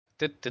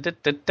Hello.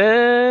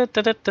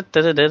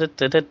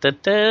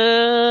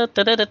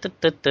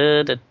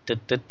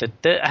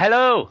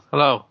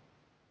 Hello.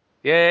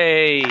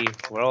 Yay.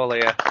 We're all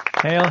here.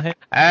 Hail,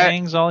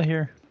 gang's all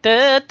here.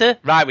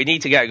 Right, we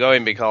need to get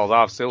going because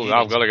I've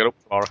got to get up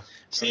tomorrow.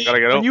 See,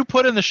 when you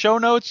put in the show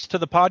notes to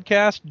the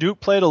podcast, Duke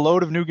played a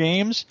load of new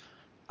games.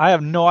 I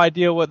have no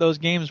idea what those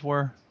games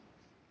were.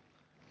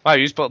 Why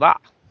you just put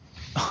that?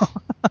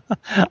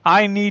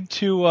 I need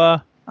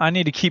to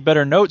keep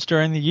better notes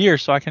during the year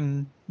so I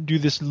can do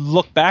this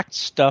look back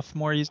stuff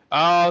more easy.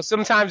 Oh,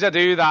 sometimes I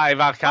do that if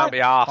I can't be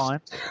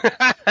arsed.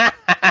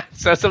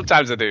 So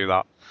sometimes I do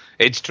that.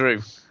 It's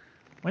true.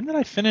 When did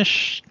I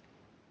finish?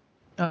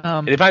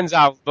 It depends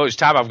how much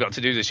time I've got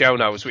to do the show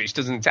notes, which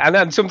doesn't. And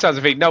then sometimes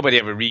I think nobody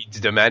ever reads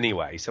them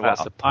anyway. So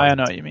what's the point? I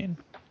know what you mean.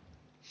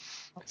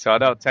 So I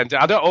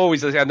don't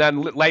always listen. And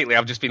then lately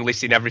I've just been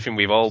listing everything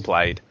we've all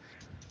played,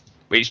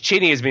 which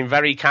Chinny has been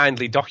very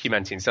kindly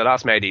documenting. So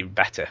that's made it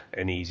better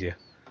and easier.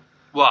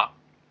 What?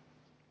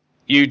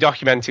 You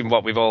documenting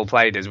what we've all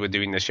played as we're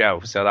doing the show.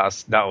 So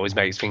that always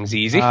makes things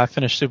easy. I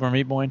finished Super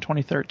Meat Boy in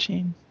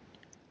 2013.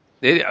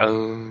 You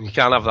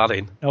can't have that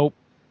in. Nope.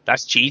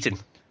 That's cheating.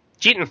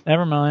 Cheating.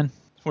 Never mind.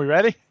 We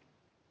ready?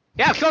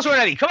 Yeah, of course we're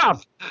ready. Come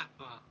on.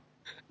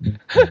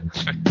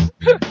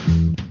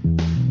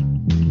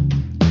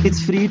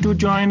 It's free to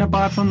join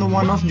apart from the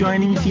one-off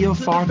joining fee of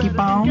 40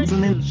 pounds.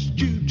 And then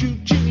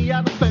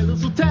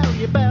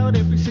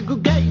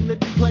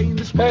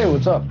Hey,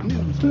 what's up?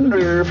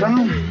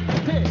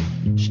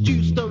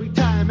 Stu story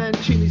time and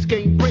Chinny's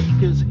game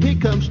breakers. Here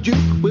comes Duke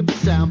with the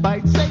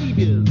soundbite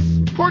saviors.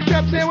 Pork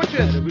chop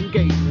sandwiches. Veteran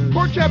gamers.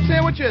 Pork chop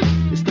sandwiches.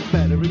 It's the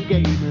veteran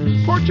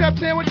gamers. Pork chop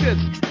sandwiches.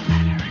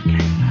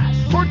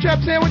 Pork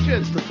chop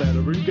sandwiches. It's the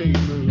veteran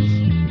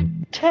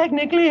gamers.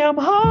 technically I'm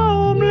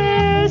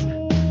homeless.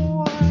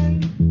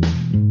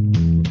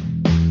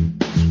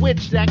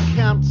 Switch that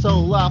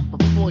console off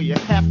before you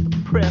have to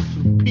press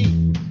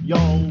repeat,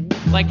 yo.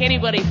 Like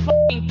anybody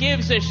fucking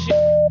gives a shit.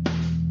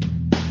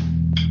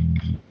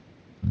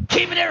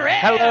 Keeping it real.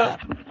 Hello.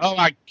 Oh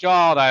my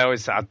God! I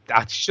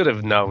should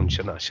have known,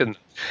 shouldn't I? Shouldn't.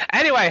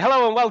 Anyway,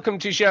 hello and welcome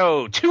to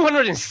show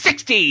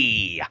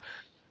 260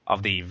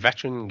 of the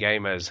Veteran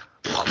Gamers.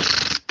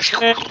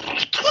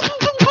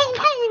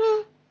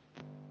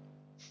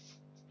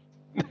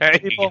 There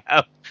you go.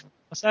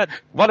 What's that?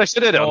 What I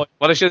should have done.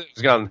 What I should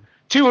have gone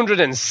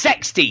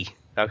 260.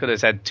 I could have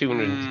said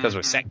 200 because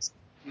we're sexy.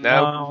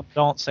 No,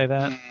 don't say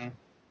that.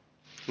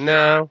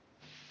 No.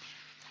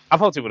 I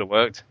thought it would have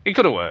worked. It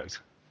could have worked.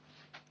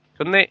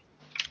 Couldn't it?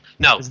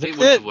 No, it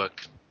wouldn't have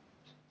worked.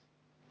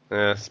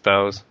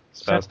 Suppose.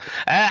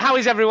 How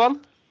is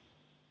everyone?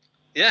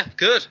 Yeah,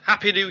 good.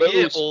 Happy New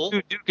Year, all.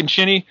 Duke and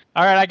Chinny.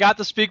 All right, I got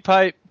the speak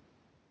pipe.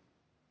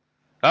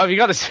 Oh, you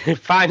got to say,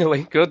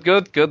 finally. Good.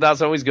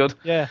 That's always good.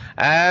 Yeah.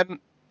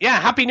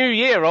 Happy New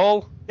Year,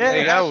 all. Yeah, there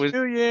you go. Happy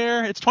New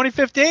Year. It's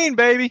 2015,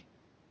 baby.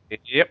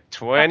 Yep,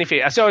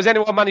 2015. So has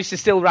anyone managed to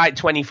still write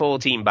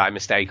 2014 by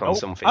mistake on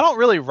something? I don't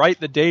really write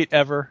the date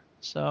ever,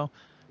 so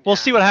we'll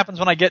see what happens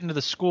when I get into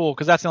the school,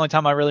 because that's the only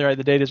time I really write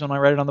the date is when I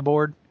write it on the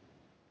board.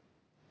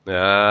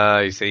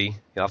 You see.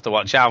 You'll have to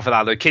watch out for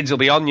that. The kids will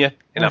be on you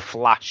in a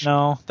flash.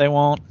 No, they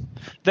won't.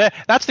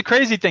 That's the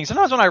crazy thing.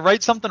 Sometimes when I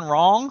write something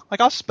wrong, like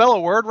I'll spell a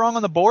word wrong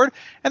on the board,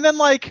 and then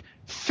like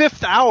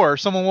 5th hour,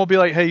 someone will be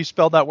like, hey, you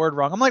spelled that word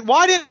wrong. I'm like,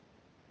 why didn't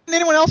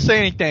anyone else say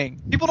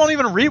anything? People don't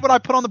even read what I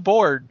put on the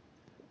board.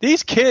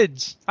 These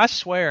kids, I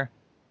swear.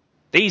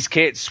 These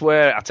kids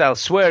swear.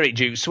 Swear it,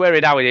 Duke. Swear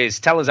it how it is.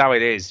 Tell us how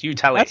it is. You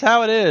tell it. That's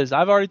how it is.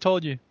 I've already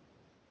told you.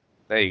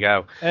 There you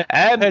go. Pay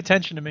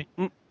attention to me.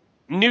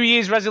 New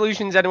Year's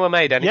resolutions, anyone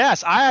made any?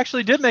 Yes, I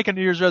actually did make a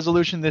New Year's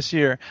resolution this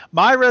year.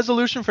 My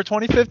resolution for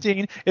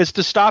 2015 is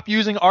to stop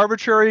using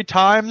arbitrary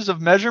times of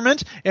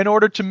measurement in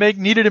order to make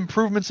needed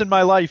improvements in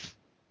my life.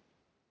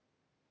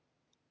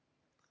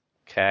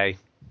 Okay.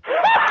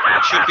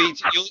 Should be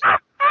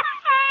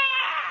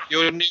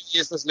your New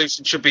Year's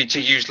resolution should be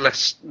to use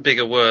less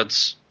bigger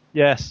words.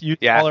 Yes,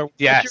 smaller.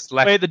 Yes.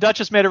 Wait, the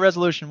Duchess made a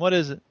resolution. What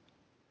is it?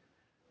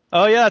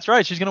 Oh yeah, that's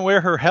right. She's going to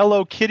wear her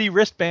Hello Kitty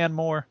wristband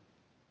more.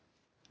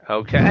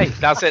 Okay,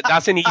 that's it.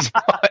 That's an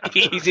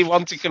easy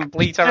one to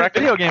complete, I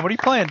reckon. Video game. What are you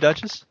playing,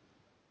 Duchess?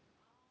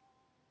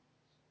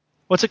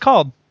 What's it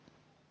called?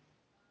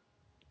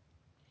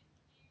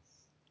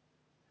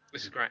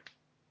 This is great.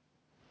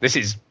 This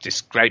is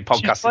just great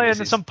podcasting. She's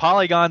playing some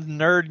Polygon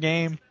nerd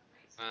game.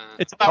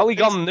 It's about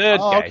Polygon nerd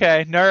game.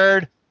 Okay,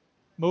 nerd.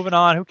 Moving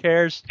on. Who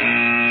cares?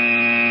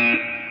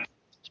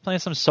 Just playing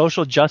some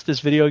social justice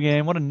video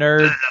game. What a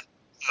nerd.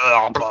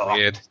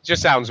 Weird.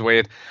 Just sounds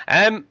weird.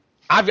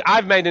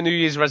 I've made a New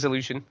Year's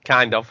resolution,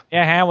 kind of.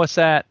 Yeah, what's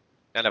that?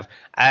 Kind of.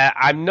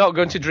 I'm not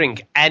going to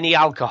drink any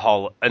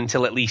alcohol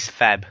until at least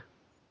Feb.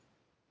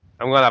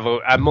 I'm going to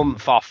have a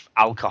month off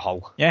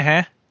alcohol.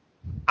 Yeah,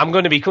 I'm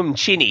going to become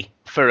chinny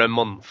for a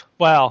month.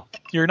 Well,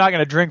 you're not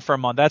going to drink for a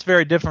month. That's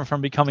very different from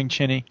becoming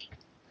chinny.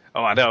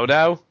 Oh, I don't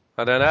know.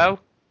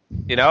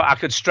 You know, I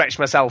could stretch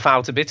myself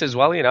out a bit as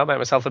well, you know, make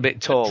myself a bit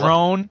taller.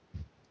 Drone.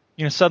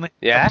 You know, suddenly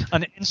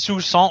an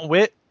insouciant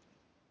wit.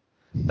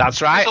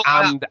 That's right.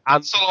 And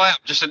That's all I am.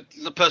 Just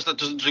the person that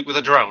doesn't drink with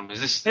a drone.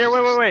 Is this? Here,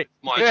 wait.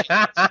 My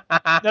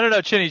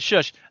No, Chinny,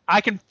 shush.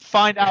 I can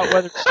find out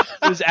whether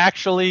Stu is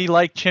actually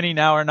like Chinny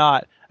now or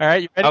not. All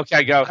right, you ready?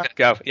 Okay, go.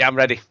 Yeah, I'm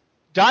ready.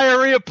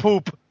 Diarrhea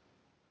poop.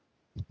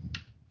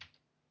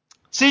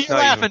 See, you're not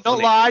laughing. even Don't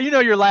funny. lie. You know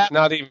you're laughing.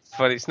 Not even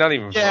funny. It's not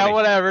even Yeah, funny.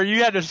 whatever.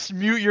 You had to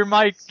mute your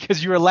mic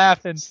because you were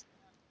laughing. It's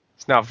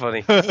not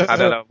funny. I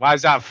don't know. Why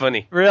is that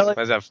funny? Really?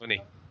 Why is that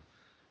funny?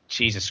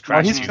 Jesus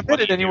Well, Christ. he's What are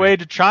committed you anyway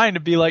to trying to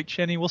be like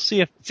Chinny. We'll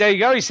see if. There you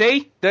go, you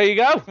see? There you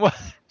go. What?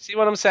 See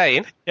what I'm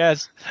saying?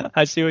 Yes,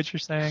 I see what you're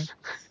saying.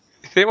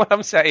 See what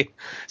I'm saying?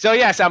 So,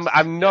 yes, I'm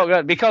not going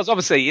to... Because,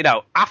 obviously, you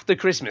know, after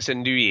Christmas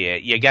and New Year,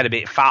 you get a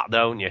bit fat,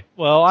 don't you?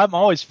 Well, I'm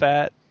always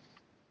fat.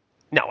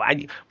 No,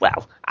 I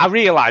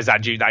realise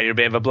that, Jude, that you're a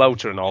bit of a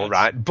bloater and all,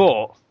 right?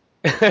 But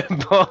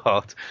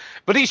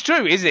it's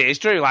true, isn't it? It's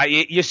true. Like,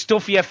 you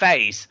stuff your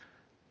face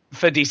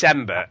for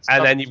December,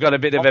 and then you've got a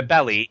bit of a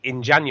belly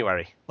in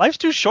January. Life's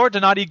too short to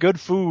not eat good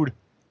food.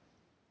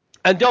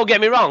 And don't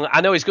get me wrong,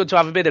 I know it's good to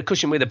have a bit of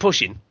cushion with the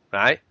pushing,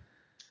 right?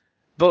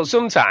 But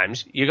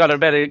sometimes you got to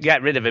better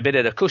get rid of a bit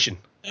of the cushion.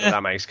 If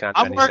that makes kind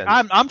of any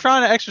sense. I'm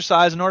trying to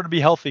exercise in order to be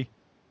healthy.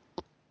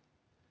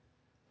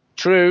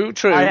 True.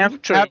 I am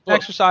But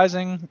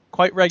exercising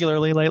quite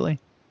regularly lately.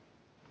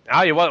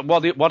 are you?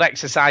 What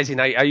exercising?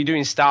 Are you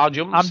doing star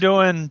jumps? I'm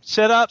doing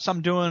sit-ups,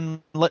 I'm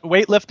doing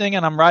weightlifting,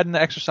 and I'm riding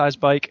the exercise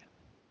bike.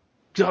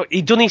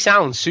 Doesn't he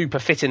sound super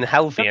fit and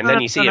healthy? And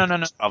then you see no.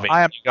 of it.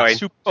 I am going,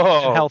 super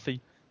oh. and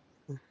healthy.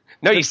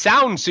 No, you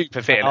sound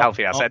super fit and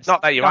healthy. I said,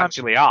 not that you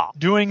actually are.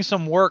 Doing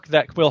some work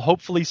that will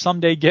hopefully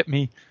someday get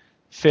me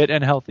fit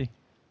and healthy.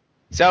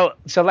 So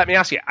let me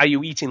ask you: are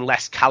you eating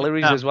less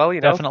calories as well? You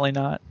know, definitely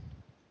not.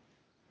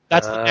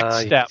 That's the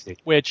next you step. see.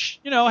 Which,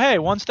 you know, hey,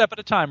 one step at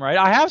a time, right?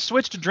 I have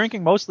switched to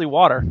drinking mostly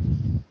water.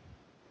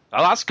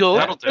 Oh, that's good.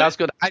 That'll do. That's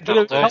good. I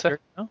drink water.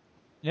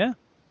 Yeah.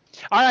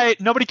 All right.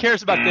 Nobody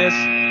cares about this.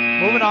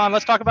 Moving on.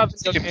 Let's talk about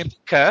video games.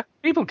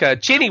 People care.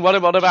 Chinny, what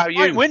about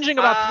you? Right, whinging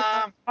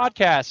about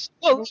podcasts.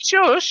 Well,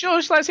 sure.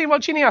 Let's see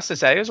what Chinny has to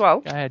say as well.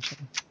 Go ahead,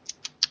 Chinny.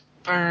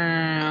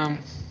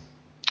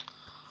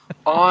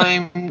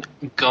 I'm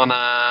gonna.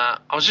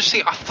 I was just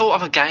thinking. I thought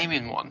of a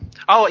gaming one.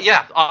 Oh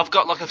yeah, I've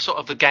got like a sort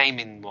of a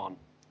gaming one.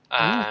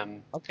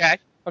 Okay.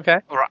 All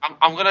right,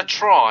 I'm gonna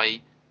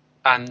try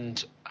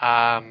and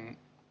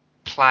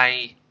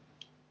play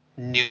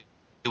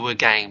newer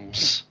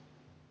games.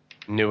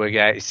 Newer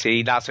game.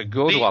 See, that's a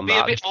good one. Be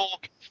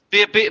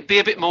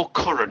a bit more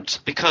current,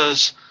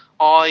 because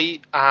I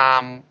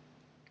am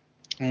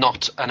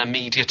not an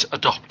immediate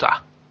adopter.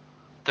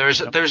 There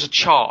is a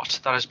chart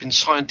that has been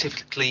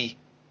scientifically,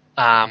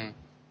 I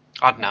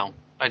don't know,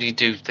 how do you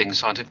do things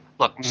scientifically?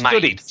 Look,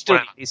 Studied.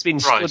 It's been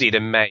studied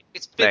and made.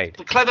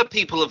 The clever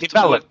people have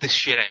Developed. worked this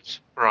shit out,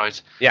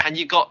 right? Yeah. And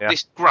you got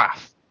this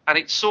graph, and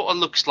it sort of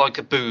looks like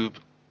a boob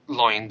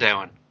lying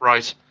down,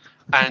 right?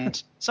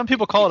 And Some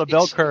people call it a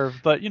bell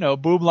curve, but, you know,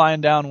 boob lying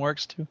down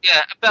works too.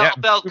 yeah, a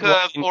bell Boob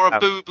curve lying or a down.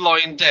 boob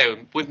lying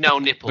down with no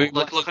nipple, Boob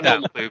like a lying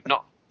normal boob,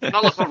 not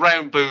like a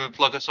round boob,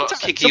 like a sort of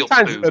kicky up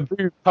Sometimes boob. it's a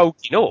boob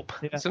poking up.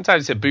 Yeah.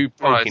 Sometimes it's a boob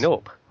poking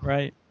up.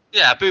 Right.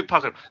 Yeah, boob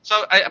pocket.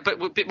 So,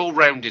 but a bit more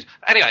rounded.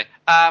 Anyway,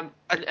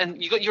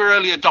 and you got your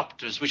early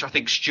adopters, which I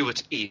think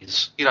Stuart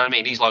is. You know what I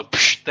mean? He's like,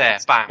 psh, there,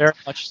 bang. Very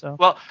much so.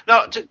 Well,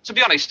 no, to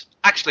be honest,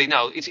 actually,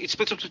 no, it's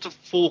split up into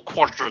 4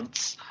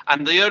 quadrants,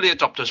 and the early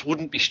adopters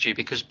wouldn't be Stu,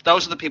 because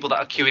those are the people that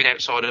are queuing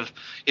outside of,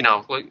 you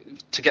know, like,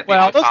 to get the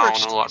Well, those are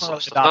iPhone and all that sort of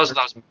extreme stuff. Those are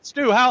adopters.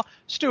 those.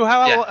 Stu,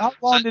 how Yeah.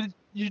 long did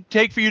it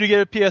take for you to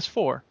get a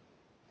PS4?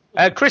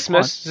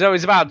 Christmas, so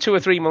it's about 2 or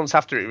 3 months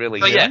after it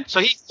released. So yeah, so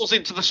he falls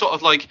into the sort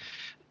of like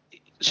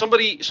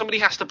somebody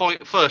has to buy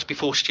it first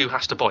before Stu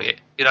has to buy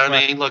it. You know what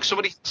I mean? Like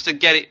somebody has to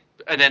get it,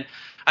 and then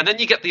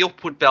you get the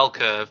upward bell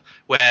curve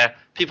where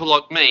people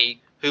like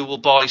me who will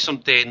buy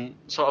something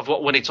sort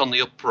of when it's on the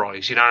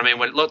uprise. You know what I mean?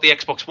 When like the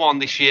Xbox One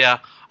this year,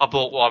 I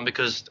bought one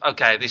because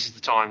okay, this is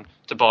the time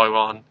to buy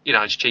one. You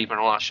know, it's cheaper and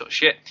all that sort of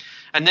shit.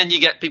 And then you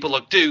get people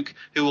like Duke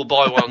who will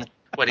buy one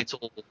when it's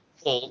all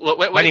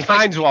When he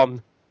finds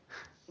one.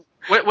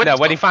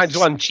 When he finds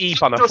one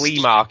cheap on a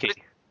flea market.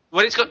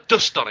 When it's got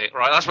dust on it,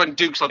 right? That's when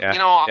Duke's like, Yeah, you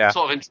know what, I'm yeah.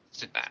 sort of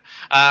interested in that.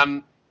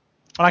 And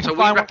I can So we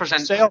find one for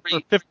represent sale for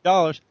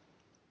 $50.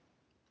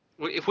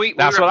 If we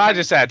That's what I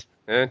represent just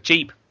said.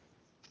 Cheap.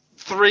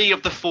 3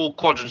 of the 4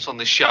 quadrants on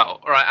this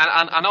show,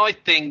 right? And I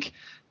think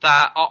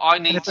that I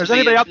need And if to there's be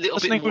anybody a out there little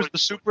bit listening more. who's the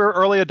super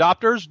early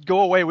adopters,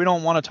 go away. We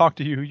don't want to talk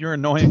to you. You're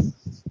annoying.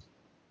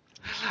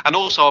 And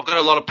also, I've got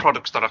a lot of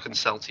products that I can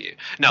sell to you.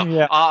 No,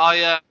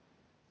 Yeah.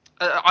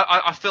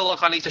 I feel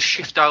like I need to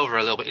shift over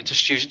a little bit into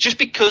Stu's, just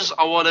because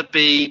I want to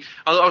be.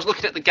 I was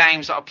looking at the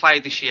games that I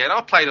played this year, and I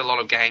played a lot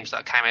of games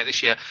that came out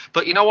this year.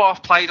 But you know what? I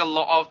played a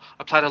lot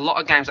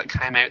of games that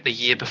came out the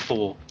year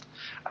before.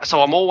 So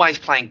I'm always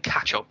playing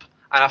catch up,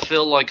 and I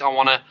feel like I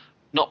want to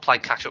not play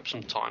catch up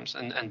sometimes,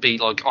 and be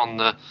like on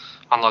like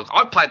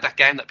I played that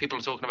game that people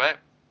are talking about.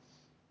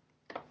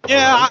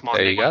 Yeah, That's my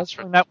There you go.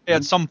 answer. that way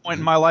at some point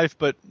in my life,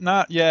 but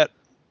not yet.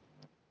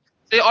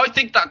 I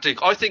think that, Duke.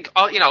 I think,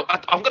 I'm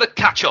going to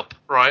catch up,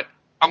 right?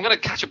 I'm going to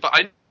catch up, but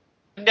I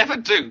never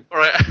do,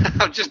 right?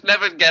 I just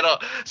never get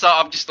up. So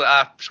I'm just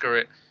like, screw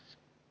it.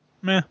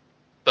 Meh.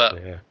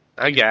 But Yeah,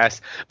 I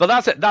guess. But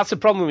that's a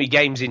problem with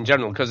games in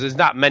general, because there's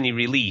that many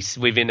release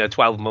within a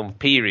 12-month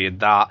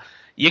period that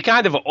you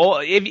kind of,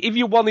 if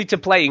you wanted to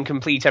play and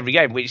complete every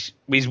game, which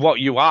is what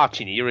you are,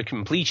 Chinny, you're a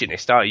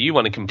completionist, aren't you? You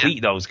want to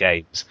complete those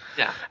games.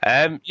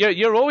 Yeah.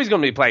 You're always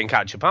going to be playing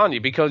catch up, aren't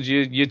you? Because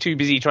you're too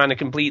busy trying to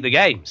complete the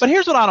games. But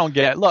here's what I don't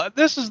get. Look,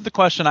 this is the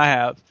question I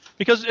have.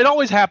 Because it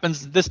always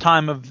happens this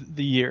time of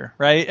the year,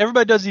 right?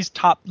 Everybody does these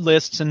top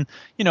lists, and,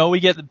 we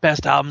get the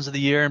best albums of the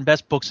year and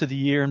best books of the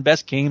year and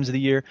best games of the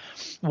year.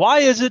 Why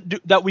is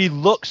it that we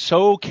look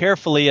so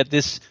carefully at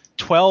this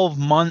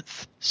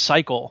 12-month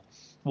cycle?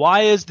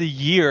 Why is the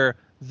year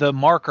the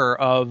marker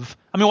of...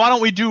 why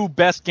don't we do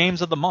best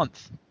games of the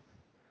month?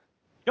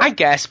 I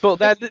guess, but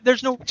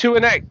there's no... To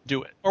an extent,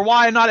 do it. Or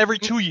why not every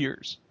 2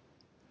 years?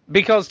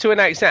 Because to an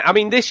extent,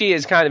 this year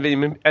is kind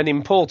of an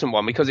important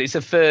one because it's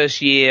the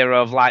first year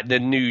of like the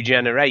new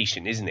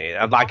generation, isn't it?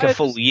 Of like a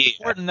full year. It's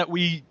important that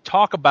we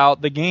talk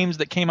about the games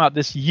that came out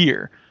this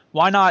year.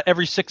 Why not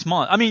every 6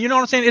 months? You know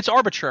what I'm saying? It's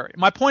arbitrary.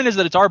 My point is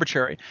that it's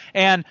arbitrary.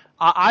 And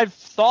I've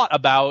thought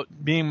about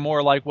being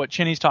more like what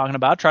Chinny's talking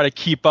about, try to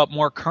keep up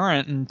more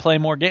current and play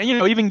more games.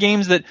 Even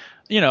games that,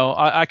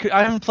 I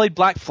haven't played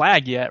Black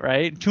Flag yet,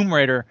 right? Tomb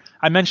Raider.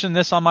 I mentioned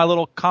this on my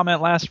little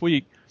comment last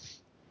week.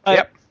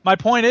 Yep. My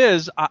point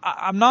is,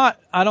 I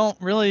don't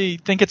really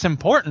think it's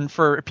important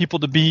for people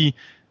to be,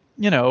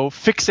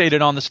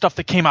 fixated on the stuff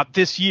that came out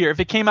this year. If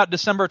it came out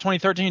December of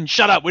 2013,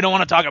 shut up, we don't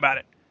want to talk about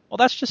it. Well,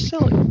 that's just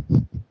silly.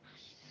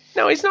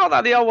 No, it's not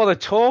that they all want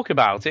to talk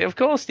about it. Of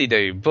course they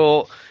do,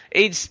 but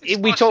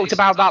we talked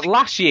about that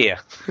last year.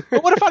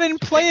 But what if I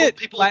didn't play it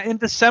in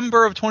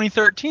December of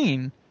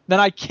 2013? Then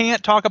I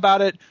can't talk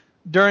about it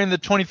during the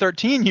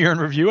 2013 year in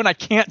review, and I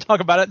can't talk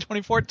about it in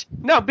 2014.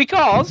 No,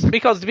 because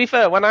to be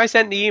fair, when I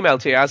sent the email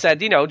to you, I said,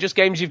 just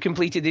games you've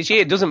completed this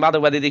year. It doesn't matter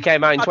whether they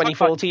came out in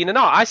 2014 or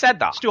not. I said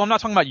that. Stu, I'm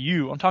not talking about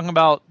you. I'm talking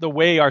about the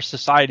way our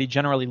society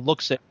generally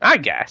looks at I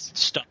guess.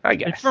 stuff. I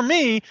guess. And for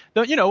me,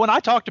 when I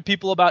talk to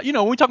people about,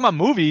 when we talk about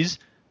movies,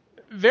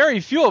 very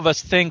few of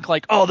us think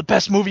like, oh, the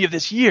best movie of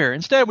this year.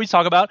 Instead, we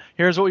talk about,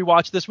 here's what we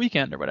watched this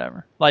weekend or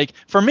whatever. Like,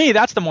 for me,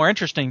 that's the more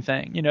interesting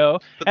thing,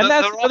 But and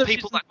there are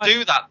people that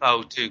do that,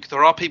 though, Duke.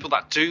 There are people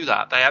that do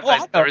that.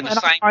 They're in the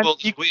same world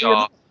as we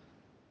are.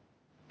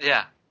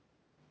 Yeah.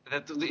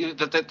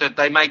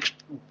 They make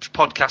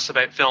podcasts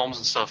about films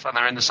and stuff, and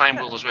they're in the same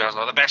world as we are.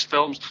 Like, the best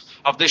films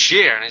of this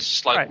year, and it's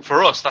just like,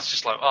 for us, that's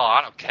just like, oh,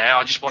 I don't care.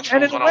 I just watch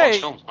films when I watch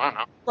films. I don't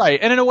know. Right,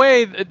 and in a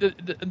way,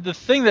 the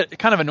thing that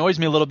kind of annoys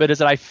me a little bit is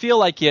that I feel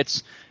like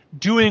it's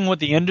doing what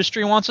the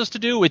industry wants us to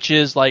do, which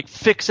is like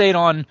fixate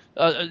on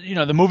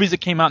the movies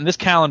that came out in this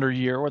calendar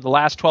year or the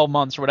last 12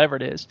 months or whatever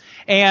it is.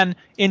 And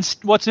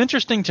what's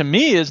interesting to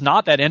me is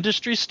not that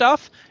industry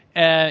stuff.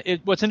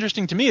 What's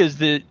interesting to me is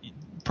the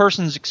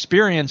person's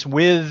experience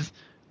with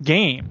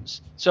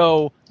games.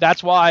 So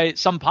that's why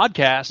some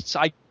podcasts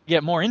I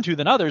get more into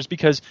than others,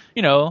 because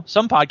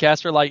some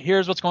podcasts are like,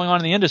 here's what's going on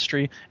in the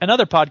industry, and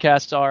other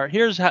podcasts are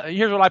here's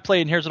what I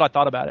played and here's what I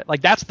thought about it.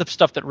 Like, that's the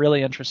stuff that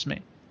really interests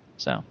me.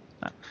 So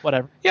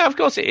whatever. Yeah, of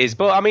course it is,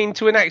 but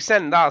to an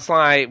extent, that's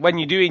like when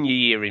you're doing your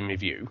year in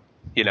review,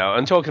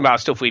 and talking about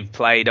stuff we've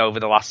played over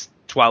the last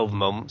 12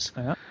 months.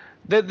 Yeah.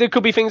 There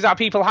could be things that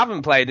people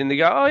haven't played, and they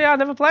go, oh, yeah, I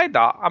never played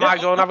that. I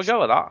might go and have a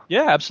go at that.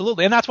 Yeah,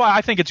 absolutely. And that's why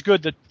I think it's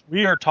good that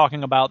we are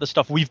talking about the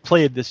stuff we've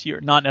played this year,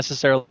 not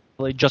necessarily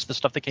just the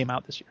stuff that came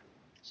out this year.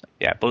 So.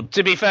 Yeah, but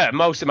to be fair,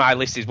 most of my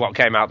list is what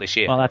came out this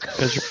year. Well, that's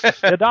because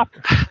you're the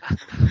doctor.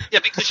 Yeah,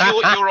 because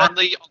you're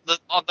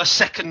on the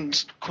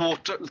second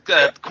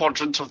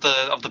quadrant of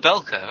the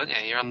bell curve, aren't you?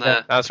 You're on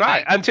the. That's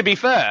right. And to be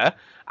fair,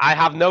 I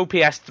have no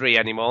PS3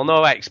 anymore,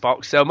 no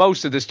Xbox, so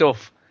most of the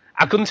stuff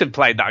I couldn't have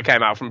played that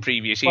came out from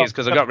previous years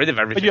because I got rid of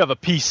everything. But you have a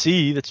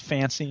PC that's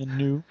fancy and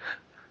new.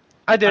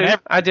 I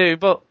do,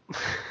 but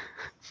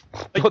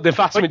the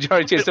vast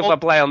majority of stuff I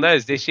play on there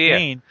is this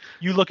year.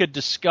 You look at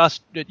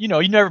Disgust.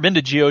 You've never been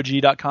to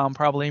GOG.com,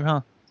 probably,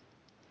 huh?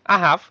 I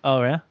have.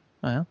 Oh yeah.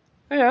 Well.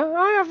 Yeah,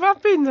 I have.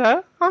 I've been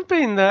there. Don't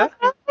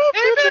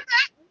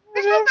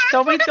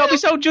be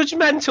so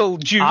judgmental,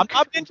 Duke. I'm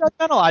not being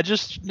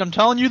judgmental. I'm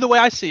telling you the way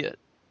I see it.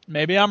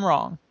 Maybe I'm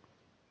wrong.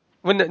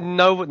 When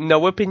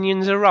no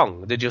opinions are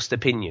wrong. They're just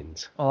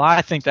opinions. Well,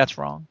 I think that's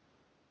wrong.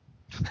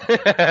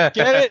 Get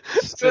it?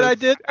 See what I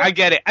did? I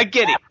get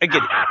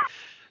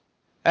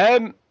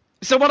it.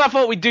 So what I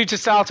thought we'd do to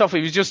start off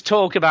with was just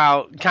talk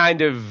about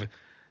kind of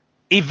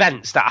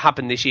events that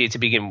happened this year to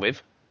begin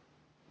with,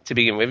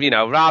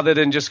 rather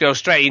than just go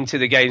straight into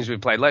the games we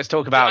played. Let's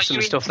talk about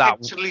some stuff that... Are you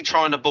intentionally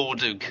trying to bore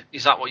Duke?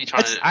 Is that what you're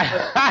trying to do?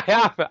 I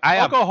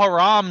am. Boko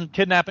Haram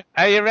kidnapping.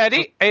 Are you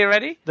ready?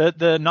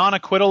 The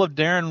non-acquittal of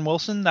Darren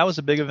Wilson, that was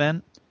a big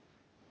event.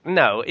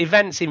 No,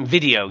 events in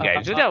video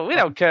games. We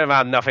don't care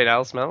about nothing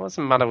else, man. What's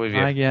the matter with you?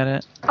 I get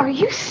it. Are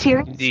you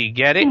serious? Do you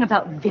get it?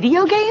 About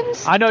video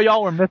games? I know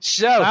y'all were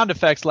missing sound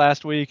effects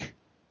last week.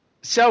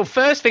 So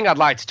first thing I'd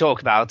like to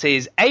talk about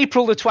is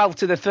April the 12th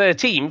to the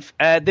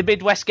 13th, the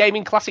Midwest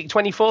Gaming Classic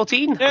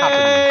 2014 happened.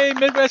 Yay,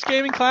 Midwest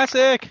Gaming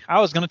Classic. I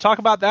was going to talk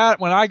about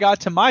that when I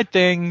got to my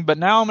thing, but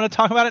now I'm going to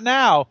talk about it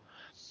now.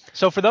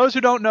 So for those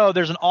who don't know,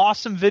 there's an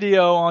awesome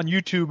video on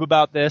YouTube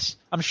about this.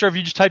 I'm sure if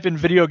you just type in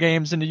video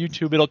games into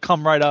YouTube, it'll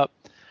come right up.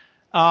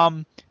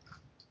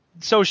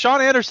 So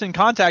Sean Anderson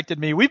contacted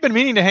me. We've been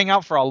meaning to hang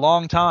out for a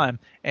long time,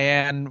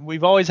 and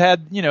we've always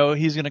had,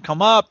 he's going to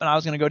come up and I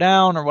was going to go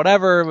down or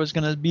whatever. It was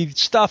going to be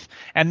stuff.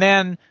 And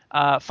then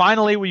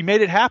finally we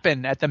made it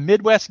happen at the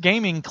Midwest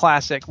Gaming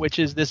Classic, which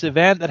is this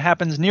event that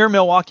happens near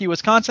Milwaukee,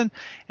 Wisconsin.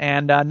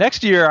 And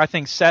next year, I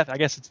think I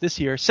guess it's this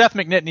year, Seth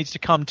McNitt needs to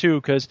come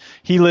too because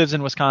he lives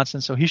in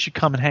Wisconsin, so he should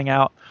come and hang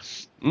out.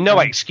 No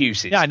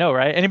excuses. Yeah, I know,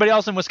 right? Anybody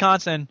else in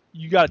Wisconsin,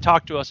 you got to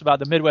talk to us about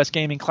the Midwest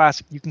Gaming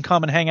Classic. You can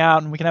come and hang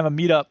out, and we can have a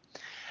meetup.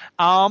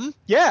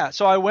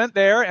 So I went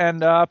there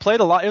and played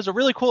a lot. It was a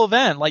really cool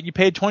event. Like, you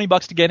paid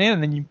 $20 to get in,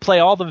 and then you play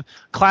all the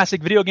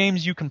classic video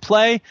games you can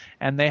play.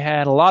 And they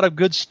had a lot of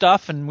good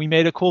stuff, and we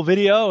made a cool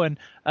video. And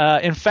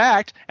in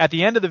fact, at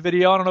the end of the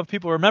video, I don't know if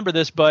people remember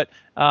this, but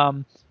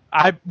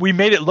we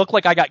made it look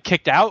like I got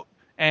kicked out.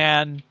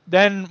 And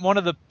then one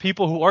of the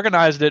people who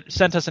organized it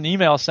sent us an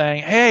email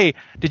saying, "Hey,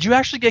 did you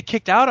actually get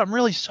kicked out? I'm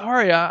really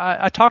sorry.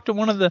 I talked to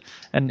one of the..."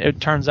 And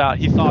it turns out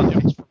he thought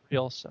it was for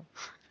real. So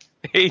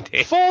He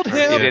did. Fooled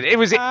him. He did.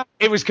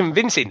 It was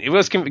convincing. It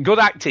was good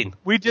acting.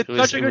 We did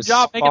such a good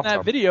job making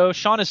that video.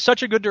 Sean is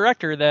such a good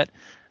director that,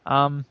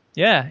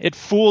 it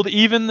fooled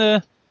even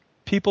the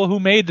people who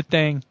made the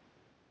thing.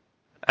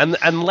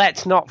 And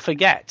let's not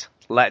forget,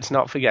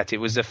 it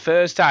was the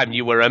first time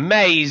you were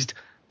amazed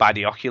by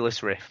the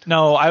Oculus Rift.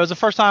 No, I was the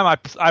first time.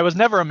 I was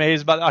never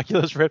amazed by the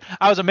Oculus Rift.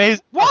 I was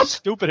amazed how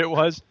stupid it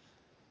was.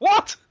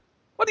 What?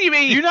 What do you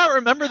mean? Do you not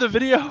remember the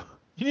video?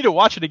 You need to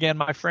watch it again,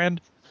 my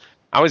friend.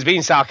 I was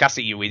being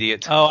sarcastic, you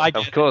idiot. Oh,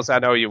 Of course, I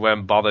know you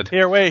weren't bothered.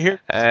 Here,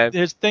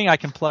 here's a thing I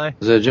can play.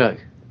 Was it a joke?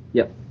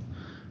 Yep.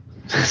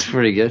 That's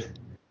pretty good.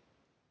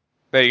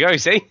 There you go. You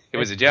see, it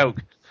was a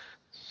joke.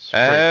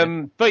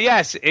 But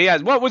yes.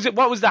 What was it?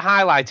 What was the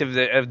highlight of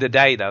the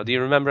day, though? Do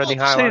you remember any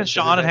highlights? Seeing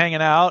Sean and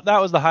hanging out.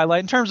 That was the highlight.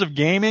 In terms of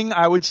gaming,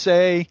 I would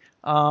say,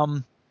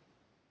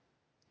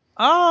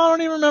 I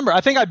don't even remember.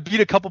 I think I beat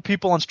a couple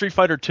people on Street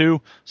Fighter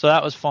 2, so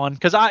that was fun.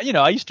 Because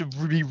I used to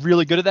be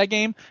really good at that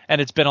game,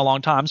 and it's been a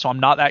long time, so I'm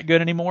not that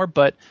good anymore.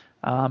 But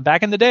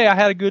back in the day, I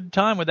had a good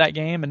time with that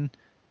game, and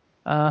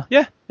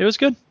it was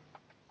good.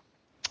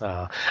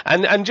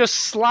 And just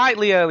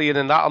slightly earlier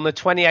than that, on the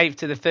 28th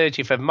to the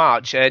 30th of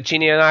March,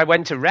 Chinny and I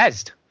went to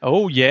Rezzed.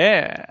 Oh,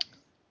 yeah.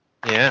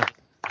 Yeah.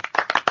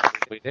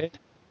 We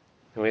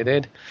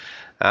did.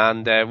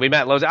 And we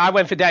met loads. I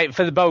went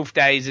for both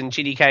days, and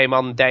Chinny came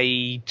on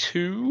day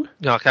 2.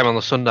 Yeah, I came on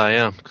the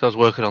Sunday, because I was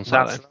working on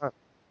Saturday.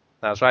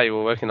 That's right, you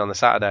were working on the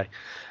Saturday.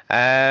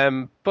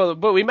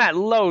 But we met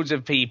loads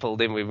of people,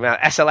 didn't we?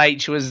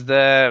 SLH was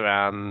there,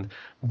 and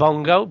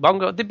Bongo.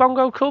 Did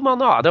Bongo come or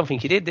not? I don't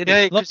think he did he?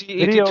 Yeah, because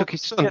he took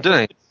his son,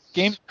 didn't he?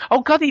 Game.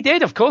 Oh, God, he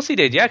did. Of course he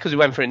did, yeah, because we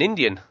went for an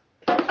Indian.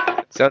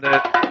 So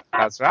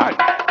that's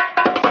right.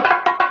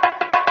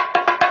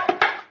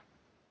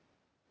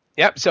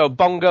 Yep, so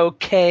Bongo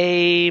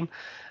came,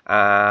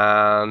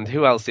 and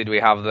who else did we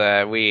have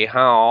there?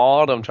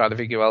 I'm trying to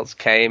think who else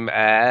came.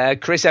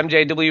 Chris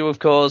MJW, of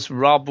course.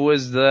 Rob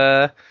was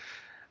there.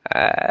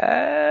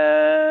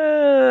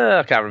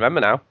 I can't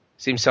remember now.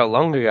 Seems so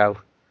long ago.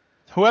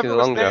 Whoever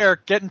was there,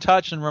 get in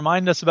touch and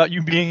remind us about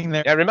you being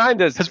there. Yeah, remind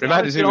us who was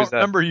there. We don't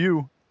remember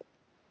you.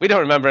 We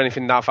don't remember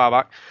anything that far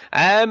back.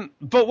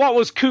 But what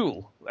was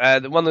cool,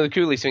 one of the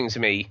coolest things to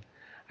me,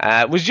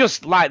 was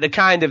just like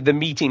the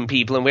meeting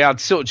people, and we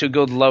had such a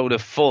good load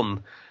of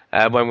fun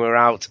when we were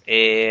out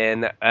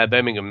in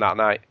Birmingham that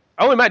night.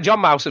 Oh, we met John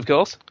Mouse, of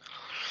course.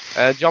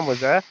 John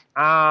was there,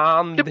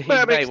 and his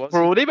mate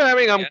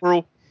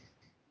was.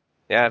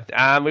 Yeah,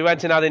 and we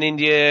went and had an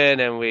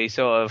Indian, and we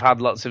sort of had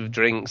lots of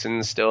drinks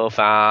and stuff,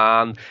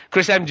 and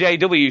Chris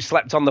MJW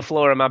slept on the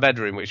floor in my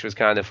bedroom, which was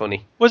kind of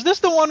funny. Was this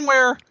the one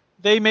where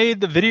they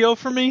made the video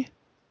for me?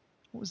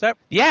 Was that?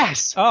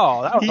 Yes!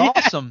 Oh, that was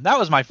awesome. That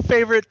was my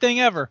favorite thing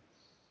ever.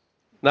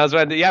 That was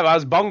when, that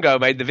was Bongo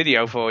made the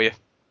video for you.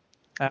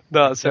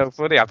 That's so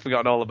funny, I'd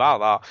forgotten all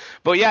about that.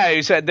 But yeah, it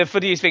was, the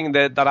funniest thing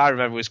that I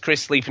remember was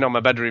Chris sleeping on my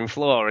bedroom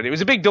floor, and it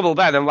was a big double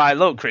bed. I'm like,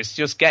 look, Chris,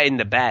 just get in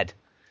the bed.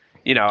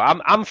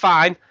 I'm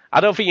fine.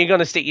 I don't think you're going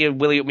to stick your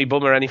willy up me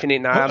bum or anything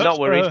in there. I'm not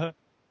worried.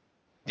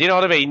 Do you know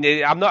what I mean?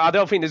 I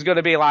don't think there's going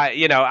to be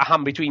a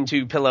hand between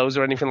two pillows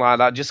or anything like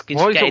that. Just get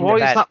in the bed. Why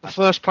is that the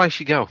first place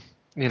you go?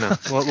 Why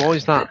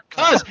is that?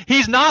 Because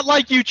he's not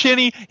like you,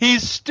 Chinny.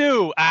 He's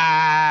Stu.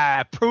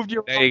 Proved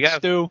you're wrong,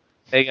 Stu.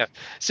 There you go.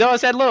 So I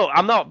said, look,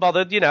 I'm not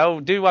bothered,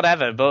 do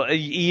whatever. But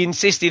he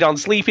insisted on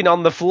sleeping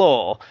on the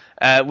floor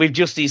with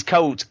just his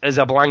coat as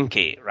a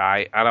blanket,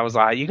 right? And I was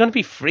like, you're going to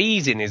be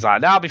freezing. He's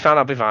like, no, I'll be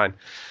fine.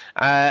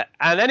 And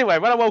anyway,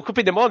 when I woke up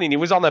in the morning, he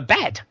was on a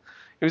bed.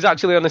 He was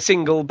actually on a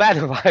single bed.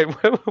 I'm like,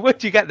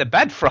 where'd you get the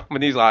bed from?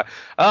 And he's like,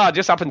 I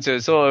just happened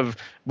to sort of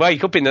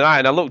wake up in the night,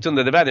 and I looked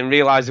under the bed and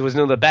realised there was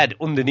another bed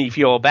underneath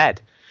your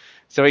bed.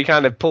 So he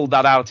kind of pulled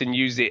that out and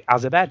used it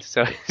as a bed.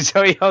 So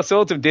he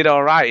sort of did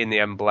all right in the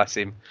end, bless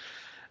him.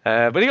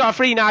 But he got a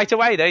free night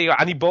away there,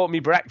 and he bought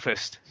me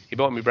breakfast. He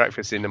bought me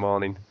breakfast in the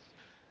morning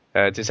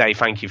to say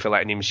thank you for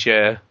letting him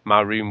share my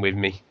room with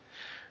me.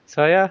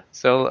 So yeah,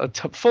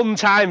 fun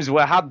times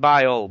were had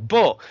by all.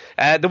 But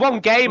the one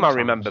game I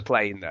remember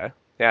playing there,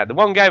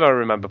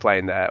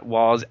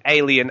 was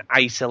Alien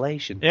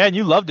Isolation. Yeah, and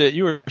you loved it.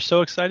 You were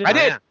so excited. I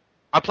did.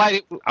 I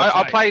played it.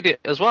 I played it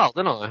as well,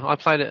 didn't I? I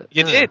played it.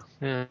 You did.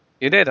 Yeah.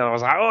 You did. And I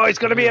was like, oh, it's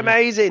going to be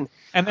amazing.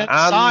 And then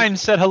Sign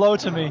said hello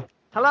to me.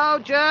 Hello,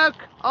 Jack.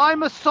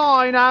 I'm a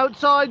sign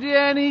outside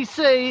the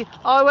NEC.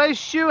 I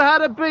wish you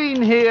had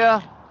been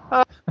here.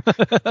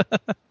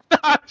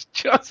 That's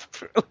just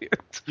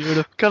brilliant. You would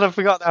have kind of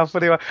forgotten how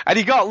funny it was. And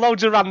he got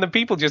loads of random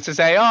people just to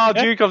say, oh,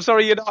 Duke, I'm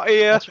sorry you're not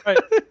here. That's right.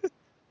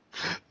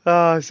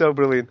 Oh, so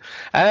brilliant.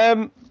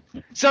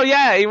 So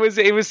yeah, it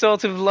was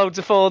sort of loads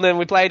of fun, and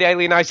we played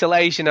Alien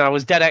Isolation, and I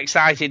was dead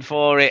excited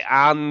for it,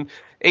 and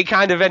it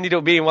kind of ended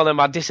up being one of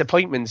my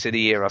disappointments of the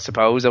year, I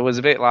suppose. I was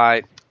a bit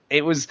like,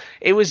 it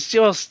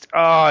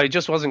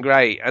just wasn't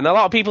great. And a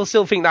lot of people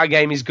still think that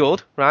game is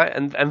good, right?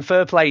 And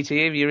fair play to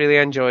you if you really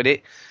enjoyed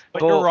it.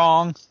 But you're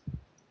wrong.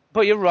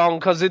 But you're wrong,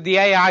 because the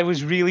AI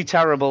was really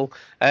terrible.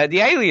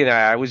 The Alien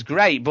AI was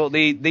great, but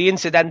the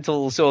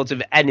incidental sort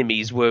of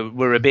enemies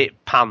were a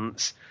bit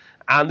pants.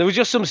 And there was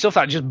just some stuff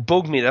that just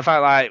bugged me. The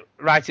fact, like,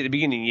 right at the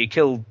beginning, you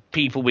killed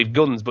people with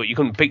guns, but you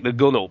couldn't pick the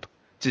gun up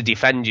to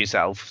defend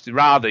yourself.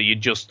 Rather,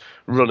 you'd just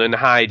run and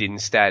hide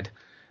instead.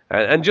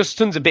 And just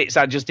tons of bits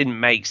that just didn't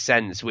make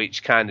sense,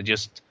 which kind of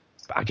just,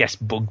 I guess,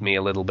 bugged me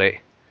a little bit.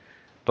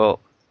 But,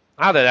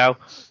 I don't know.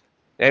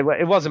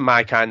 It wasn't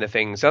my kind of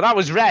thing. So that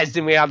was Rezzed,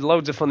 and we had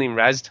loads of fun in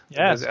Rezzed,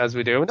 as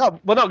we do.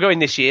 We're not going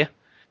this year.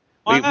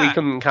 We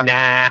couldn't kind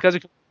of...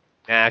 Because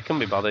I couldn't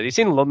be bothered. It's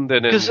in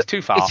London, and it's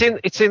too far.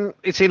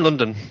 It's in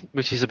London,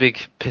 which is a big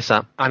piss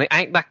up, and it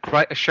ain't that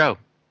great a show.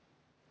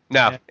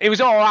 No, it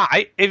was all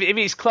right. If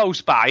it's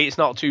close by, it's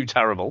not too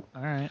terrible.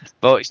 All right.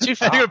 But it's too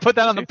far. You're going to put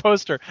that on the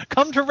poster.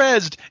 Come to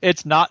Rezzed.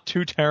 It's not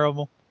too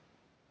terrible.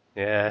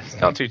 Yeah, it's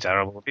not too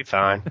terrible. It'll be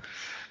fine.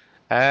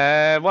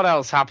 What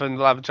else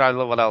happened? I'll try to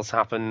look what else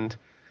happened.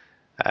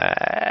 Well,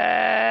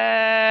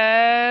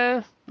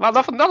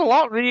 not a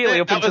lot,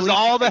 really. That was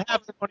all that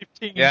happened in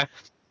 2015. Yeah.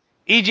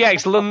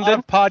 EGX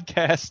London.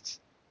 Podcasts.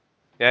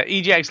 Yeah,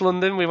 EGX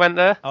London, we went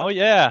there. Oh,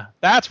 yeah.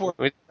 That's worth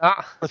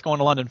going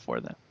to London for,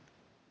 then.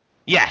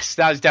 Yes,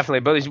 that was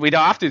definitely. But we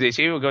don't have to this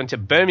year. We're going to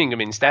Birmingham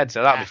instead,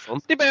 so that'll be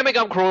fun. The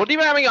Birmingham crew.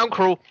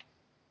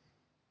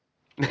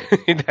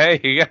 There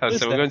you go.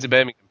 So we're going to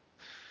Birmingham.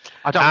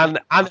 And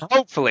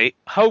hopefully,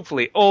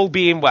 all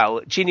being well,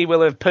 Chinny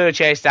will have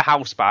purchased a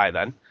house by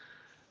then.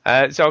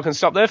 So I can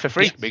stop there for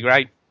free. It'd be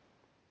great.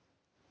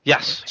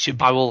 Yes,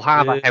 I will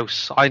have a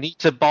house. I need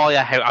to buy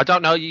a house. I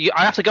don't know.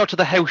 I have to go to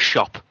the house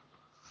shop.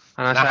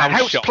 And I say,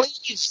 house,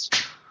 please.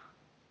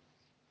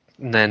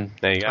 And then,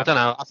 there you go. I don't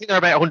know. I think they're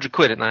about 100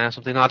 quid, aren't they, or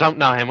something? I don't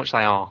know how much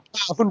they are.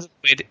 100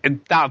 quid, and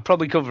that would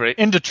probably cover it.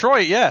 In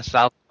Detroit, yes.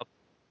 So,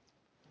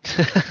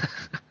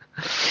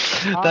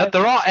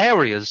 there are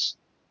areas.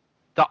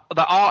 There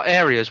are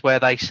areas where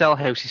they sell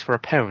houses for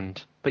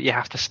 £1, but you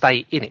have to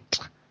stay in it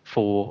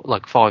for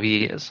like 5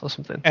 years or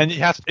something. And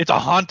it's a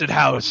haunted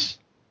house.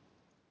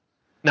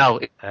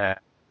 No,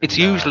 it's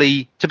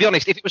usually, to be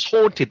honest, if it was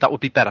haunted, that would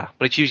be better.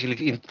 But it's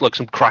usually in like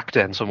some crack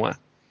den somewhere.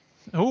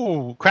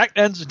 Ooh, crack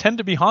dens tend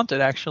to be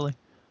haunted, actually.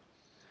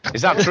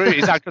 Is that true?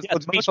 Is that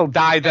because people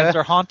die there?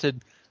 They're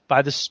haunted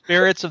by the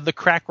spirits of the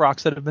crack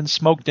rocks that have been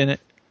smoked in it.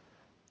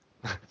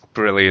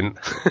 Brilliant.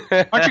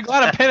 Aren't you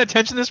glad I'm paying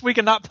attention this week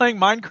and not playing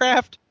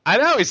Minecraft? I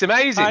know, it's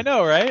amazing. I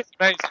know, right?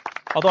 Amazing.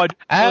 Although I do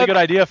have a really good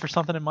idea for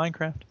something in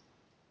Minecraft.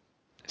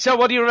 So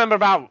what do you remember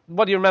about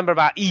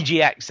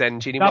EGX then,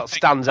 Ginny? What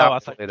stands out? I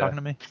thought you were talking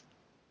to me.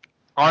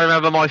 I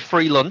remember my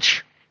free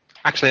lunch.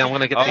 Actually, I'm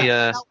going to get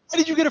the... Why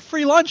did you get a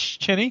free lunch,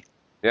 Chinny?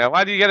 Yeah,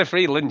 why did you get a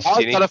free lunch, I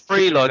Ginny? got a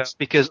free lunch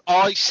because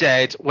I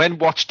said when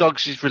Watch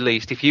Dogs is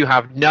released, if you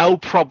have no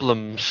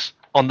problems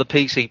on the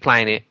PC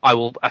playing it, I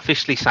will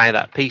officially say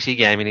that PC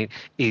gaming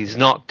is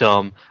not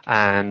dumb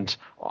and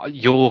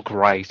you're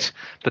great.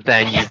 But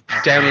then you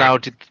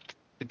downloaded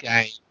the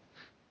game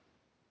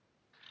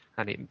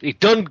and it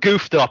done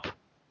goofed up.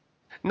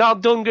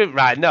 Not done good,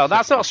 right? No,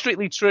 that's not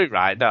strictly true,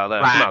 right? No,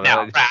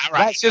 Right.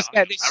 Let's just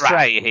get this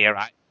straight here,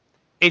 right?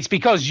 It's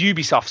because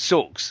Ubisoft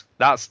sucks.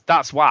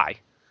 That's why.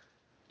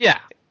 Yeah.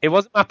 It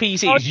wasn't my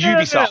PC, it's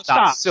Ubisoft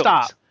that sucks.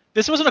 Stop.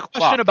 This wasn't a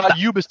question about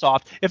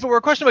Ubisoft. If it were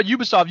a question about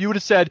Ubisoft, you would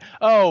have said,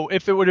 oh,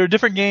 if it were a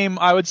different game,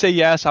 I would say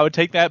yes, I would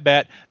take that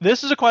bet.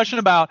 This is a question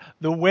about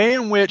the way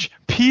in which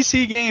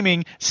PC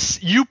gaming,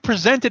 you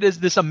present it as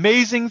this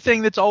amazing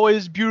thing that's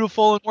always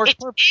beautiful and works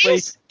perfectly.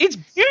 It's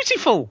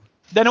beautiful.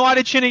 Then why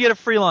did Chinny get a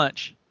free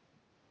lunch?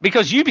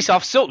 Because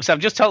Ubisoft sucks, I've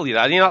just told you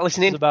that. You're not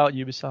listening. It's about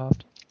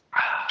Ubisoft.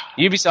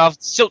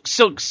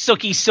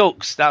 Ubisoft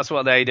sucks. That's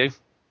what they do.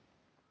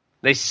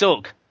 They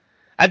suck.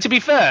 And to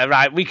be fair,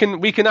 right, we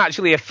can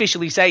actually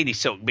officially say they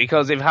suck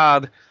because they've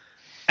had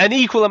an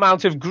equal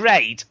amount of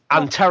great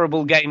and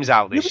terrible games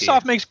out this year.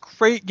 Ubisoft makes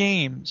great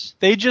games.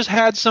 They just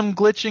had some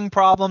glitching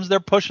problems.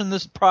 They're pushing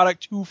this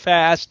product too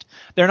fast.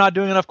 They're not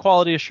doing enough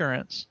quality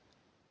assurance.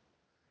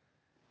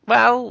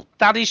 Well,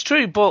 that is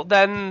true, but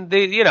then,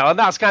 and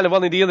that's kind of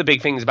one of the other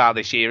big things about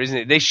this year, isn't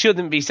it? They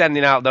shouldn't be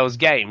sending out those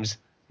games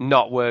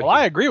not working. Well,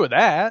 I agree with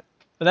that,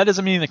 but that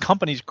doesn't mean the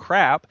company's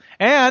crap.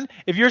 And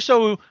if you're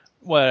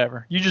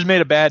whatever, you just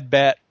made a bad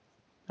bet.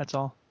 That's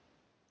all.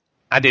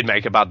 I did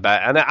make a bad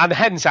bet, and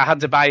hence I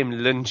had to buy him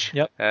lunch.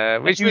 Yep.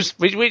 Which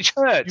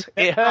hurt.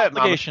 It hurt, man.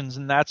 Obligations,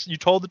 and you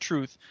told the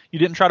truth. You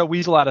didn't try to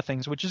weasel out of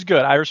things, which is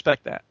good. I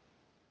respect that.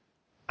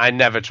 I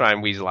never try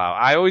and weasel out.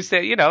 I always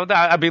say, that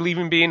I believe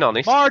in being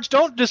honest. Marge,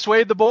 don't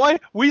dissuade the boy.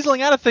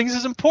 Weaseling out of things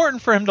is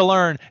important for him to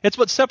learn. It's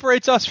what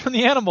separates us from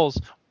the animals.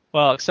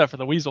 Well, except for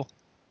the weasel.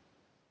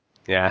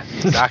 Yeah,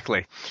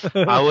 exactly.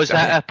 I was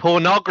at a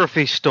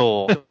pornography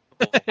store.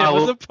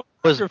 I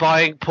was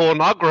buying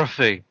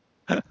pornography.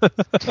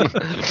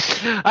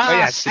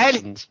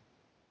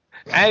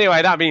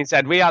 Anyway, that being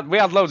said, we had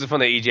loads of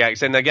fun at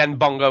EGX, and again,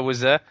 Bongo was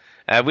there.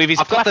 With his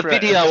I've got the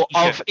video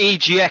of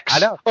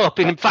EGX up,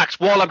 and in fact,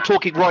 while I'm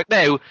talking right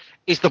now,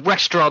 is the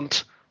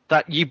restaurant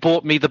that you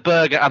bought me the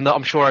burger, and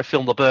I'm sure I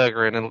filmed the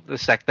burger in a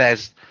sec.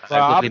 There's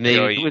lovely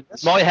me.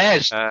 My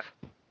hair's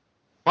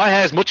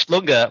much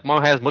longer.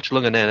 My hair's much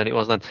longer now than it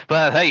was then.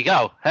 But there you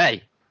go.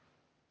 Hey.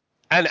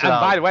 And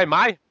by the way,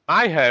 my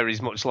hair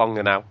is much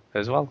longer now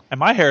as well. And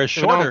my hair is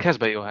shorter. No one cares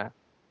about your hair.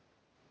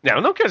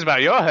 No one cares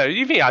about your hair.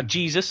 You think you're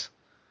Jesus?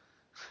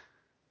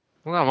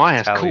 Well, my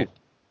hair's cool.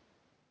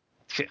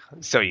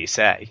 So you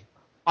say.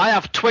 I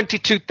have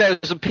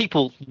 22,000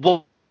 people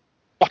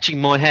watching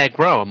my hair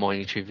grow on my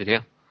YouTube video.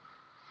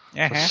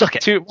 Uh-huh. So suck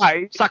it.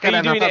 Suck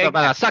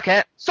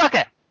it. Suck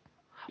it.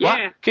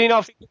 Yeah. What? Can you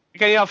not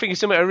think of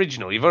something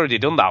original? You've already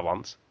done that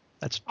once.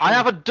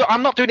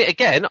 I'm not doing it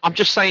again. I'm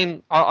just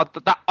saying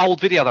that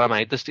old video that I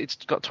made. It's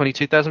got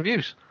 22,000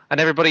 views, and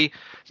everybody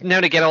now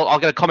and again I'll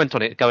get a comment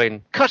on it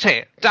going, "Cut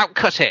it! Don't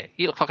cut it!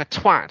 You look like a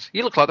twat!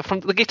 You look like the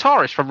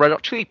guitarist from Red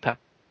Hot Chili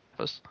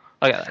Peppers."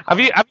 Have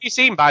you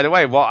seen, by the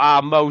way, what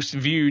our most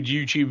viewed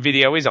YouTube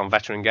video is on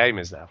Veteran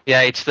Gamers now?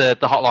 Yeah, it's the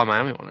Hotline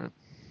Miami one.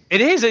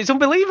 It is. It's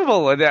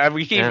unbelievable. And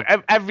we keep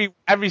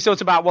every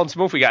sort of about once a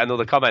month we get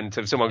another comment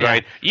of someone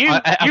going, "You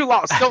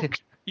lot suck.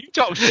 You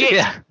talk shit."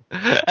 Yeah.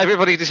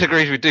 Everybody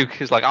disagrees with Duke.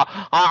 He's like,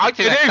 I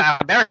think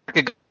that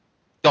American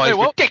guy is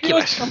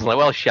ridiculous. I'm like,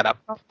 well, shut up.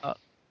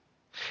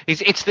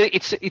 It's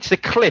the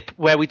clip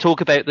where we talk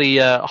about the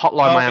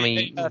Hotline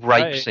Miami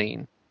rape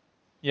scene.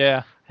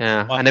 Yeah.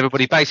 Yeah, and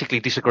everybody basically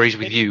disagrees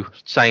with you,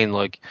 saying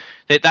like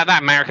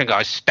that American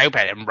guy's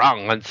stupid and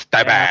wrong and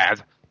stupid. Yeah.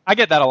 I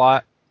get that a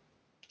lot.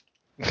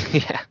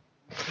 Yeah,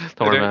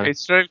 don't worry about it.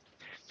 It's true.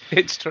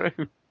 It's true.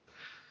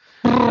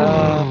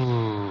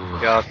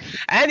 God.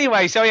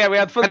 Anyway, so yeah, we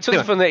had tons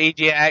of fun at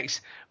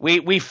EGX.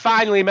 We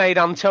finally made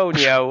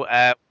Antonio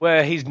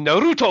wear his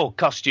Naruto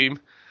costume,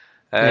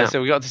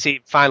 so we got to see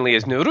it finally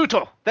as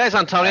Naruto. There's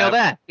Antonio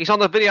there. He's on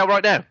the video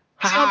right now.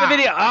 He's on the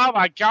video. Oh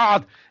my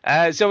God!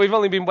 So we've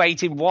only been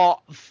waiting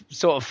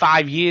sort of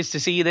 5 years to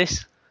see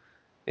this.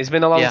 It's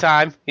been a long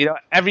time.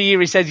 Every year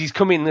he says he's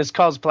coming as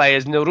cosplay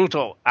as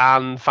Naruto,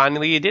 and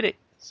finally he did it.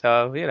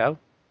 So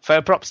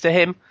fair props to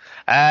him.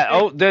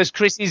 There's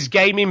Chris's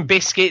gaming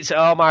biscuits.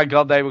 Oh my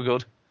God, they were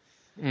good.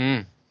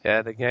 Mm.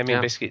 Yeah, the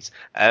gaming biscuits.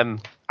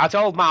 I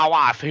told my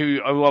wife,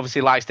 who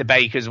obviously likes to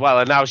bake as well,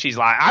 and now she's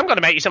like, "I'm going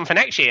to make you some for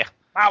next year."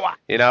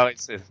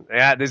 It's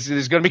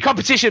there's going to be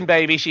competition,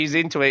 baby. She's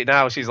into it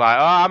now. She's like,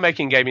 "Oh, I'm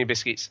making gaming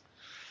biscuits."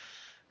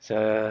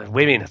 So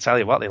women, I tell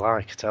you what they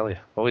like. I tell you,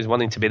 always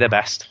wanting to be the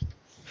best.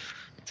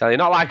 I tell you,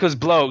 not like us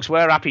blokes.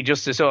 We're happy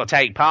just to sort of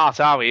take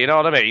part, are we? You know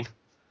what I mean?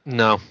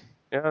 No.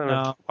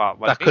 No.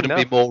 That couldn't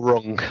be more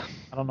wrong.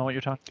 I don't know what you're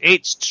talking about.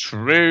 It's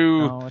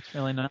true. No, it's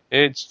really not.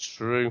 It's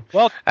true.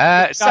 Well,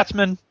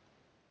 Scotsman.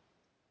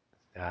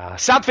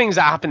 Sad things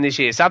that happened this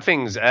year. Sad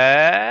things. What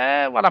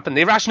happened?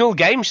 The Irrational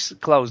Games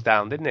closed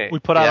down, didn't it? We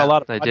put out a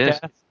lot of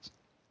podcasts. Did.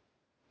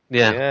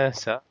 Yeah.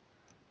 So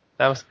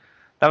that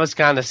was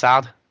kind of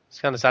sad. It's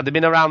kind of sad. They've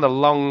been around a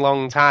long,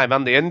 long time,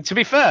 haven't they? And to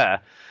be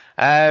fair,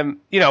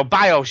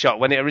 BioShock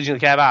when it originally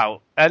came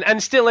out,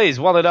 and still is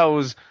one of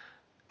those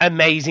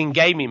amazing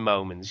gaming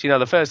moments.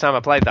 The first time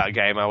I played that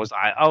game, I was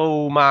like,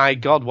 "Oh my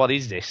God, what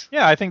is this?"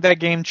 Yeah, I think that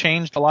game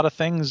changed a lot of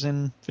things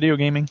in video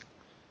gaming.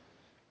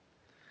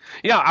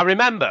 I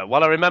remember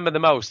what I remember the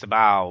most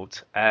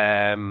about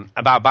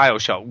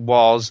BioShock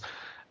was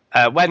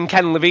when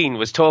Ken Levine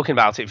was talking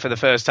about it for the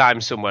first time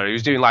somewhere. He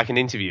was doing like an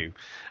interview,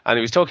 and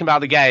he was talking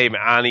about the game,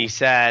 and he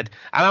said,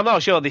 and I'm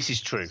not sure this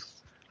is true,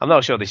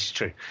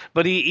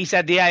 but he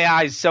said the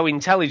AI is so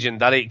intelligent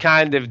that it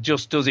kind of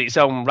just does its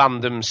own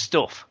random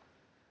stuff,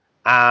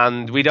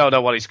 and we don't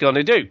know what it's going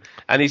to do.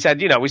 And he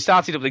said, we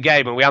started up the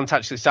game, and we hadn't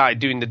actually started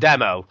doing the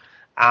demo,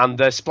 and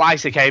the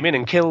splicer came in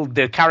and killed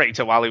the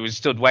character while he was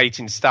stood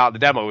waiting to start the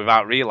demo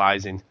without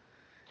realising.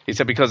 He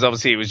said because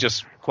obviously it was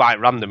just quite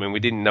random and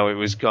we didn't know it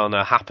was going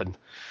to happen.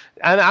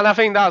 And I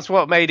think that's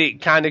what made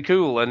it kind of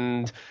cool.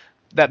 And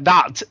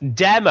that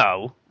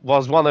demo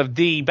was one of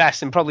the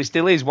best, and probably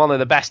still is one of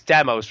the best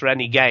demos for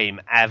any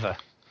game ever.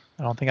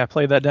 I don't think I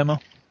played that demo.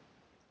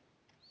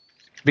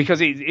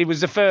 Because it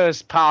was the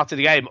first part of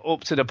the game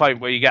up to the point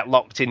where you get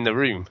locked in the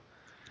room.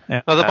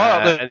 Yeah. No,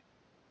 the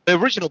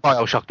original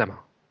BioShock demo.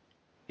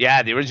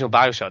 Yeah, the original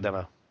BioShock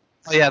demo.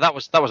 Oh yeah, that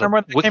was Remember a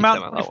when it wicked came out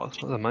demo. That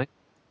was, wasn't it, mate?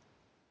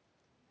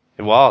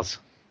 It was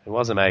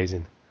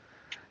amazing.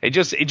 It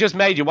just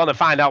made you want to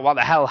find out what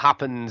the hell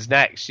happens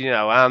next, you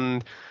know.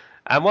 And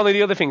one of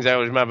the other things I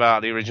always remember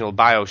about the original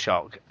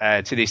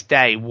BioShock to this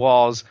day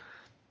was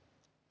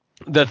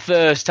the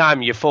first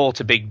time you fought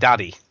a Big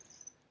Daddy,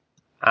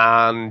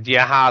 and you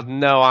had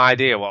no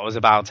idea what was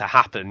about to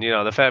happen, you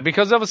know.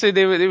 Because obviously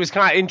it was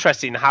kind of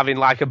interesting having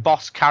like a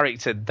boss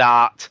character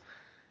that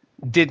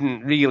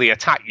didn't really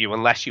attack you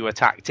unless you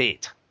attacked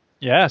it.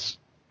 Yes.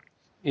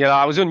 You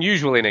know, it was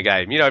unusual in a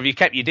game. You know, if you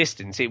kept your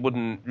distance, it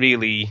wouldn't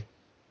really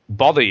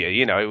bother you.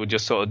 You know, it would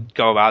just sort of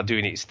go about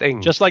doing its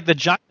thing. Just like the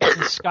giant in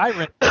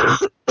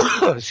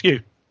Skyrim.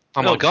 Excuse.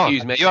 Oh my god!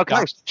 Excuse me. You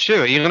okay?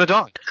 Sure, you're gonna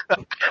die.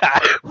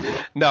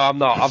 No, I'm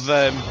not.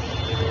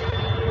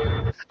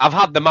 I've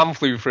had the man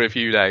flu for a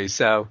few days,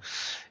 so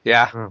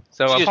yeah.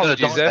 So She's gonna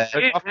apologies. die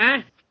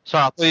there.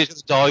 Sorry, I thought you were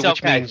gonna die, It's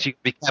which okay. means you can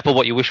be careful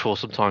what you wish for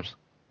sometimes.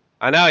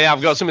 I know. Yeah,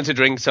 I've got something to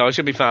drink, so I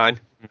should be fine.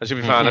 I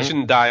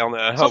shouldn't die on it.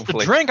 Something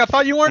Hopefully. to drink? I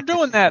thought you weren't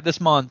doing that this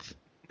month.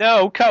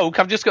 No, Coke.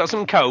 I've just got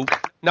some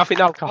Coke.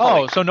 Nothing Oh,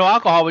 alcoholic. so no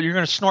alcohol, but you're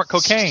going to snort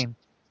cocaine.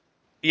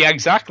 Yeah,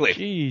 exactly.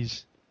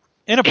 Jeez.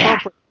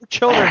 Inappropriate.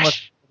 Children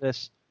listen to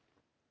this.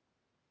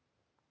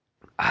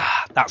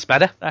 That's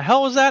better. The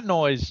hell was that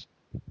noise?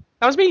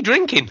 That was me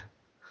drinking.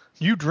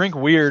 You drink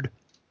weird.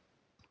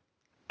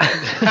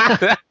 How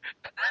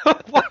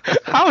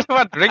do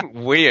I drink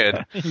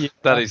weird? Yeah.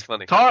 That is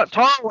funny. Tara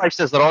always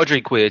says that I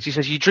drink weird. She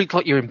says you drink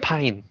like you're in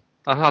pain.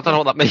 I don't know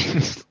what that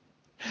means.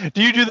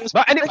 Do you do this?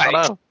 But anyway, I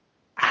don't know.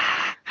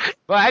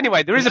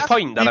 there is a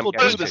point that I'm People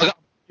getting do this. to.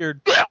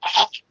 Weird.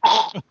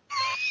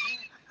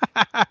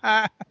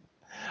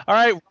 All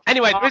right.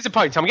 Anyway, there is a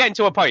point. I'm getting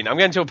to a point.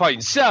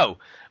 So,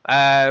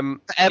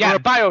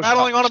 BioShock.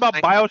 Battling on about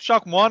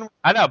BioShock 1.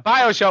 I know,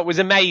 BioShock was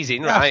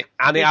amazing, right?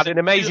 And it had an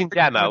amazing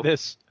demo.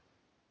 This.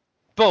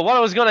 But what I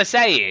was going to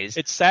say is,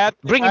 It's sad.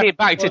 bringing it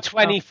back to BioShock.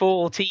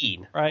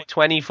 2014, Right.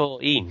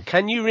 2014,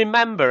 can you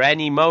remember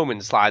any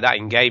moments like that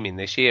in gaming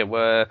this year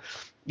where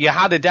you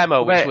had a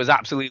demo which was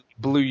absolutely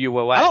blew you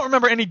away? I don't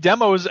remember any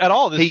demos at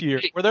all this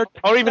year. Were there?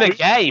 Or even a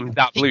game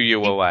that blew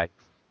you away.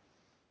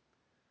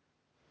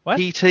 What?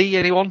 PT,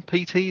 anyone?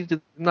 PT?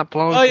 Didn't that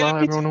blow Oh, yeah,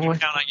 everyone away?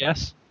 count, I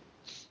guess.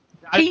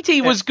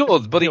 PT was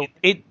good, but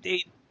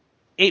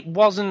it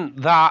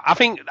wasn't that. I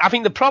think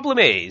the problem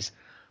is,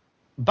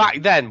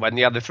 back then when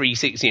they had the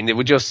 360 and they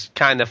were just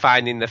kind of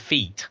finding their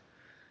feet,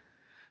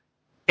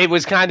 it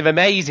was kind of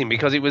amazing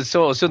because it was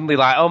sort of suddenly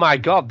like, oh my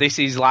god, this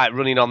is like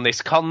running on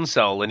this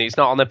console and it's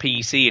not on a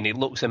PC and it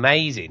looks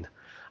amazing.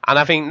 And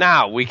I think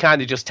now we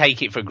kind of just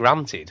take it for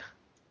granted.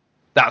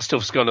 That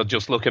stuff's going to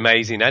just look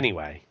amazing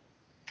anyway.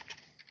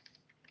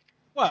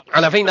 Well,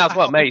 And I think that's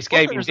what makes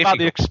gaming it's about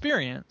the difficult.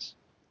 experience.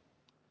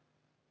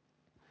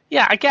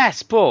 Yeah, I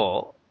guess,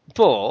 but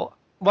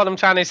what I'm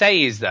trying to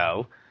say is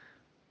though,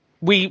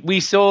 we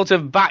sort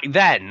of back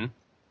then,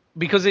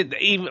 because it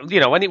even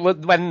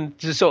when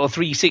the sort of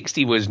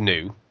 360 was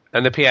new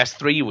and the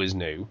PS3 was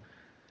new,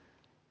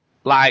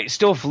 like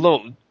stuff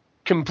looked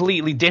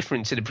completely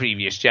different to the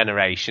previous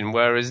generation,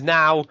 whereas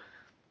now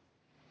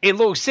it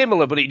looks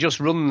similar, but it just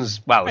runs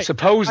well. Right.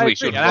 Supposedly I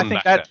should agree. And I run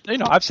think better.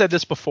 that I've said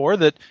this before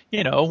that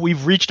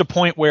we've reached a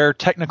point where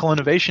technical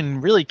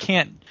innovation really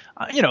can't.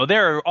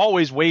 There are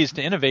always ways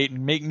to innovate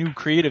and make new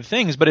creative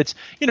things, but it's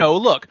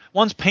look,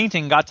 once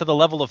painting got to the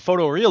level of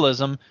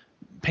photorealism,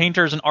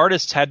 painters and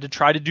artists had to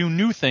try to do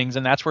new things,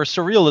 and that's where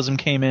surrealism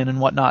came in and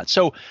whatnot.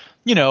 So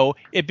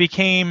it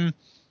became.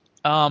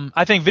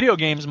 I think video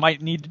games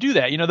might need to do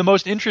that. The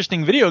most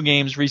interesting video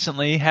games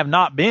recently have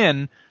not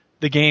been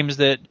the games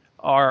that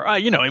are,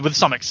 with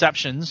some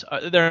exceptions,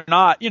 they're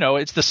not,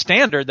 it's the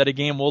standard that a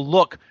game will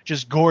look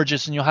just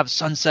gorgeous and you'll have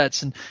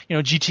sunsets and,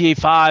 GTA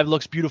 5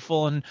 looks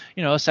beautiful and,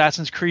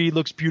 Assassin's Creed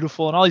looks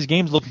beautiful and all these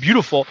games look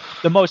beautiful.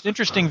 The most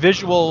interesting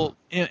visual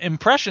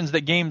impressions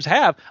that games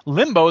have,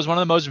 Limbo is one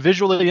of the most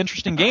visually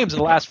interesting games in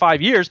the last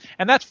 5 years,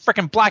 and that's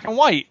freaking black and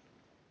white.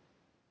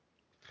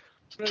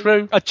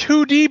 True. A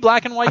 2D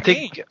black and white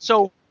game.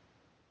 So,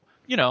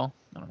 I don't know.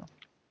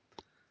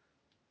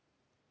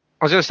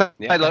 I was going to say,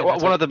 Yeah,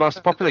 one of the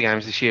most popular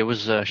games this year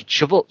was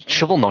Shovel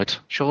Knight.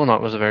 Shovel Knight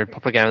was a very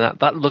popular game.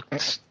 That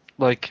looked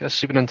like a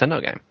Super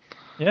Nintendo game.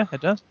 Yeah, it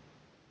does.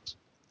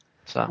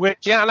 So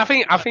Yeah, and I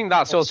think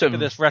that sort Sick of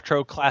this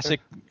retro classic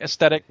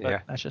aesthetic, but Yeah.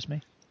 that's just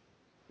me.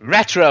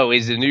 retro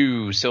is the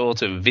new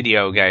sort of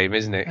video game,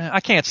 isn't it? I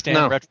can't stand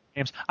No. retro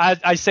games.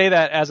 I say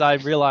that as I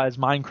realize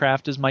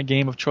Minecraft is my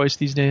game of choice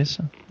these days.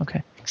 So,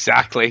 okay.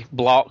 Exactly.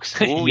 Blocks.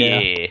 Oh, Yeah.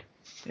 yeah.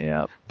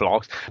 Yeah.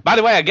 Blocks. By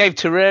the way, I gave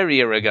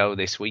Terraria a go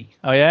this week.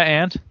 Oh yeah,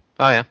 and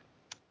oh yeah,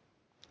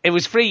 It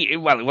was free.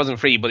 Well, it wasn't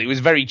free, but it was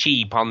very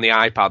cheap on the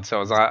iPad, so I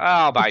was like, oh,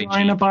 I'll buy it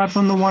Join cheap. apart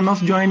from the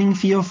one-off joining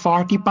fee of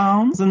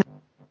 £40. And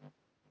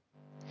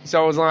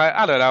So I was like,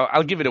 I don't know,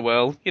 I'll give it a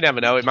whirl. You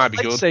never know, it might be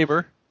good.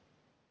 Lightsaber.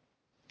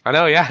 I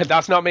know, yeah,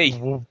 that's not me.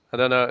 I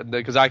don't know,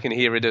 because I can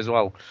hear it as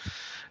well.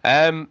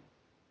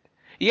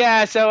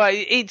 Yeah, so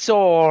it's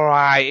all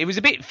right. It was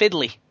a bit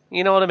fiddly.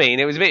 You know what I mean?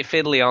 It was a bit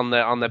fiddly on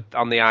the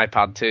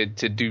iPad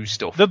to do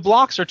stuff. The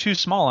blocks are too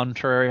small on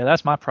Terraria.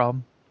 That's my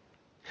problem.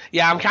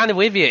 Yeah, I'm kind of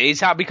with you. It's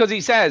hard because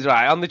it says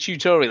right on the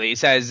tutorial. It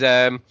says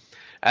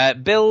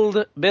build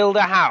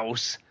a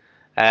house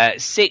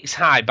 6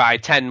 high by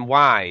 10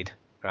 wide.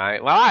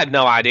 Right. Well, I had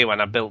no idea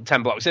when I built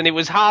 10 blocks, and it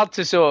was hard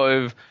to sort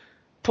of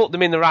put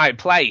them in the right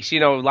place. You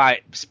know,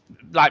 like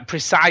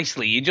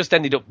precisely. You just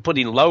ended up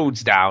putting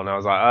loads down. I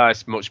was like, oh,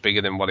 it's much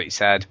bigger than what it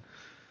said.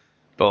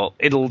 But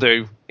it'll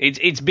do.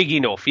 It's big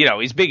enough, you know.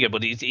 It's bigger,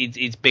 but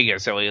it's bigger,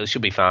 so it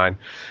should be fine.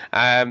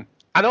 And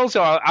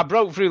also, I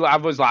broke through. I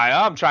was like,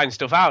 oh, I'm trying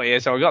stuff out here,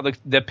 so I got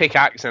the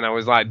pickaxe and I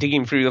was like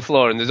digging through the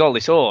floor, and there's all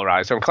this ore,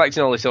 right? So I'm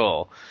collecting all this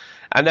ore,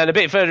 and then a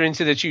bit further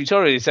into the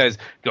tutorial, it says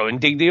go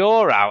and dig the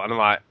ore out, and I'm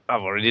like,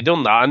 I've already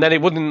done that, and then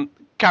it wouldn't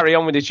carry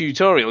on with the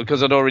tutorial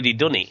because I'd already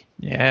done it.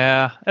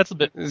 Yeah, that's a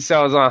bit. So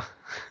I was like.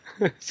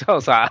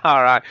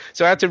 All right.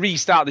 So I had to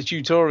restart the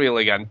tutorial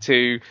again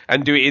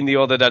and do it in the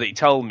order that it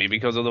told me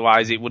because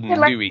otherwise it wouldn't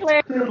do it.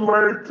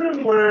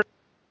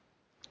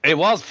 It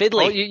was fiddly.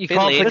 Well, you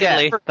can't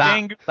forget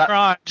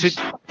that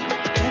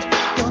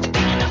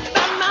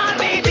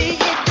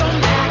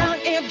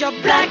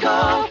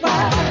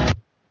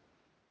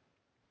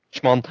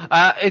Come on.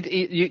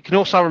 You can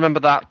also remember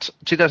that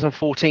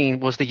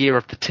 2014 was the year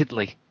of the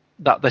Tiddly.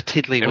 That the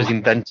Tiddly was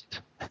invented.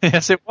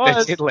 Yes, it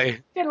was. The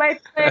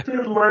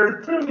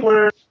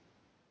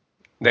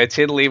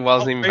Tiddly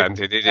was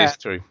invented, it is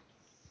true.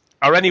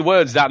 Are any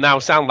words that now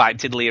sound like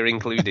Tiddly are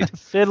included?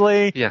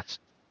 Fiddly. Yes.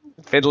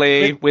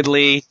 Fiddly,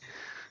 Widdly.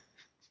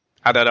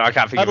 I don't know, I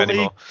can't think of any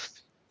more.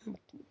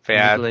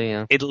 Yeah. Italy,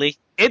 yeah. Italy,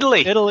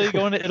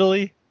 Going to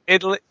Italy.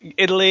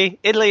 Italy.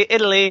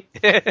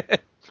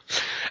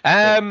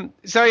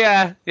 So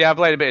yeah, I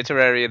played a bit of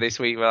Terraria this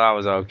week, but that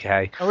was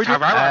okay.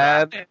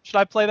 Should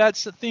I play that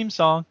theme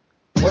song?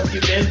 What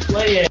you been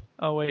playing?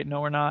 Oh wait,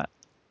 no, we're not.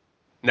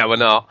 No, we're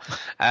not.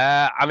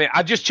 I mean,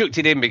 I just chucked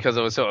it in because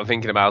I was sort of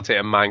thinking about it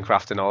and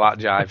Minecraft and all that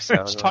jive. So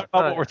Let's talk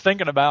about what we're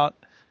thinking about.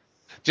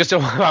 Just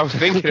what I was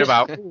thinking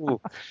about.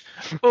 Ooh,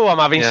 I'm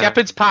having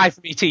shepherd's pie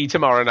for me tea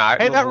tomorrow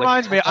night. Hey, that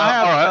reminds me.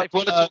 I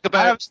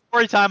have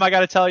story time I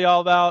got to tell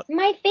y'all about.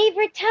 My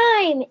favorite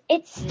time.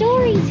 It's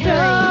story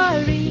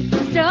time.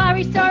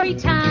 Story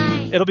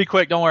time. It'll be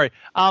quick. Don't worry.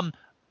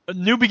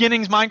 New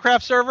Beginnings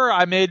Minecraft server.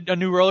 I made a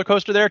new roller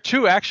coaster there.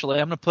 2, actually.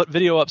 I'm going to put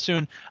video up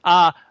soon.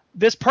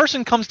 This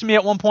person comes to me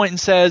at one point and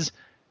says,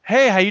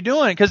 hey, how you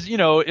doing? Because,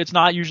 it's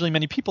not usually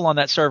many people on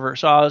that server.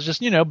 So I was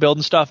just,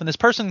 building stuff. And this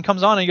person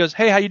comes on and he goes,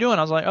 hey, how you doing?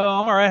 I was like, oh,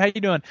 I'm all right. How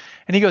you doing?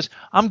 And he goes,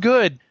 I'm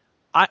good.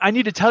 I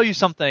need to tell you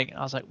something.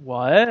 I was like,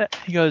 what?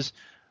 He goes,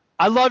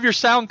 I love your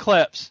sound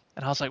clips.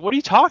 And I was like, what are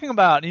you talking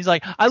about? And he's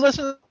like, I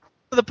listen to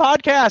the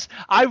podcast.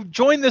 I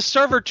joined this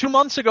server 2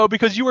 months ago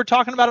because you were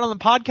talking about it on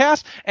the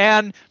podcast.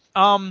 And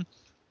but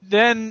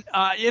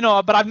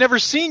I've never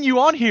seen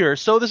you on here,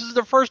 so this is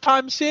the first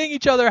time seeing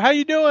each other. How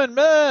you doing?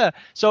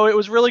 So it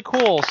was really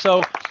cool.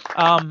 So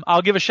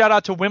I'll give a shout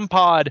out to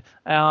Wimpod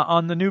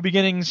on the New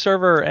Beginnings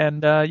server,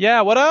 and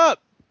what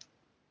up?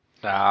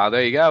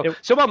 There you go.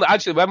 Someone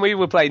actually, when we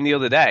were playing the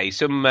other day,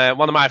 one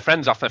of my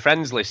friends off the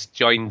friends list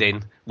joined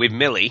in with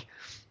Millie,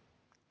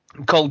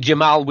 called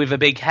Jamal with a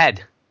big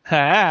head. So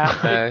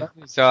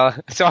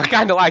I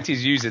kind of liked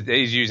his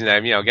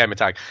username, gamer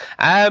tag.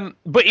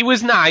 But he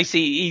was nice.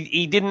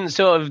 He didn't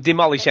sort of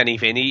demolish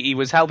anything. He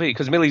was helping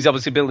because Millie's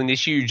obviously building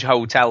this huge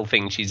hotel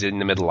thing she's in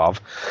the middle of,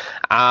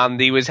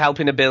 and he was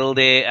helping her build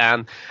it.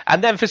 And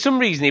then for some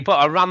reason he put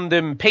a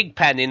random pig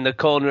pen in the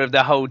corner of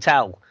the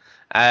hotel,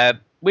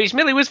 which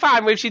Millie was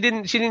fine with. She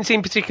didn't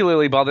seem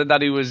particularly bothered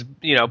that he was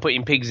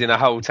putting pigs in a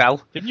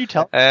hotel. Didn't you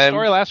tell the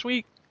story last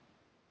week?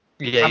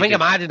 Yeah, I think I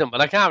might have done, but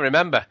I can't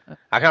remember.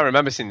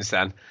 Since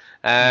then.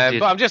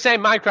 But I'm just saying,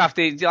 Minecraft,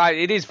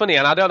 it is funny,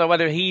 and I don't know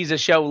whether he's a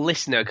show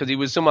listener, because he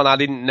was someone I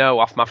didn't know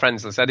off my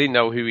friends list. I didn't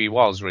know who he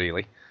was,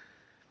 really.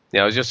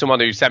 It was just someone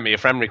who sent me a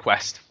friend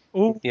request.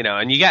 Ooh.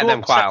 And you get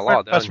them quite a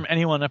lot, don't you? From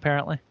anyone,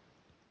 apparently.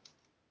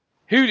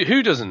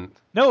 Who doesn't?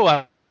 No,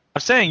 I'm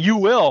saying you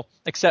will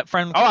accept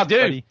friend requests. Oh, I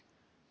do. Buddy.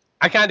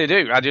 I kind of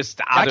do. I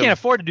can't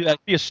afford to do that.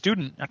 Be a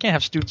student. I can't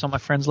have students on my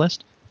friends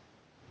list.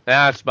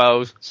 Yeah, I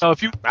suppose. So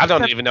if you, I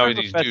don't even know who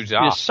these dudes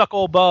are. You suck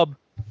old bub.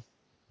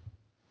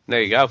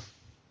 There you go.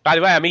 By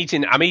the way, I'm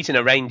eating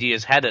a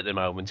reindeer's head at the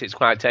moment. It's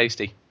quite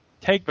tasty.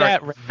 Take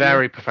that.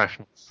 Very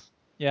professional.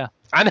 Yeah.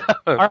 I know.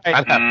 All right.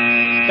 I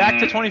know. Back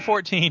to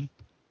 2014.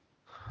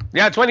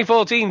 Yeah,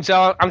 2014.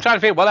 So I'm trying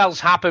to think what else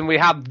happened. We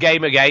had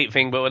Gamergate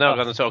thing, but we're not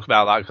going to talk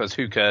about that because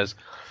who cares?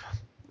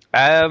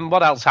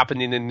 What else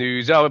happened in the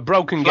news? Oh, a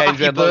broken game.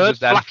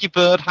 Flappy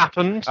Bird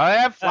happened. Oh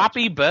yeah,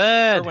 Flappy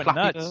Bird.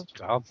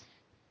 God.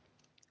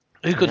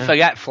 Who could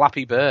forget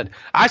Flappy Bird?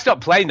 I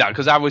stopped playing that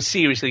because I was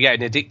seriously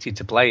getting addicted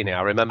to playing it.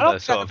 I remember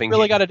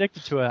really got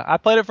addicted to it. I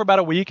played it for about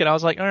a week, and I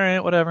was like, all right,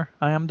 whatever.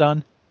 I am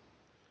done.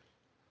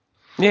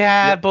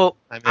 Yeah, but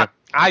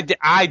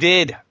I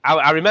did.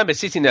 I remember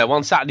sitting there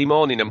one Saturday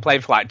morning and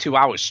playing for like 2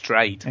 hours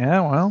straight.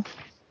 Yeah, well.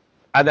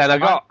 And then I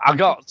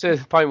got to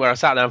the point where I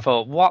sat there and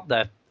thought, what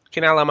the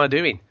hell am I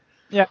doing?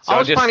 Yeah, so I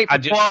was playing it for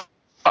quite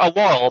a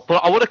while,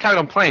 but I would have carried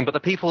on playing, but the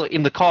people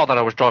in the car that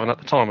I was driving at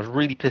the time was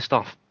really pissed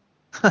off.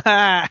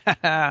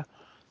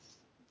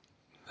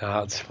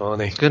 That's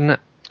funny. It's good, isn't it?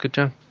 It's good,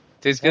 Joe.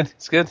 It's good.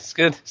 It's good. It's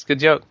good. It's a good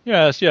joke.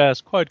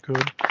 Yes, quite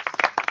good.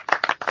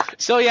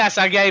 So yes,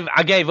 I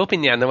gave up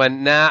in the end. I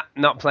went, nah,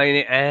 not playing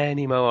it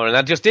anymore, and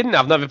I just didn't.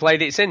 I've never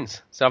played it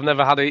since, so I've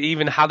never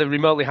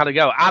remotely had a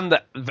go.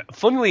 And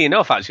funnily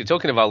enough, actually,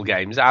 talking of old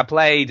games, I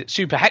played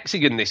Super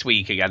Hexagon this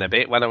week again a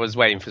bit when I was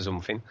waiting for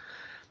something,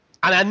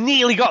 and I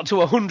nearly got to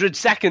 100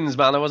 seconds,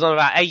 man. I was on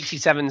about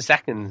 87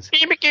 seconds.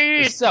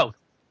 It's so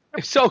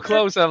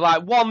close. I'm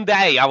like, one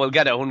day I will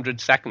get 100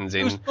 seconds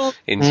in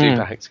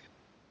Super Hexagon.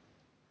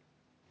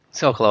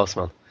 So close,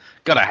 man.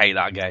 Gotta hate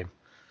that game.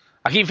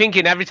 I keep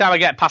thinking every time I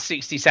get past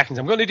 60 seconds,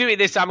 I'm going to do it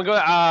this time. I'm going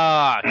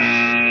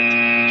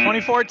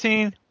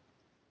 2014.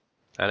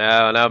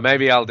 I know.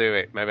 Maybe I'll do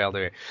it.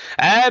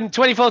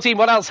 2014,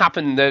 what else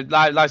happened?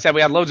 Like I said,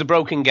 we had loads of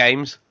broken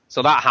games,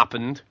 so that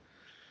happened.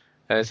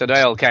 So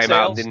they all came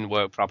out and didn't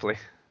work properly.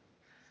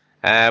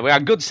 We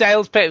had good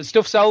sales,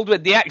 stuff sold,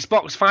 but the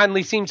Xbox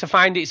finally seemed to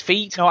find its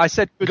feet. No, I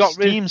said good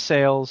Steam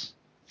sales.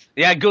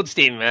 Yeah, good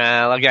Steam.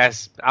 Well, I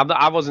guess.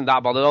 I wasn't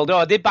that bothered, although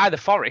I did buy The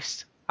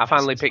Forest. I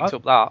finally picked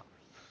up that.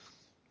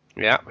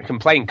 Yeah, we can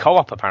play in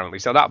co-op apparently,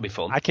 so that'll be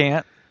fun. I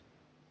can't.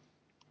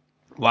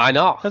 Why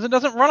not? Because it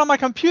doesn't run on my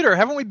computer.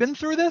 Haven't we been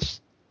through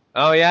this?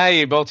 Oh yeah,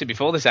 you bought it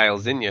before the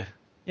sales, didn't you?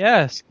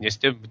 Yes.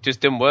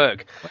 Just didn't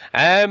work.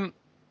 Yeah,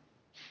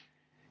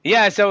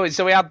 so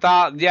we had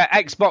that. Yeah,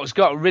 Xbox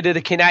got rid of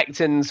the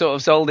Kinect and sort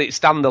of sold it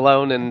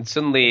standalone, and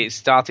suddenly it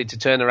started to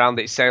turn around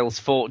its sales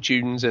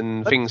fortunes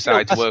and things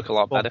started to work a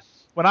lot better.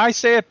 When I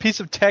say a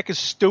piece of tech is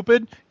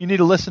stupid, you need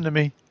to listen to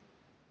me.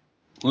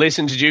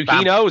 Listen to Duke.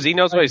 He knows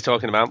what he's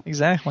talking about.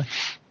 Exactly.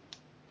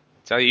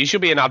 So you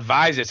should be an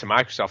advisor to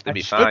Microsoft. They'd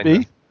be fine.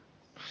 Should be,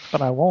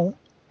 but I won't.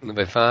 They'll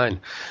be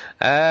fine.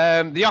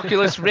 The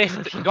Oculus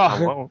Rift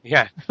got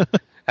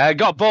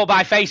got bought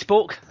by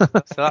Facebook.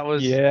 So that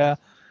was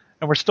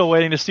and we're still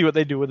waiting to see what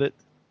they do with it.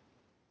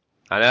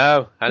 I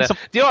know. Do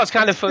you know what's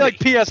kind of funny? Like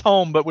PS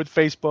Home, but with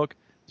Facebook.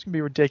 It's gonna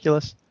be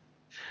ridiculous. Do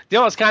you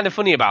know what's kind of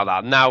funny about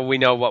that? Now we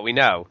know what we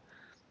know.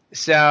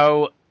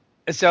 So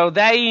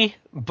they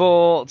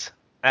bought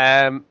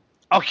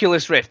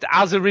Oculus Rift.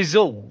 As a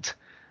result,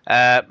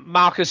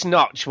 Marcus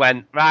Notch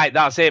went, right,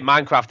 that's it,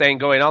 Minecraft ain't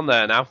going on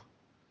there now.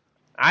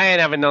 I ain't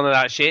having none of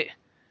that shit.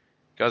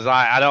 Because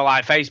I don't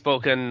like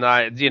Facebook and,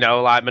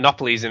 like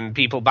monopolies and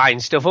people buying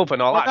stuff up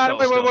and all that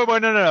sort of stuff.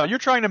 Wait, no. You're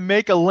trying to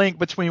make a link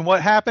between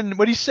what happened,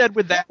 what he said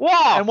with that.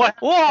 What? And what?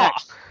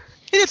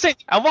 He didn't say.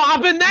 And what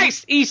happened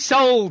next? He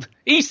sold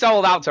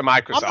out to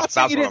Microsoft. I'm not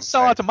saying he didn't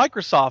sell out to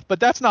Microsoft, but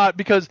that's not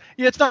because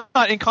it's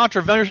not in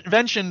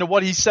contravention to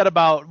what he said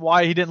about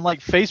why he didn't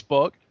like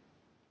Facebook.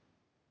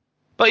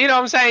 But you know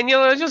what I'm saying?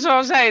 Just what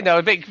I'm saying, though.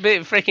 A bit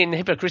freaking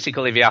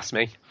hypocritical, if you ask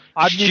me.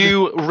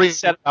 Stu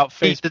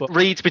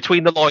reads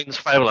between the lines,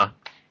 Fowler.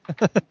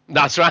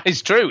 That's right.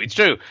 It's true.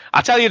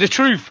 I tell you the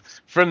truth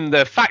from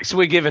the facts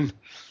we're given,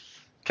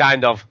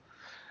 kind of.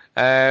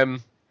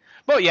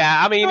 But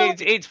yeah, I mean,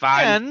 it's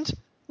fine. And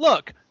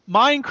look,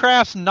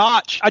 Minecraft's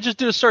Notch. I just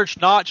did a search,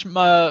 Notch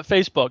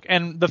Facebook,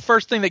 and the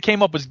first thing that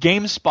came up was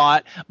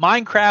GameSpot.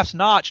 Minecraft's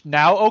Notch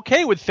now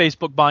okay with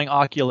Facebook buying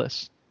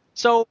Oculus.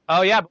 So,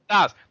 oh yeah,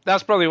 but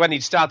that's probably when he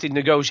started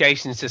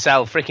negotiations to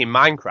sell freaking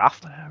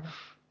Minecraft. Whatever.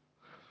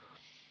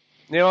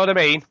 You know what I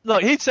mean?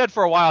 Look, he said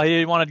for a while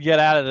he wanted to get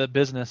out of the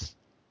business.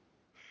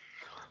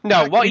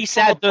 No, what he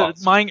said to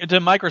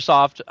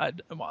Microsoft, I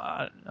don't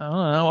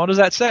know, what does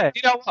that say?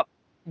 You know what?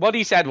 What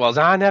he said was,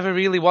 I never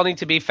really wanted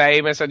to be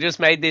famous. I just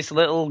made this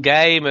little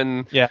game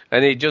and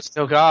it just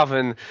took off.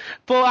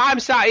 But I'm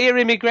sat here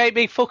in my great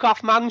big fuck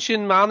off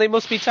mansion, man. It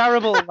must be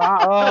terrible.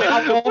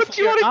 What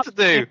do you want him to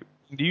do?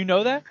 Do you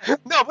know that?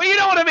 No, but you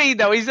know what I mean,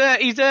 though. He's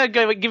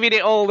giving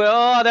it all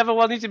I never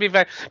wanted to be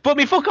famous. But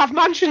my fuck off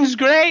mansion's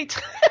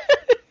great.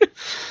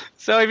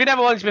 So if he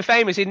never wanted to be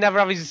famous, he'd never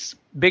have his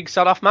big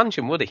sod off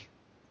mansion, would he?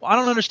 Well, I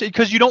don't understand.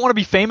 Because you don't want to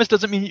be famous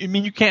doesn't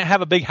mean you can't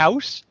have a big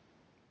house?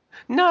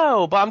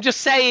 No, but I'm just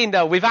saying,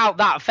 though, without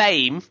that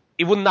fame,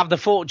 he wouldn't have the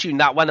fortune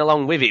that went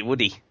along with it, would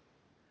he?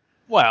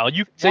 Well,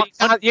 you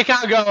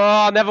can't go,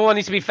 I never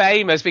wanted to be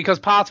famous, because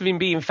part of him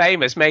being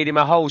famous made him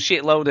a whole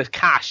shitload of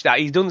cash that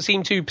he doesn't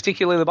seem too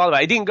particularly bothered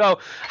about. He didn't go,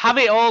 have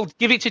it all,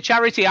 give it to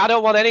charity. I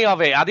don't want any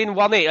of it. I didn't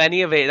want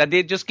any of it. I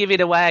did just give it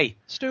away.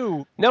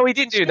 Stu. No, he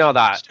didn't do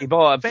that. He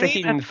bought a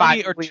freaking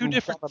money are two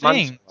different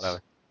things.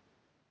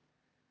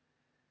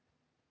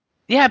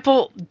 Yeah,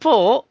 but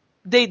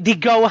they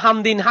go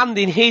hand in hand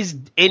in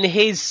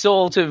his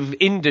sort of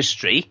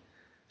industry.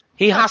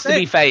 He has to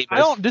be famous. I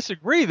don't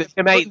disagree that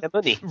to make the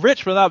money.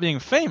 Rich without being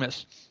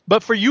famous.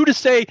 But for you to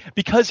say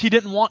because he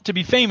didn't want to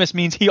be famous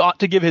means he ought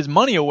to give his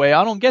money away,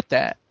 I don't get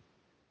that.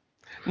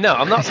 No,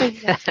 I'm not saying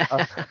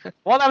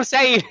what I'm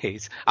saying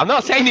is, I'm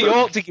not saying he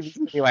ought to give his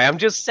money away. I'm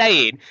just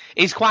saying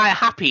he's quite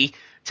happy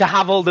to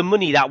have all the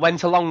money that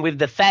went along with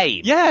the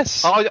fame.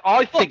 Yes.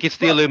 I think it's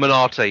the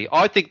Illuminati.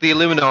 I think the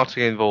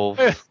Illuminati involved.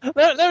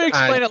 Let me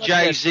explain it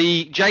like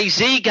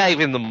Jay-Z gave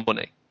him the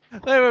money.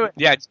 Wait.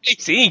 Yeah,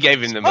 Jay-Z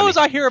gave him the money. Suppose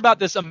I hear about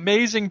this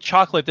amazing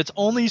chocolate that's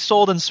only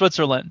sold in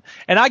Switzerland,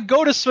 and I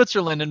go to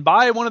Switzerland and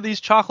buy one of these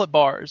chocolate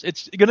bars.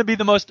 It's going to be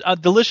the most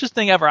delicious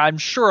thing ever. I'm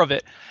sure of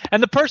it.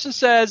 And the person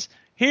says,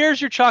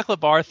 here's your chocolate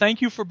bar.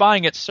 Thank you for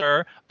buying it,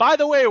 sir. By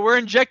the way, we're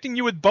injecting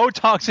you with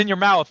Botox in your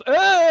mouth.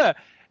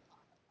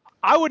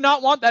 I would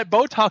not want that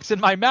Botox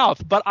in my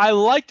mouth, but I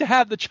like to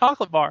have the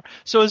chocolate bar.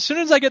 So as soon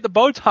as I get the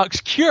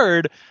Botox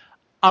cured,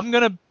 I'm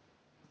going to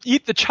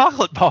eat the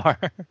chocolate bar.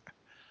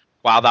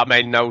 Wow, that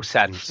made no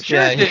sense.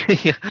 Yeah,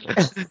 you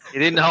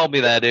didn't hold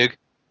me there, dude.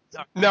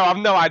 No, I've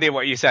no idea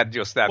what you said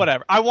just then.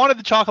 Whatever. I wanted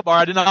the chocolate bar.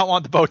 I did not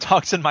want the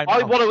Botox in my mouth.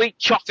 I want to eat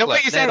chocolate. So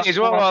what you're saying is,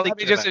 let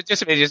me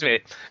just a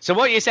minute. So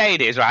what you're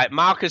saying is, right,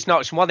 Marcus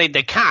Notch wanted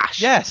the cash.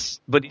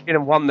 Yes. But he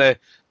didn't want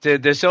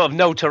the sort of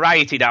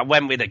notoriety that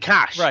went with the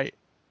cash. Right.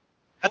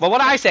 But what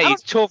I say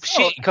is tough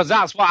shit, because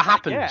that's what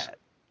happens. Yeah.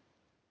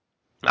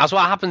 That's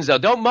what happens, though.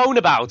 Don't moan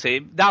about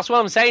it. That's what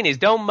I'm saying is,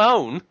 don't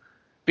moan.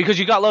 Because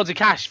you got loads of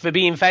cash for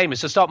being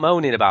famous, so stop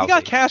moaning about it. He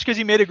got cash because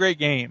he made a great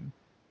game.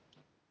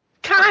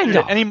 Kind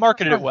of. And he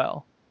marketed it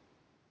well.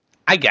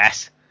 I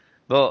guess.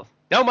 But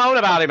don't moan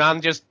about it,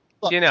 man. Just,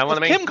 what I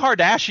mean? Kim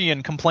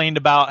Kardashian complained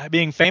about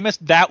being famous,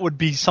 that would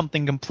be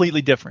something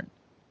completely different.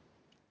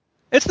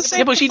 It's the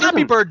same with the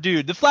Flappy Bird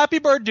dude. The Flappy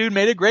Bird dude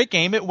made a great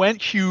game. It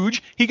went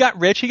huge. He got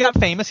rich. He got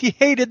famous. He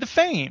hated the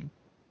fame.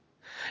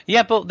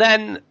 Yeah, but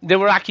then there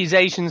were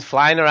accusations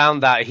flying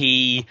around that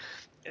he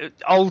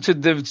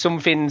altered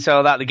something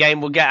so that the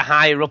game will get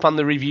higher up on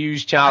the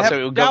reviews chart. So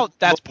it will go.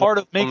 That's part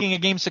of making a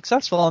game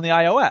successful on the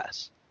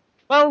iOS.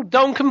 Well,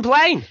 don't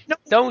complain. No.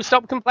 Don't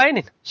stop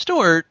complaining.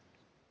 Stuart,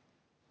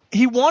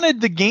 he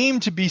wanted the game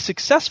to be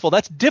successful.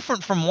 That's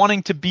different from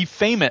wanting to be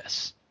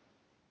famous.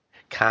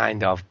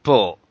 Kind of,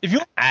 but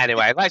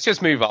anyway, let's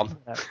just move on.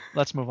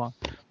 Let's move on.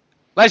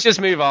 Let's just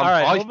move on. All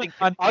right,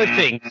 I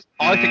think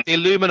the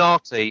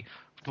Illuminati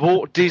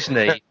bought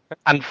Disney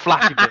and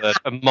Flappy Bird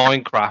and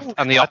Minecraft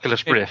and the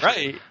Oculus Rift.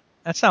 Right.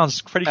 That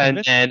sounds pretty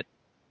convincing. And then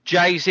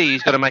Jay-Z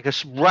is going to make a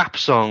rap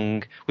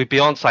song with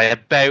Beyonce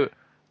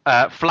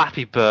about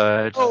Flappy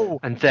Bird. Oh,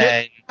 and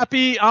then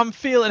happy, I'm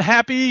feeling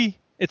happy.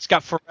 It's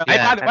got Pharrell. Hey,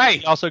 by the way,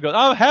 he also goes,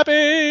 I'm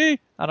happy.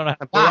 I don't know.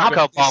 Barack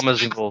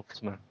Obama's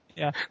involved, man.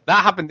 Yeah.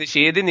 That happened this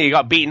year, didn't he? He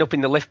got beaten up in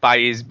the lift by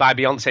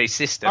Beyonce's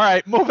sister. All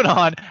right, moving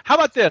on. How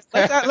about this?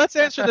 Let's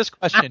answer this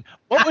question.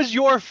 What was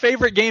your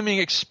favorite gaming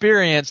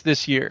experience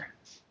this year?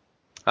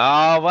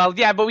 Oh, well,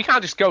 yeah, but we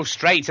can't just go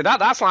straight to that.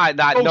 That's like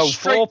that no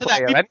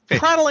foreplay or anything.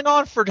 Prattling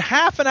on for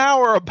half an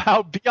hour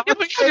about Beyonce. Yeah,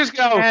 but you just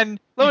go, and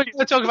we're going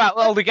to talk about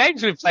all the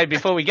games we've played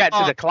before we get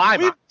to the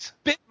climax.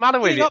 We've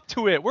been up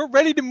to it. We're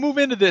ready to move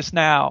into this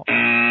now.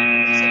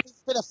 It's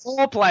a bit of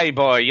foreplay,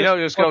 boy. You don't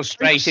just go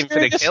straight in for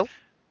the kill.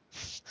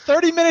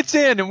 30 minutes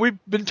in, and we've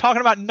been talking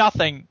about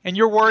nothing, and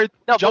you're worried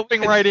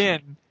jumping right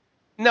in.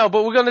 No,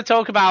 but we're going to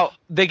talk about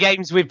the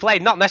games we've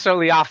played, not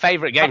necessarily our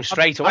favourite games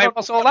straight away.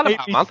 What's all that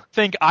about, man? I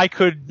think I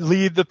could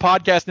lead the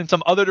podcast in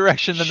some other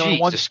direction than the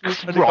one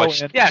to go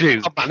in. Yeah,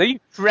 man, are you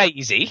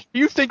crazy?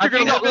 You think you're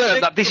going to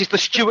learn that this is the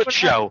Stuart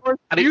Show,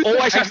 and it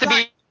always has to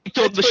be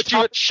done the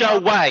Stuart Show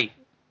way?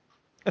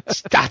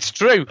 That's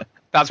true.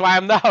 That's why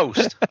I'm the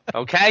host,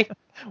 okay?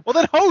 Well,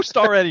 then host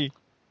already.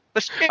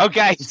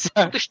 Okay,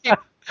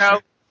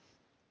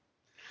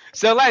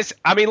 so let's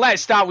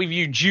start with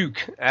you,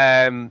 Duke.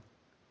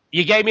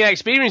 Your gaming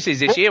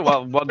experiences this year,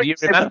 what do you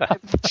remember?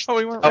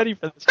 We weren't ready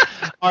for this.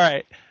 All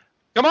right.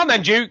 Come on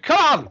then, Duke. Come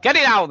on. Get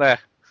it out there.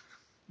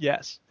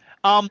 Yes.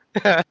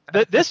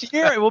 This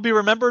year it will be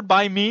remembered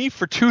by me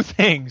for two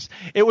things.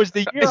 It was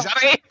the year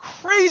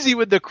crazy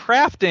with the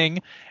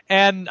crafting,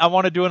 and I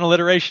want to do an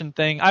alliteration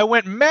thing. I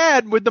went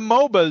mad with the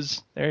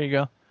MOBAs. There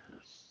you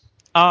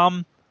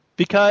go.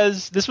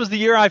 Because this was the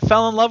year I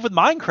fell in love with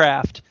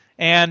Minecraft,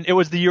 and it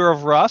was the year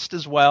of Rust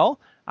as well.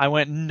 I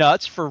went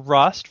nuts for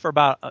Rust for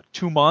about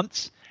 2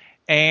 months.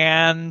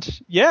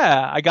 And,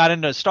 yeah, I got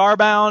into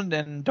Starbound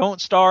and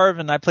Don't Starve,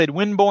 and I played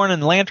Windborne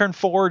and Lantern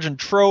Forge and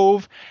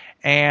Trove.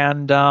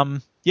 And,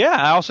 yeah,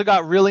 I also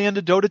got really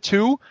into Dota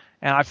 2,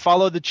 and I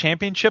followed the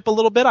championship a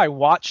little bit. I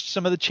watched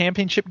some of the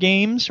championship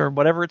games, or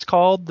whatever it's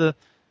called, the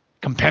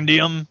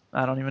Compendium.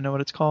 I don't even know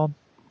what it's called.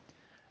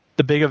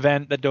 The big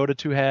event that Dota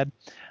 2 had.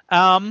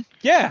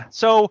 Yeah,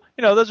 so,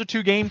 those are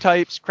two game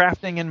types,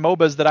 crafting and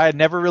MOBAs, that I had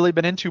never really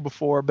been into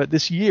before, but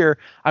this year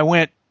I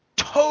went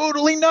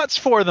totally nuts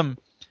for them.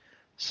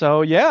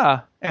 So,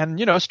 yeah, and,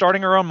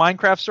 starting our own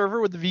Minecraft server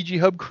with the VG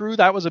Hub crew,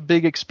 that was a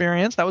big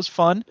experience. That was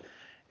fun,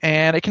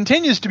 and it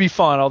continues to be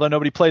fun, although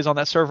nobody plays on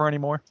that server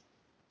anymore.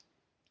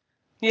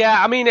 Yeah,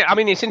 I mean,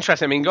 it's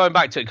interesting. Going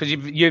back to it, because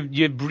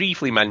you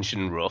briefly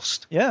mentioned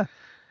Rust. Yeah.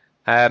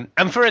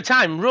 And for a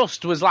time,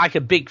 Rust was like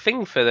a big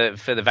thing for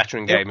the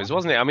veteran gamers,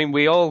 wasn't it? I mean,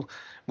 we all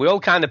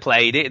kind of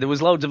played it. There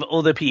was loads of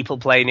other people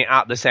playing it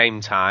at the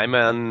same time,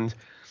 and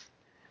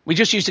we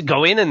just used to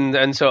go in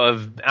and sort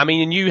of, I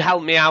mean, and you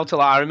helped me out a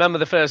lot. I remember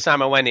the first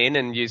time I went in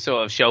and you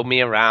sort of showed me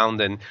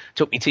around and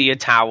took me to your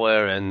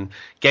tower and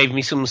gave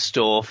me some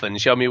stuff and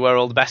showed me where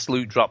all the best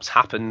loot drops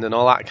happened and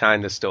all that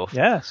kind of stuff.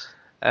 Yes.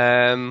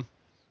 And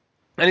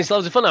it's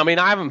loads of fun. I mean,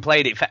 I haven't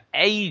played it for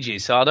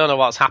ages, so I don't know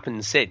what's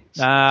happened since.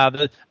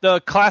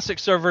 The classic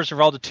servers have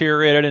all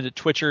deteriorated into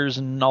Twitchers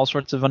and all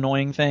sorts of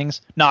annoying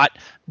things. Not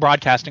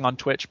broadcasting on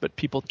Twitch, but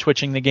people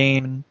twitching the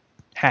game and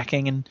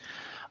hacking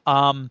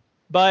and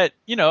but,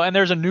 you know, and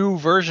there's a new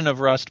version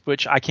of Rust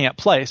which I can't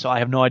play, so I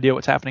have no idea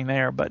what's happening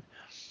there. But,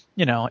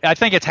 you know, I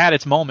think it's had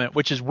its moment,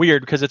 which is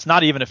weird because it's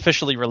not even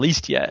officially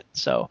released yet.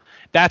 So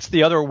that's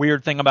the other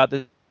weird thing about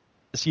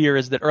this year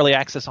is that early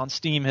access on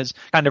Steam has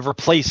kind of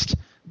replaced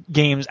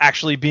games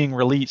actually being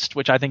released,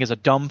 which I think is a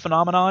dumb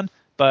phenomenon.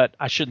 But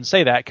I shouldn't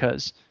say that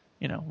because,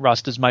 you know,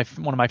 Rust is one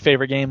of my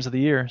favorite games of the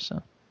year.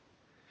 So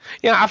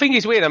yeah, I think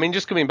it's weird. I mean,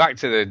 just coming back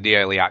to the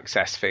early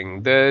access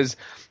thing, there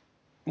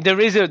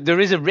is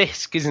a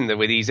risk, isn't there,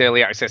 with these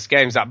early access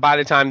games that by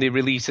the time they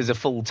release as a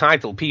full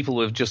title,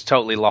 people have just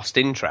totally lost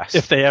interest.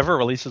 If they ever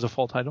release as a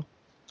full title,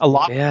 a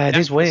lot. Yeah, it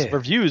is weird.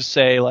 Reviews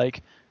say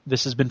like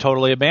this has been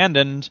totally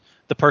abandoned.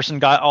 The person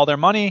got all their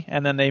money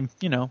and then they,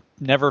 you know,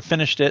 never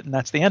finished it, and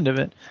that's the end of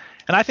it.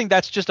 And I think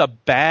that's just a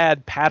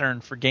bad pattern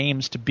for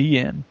games to be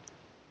in.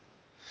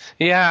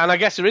 Yeah, and I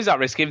guess there is that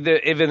risk if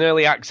an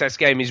early access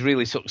game is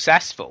really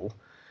successful.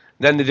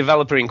 Then the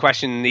developer in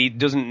question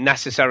doesn't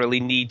necessarily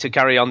need to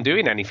carry on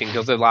doing anything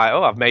because they're like,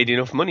 oh, I've made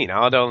enough money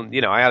now. I don't,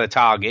 you know, I had a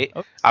target.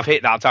 Oops. I've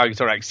hit that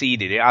target or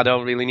exceeded it. I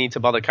don't really need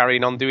to bother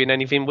carrying on doing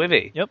anything with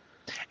it. Yep.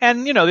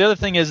 And, you know, the other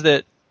thing is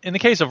that in the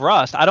case of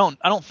Rust, I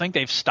don't think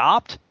they've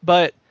stopped,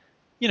 but,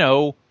 you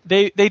know,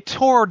 they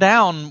tore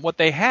down what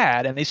they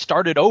had and they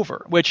started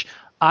over, which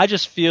I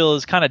just feel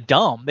is kind of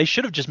dumb. They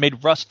should have just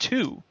made Rust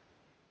 2.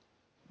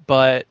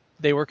 But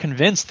they were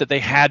convinced that they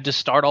had to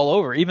start all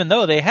over, even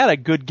though they had a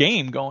good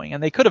game going,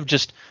 and they could have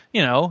just,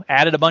 you know,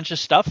 added a bunch of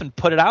stuff and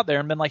put it out there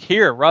and been like,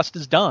 here, Rust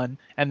is done,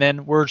 and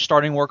then we're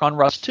starting work on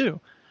Rust 2.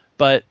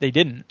 But they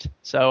didn't.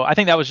 So I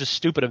think that was just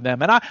stupid of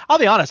them. And I'll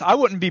be honest, I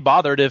wouldn't be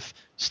bothered if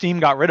Steam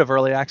got rid of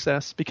early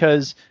access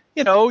because,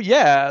 you know,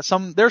 yeah,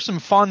 there's some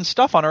fun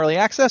stuff on early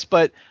access,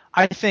 but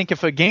I think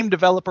if a game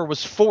developer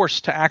was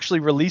forced to actually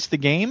release the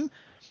game,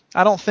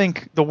 I don't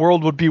think the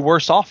world would be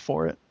worse off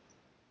for it.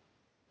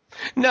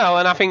 No,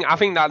 and I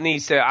think that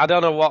needs to. I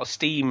don't know what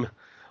Steam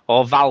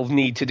or Valve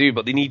need to do,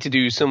 but they need to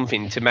do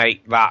something to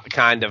make that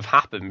kind of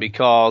happen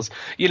because,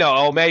 you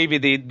know, or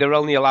maybe they're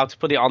only allowed to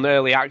put it on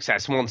early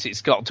access once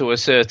it's got to a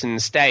certain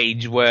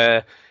stage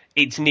where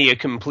it's near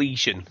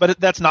completion. But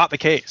that's not the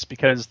case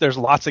because there's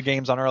lots of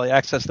games on early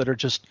access that are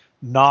just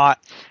not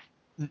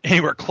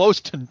anywhere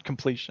close to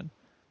completion.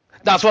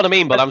 That's what I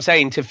mean, but I'm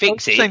saying to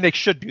fix it. I'm saying they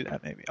should do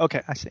that, maybe.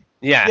 Okay, I see.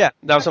 Yeah,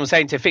 that's what I'm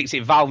saying. To fix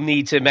it, Valve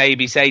need to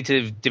maybe say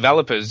to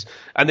developers,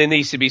 and there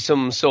needs to be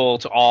some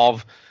sort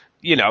of,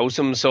 you know,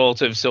 some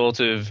sort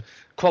of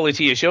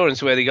quality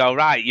assurance where they go,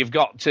 right, you've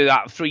got to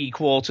that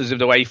 3/4 of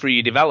the way through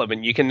your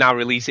development, you can now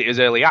release it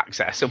as early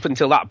access. Up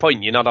until that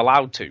point, you're not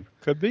allowed to.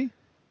 Could be.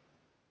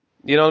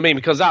 You know what I mean?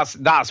 Because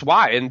that's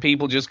why, and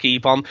people just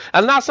keep on.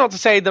 And that's not to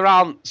say there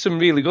aren't some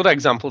really good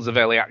examples of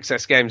early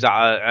access games that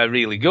are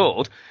really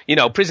good. You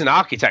know, Prison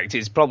Architect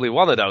is probably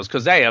one of those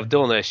because they have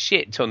done a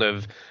shit ton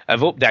of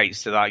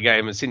updates to that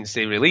game since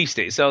they released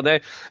it. So they're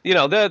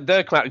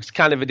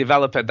kind of a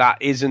developer that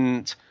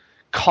isn't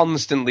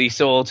constantly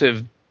sort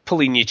of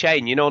pulling your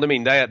chain. You know what I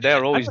mean?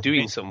 They're always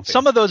doing something.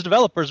 Some of those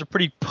developers are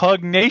pretty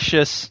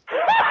pugnacious.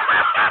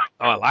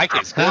 Oh, I like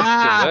it. It's good. It's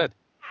a good word.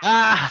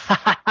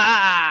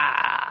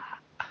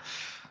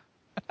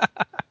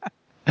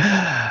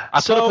 I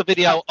saw the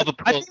video of a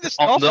post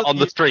on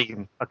the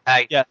stream.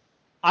 Okay. Yeah.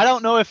 I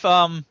don't know if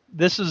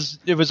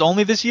it was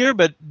only this year,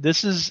 but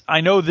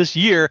I know this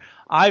year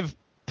I've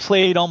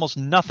played almost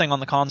nothing on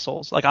the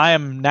consoles. Like I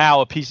am now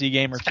a PC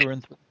gamer through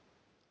and through.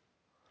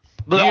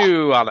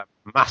 You are the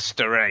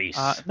master race.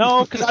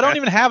 No, because I don't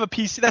even have a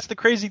PC. That's the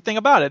crazy thing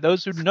about it.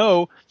 Those who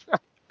know,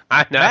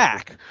 I know.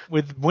 Mac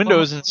with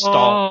Windows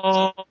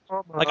installed.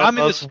 Like I'm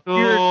in this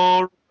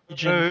weird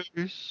region,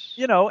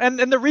 you know,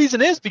 and the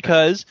reason is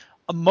because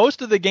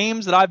most of the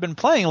games that I've been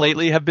playing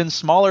lately have been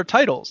smaller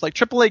titles. Like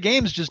AAA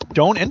games just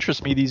don't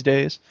interest me these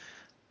days.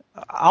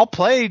 I'll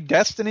play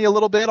Destiny a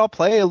little bit. I'll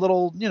play a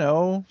little, you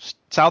know,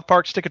 South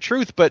Park Stick of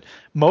Truth, but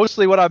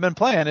mostly what I've been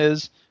playing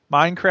is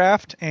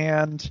Minecraft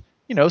and,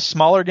 you know,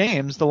 smaller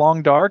games, The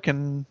Long Dark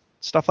and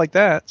stuff like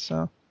that.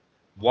 So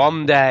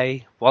one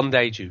day,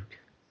 Duke.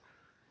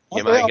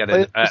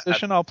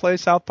 I'll play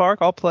South Park.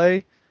 I'll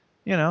play,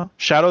 you know,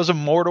 Shadows of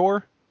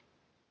Mordor.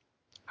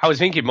 I was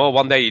thinking more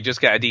one day you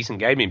just get a decent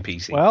gaming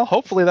PC. Well,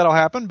 hopefully that'll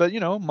happen, but, you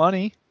know,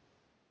 money.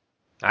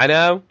 I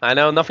know.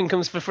 Nothing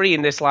comes for free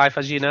in this life,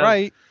 as you know.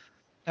 Right.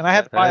 And I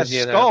had to buy a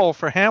skull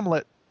for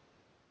Hamlet.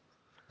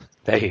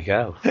 There you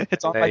go.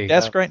 It's on my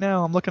desk right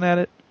now. I'm looking at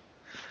it.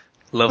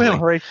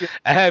 Lovely.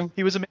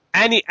 He was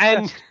amazing.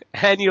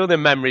 Any other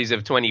memories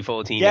of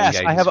 2014? Yes,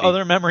 I have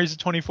other memories of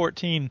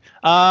 2014.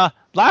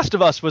 Last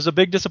of Us was a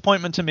big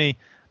disappointment to me.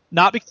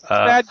 Not because it's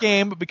a bad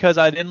game, but because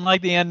I didn't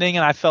like the ending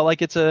and I felt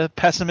like it's a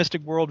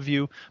pessimistic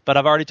worldview. But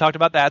I've already talked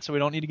about that, so we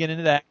don't need to get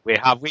into that. We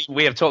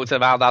have talked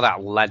about that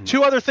at length.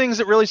 2 other things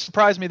that really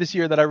surprised me this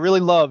year that I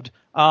really loved.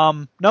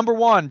 Number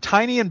 1,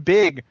 Tiny and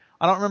Big.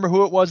 I don't remember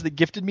who it was that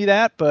gifted me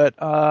that, but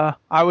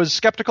I was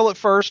skeptical at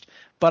first,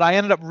 but I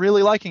ended up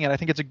really liking it. I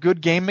think it's a good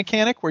game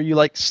mechanic where you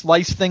like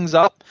slice things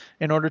up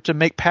in order to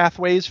make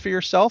pathways for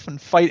yourself and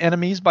fight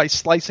enemies by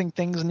slicing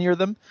things near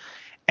them.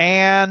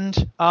 And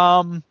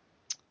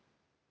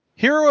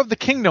Hero of the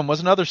Kingdom was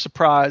another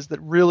surprise that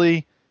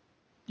really,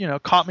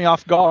 caught me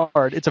off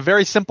guard. It's a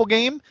very simple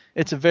game.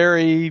 It's a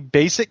very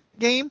basic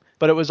game,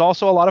 but it was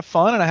also a lot of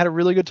fun, and I had a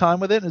really good time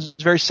with it, and it was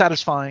very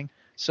satisfying.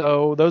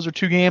 So those are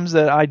 2 games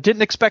that I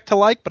didn't expect to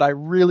like, but I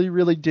really,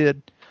 really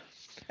did.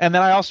 And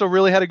then I also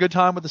really had a good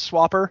time with the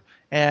Swapper,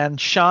 and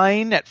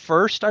Shine at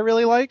first I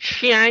really liked.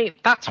 Shine.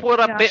 That's what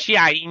a bit.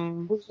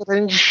 Shine.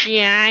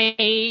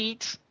 Shine.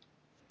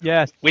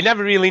 Yes. We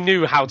never really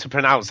knew how to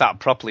pronounce that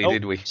properly,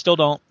 did we? Still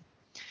don't.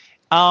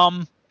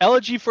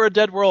 Elegy for a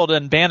Dead World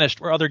and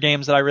Banished were other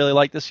games that I really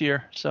liked this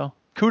year. So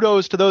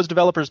kudos to those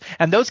developers.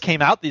 And those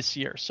came out this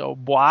year, so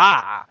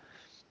blah.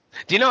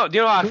 Do you know what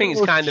I think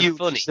is kind of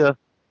funny?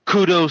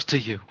 Kudos to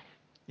you.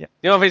 Yeah.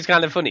 You know what it's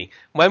kind of funny?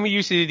 When we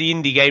used to do the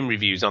indie game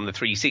reviews on the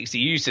 360,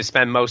 you used to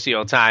spend most of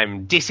your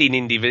time dissing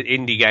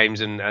indie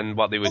games and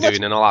what they were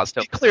doing and all that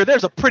stuff. To be clear,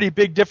 there's a pretty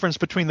big difference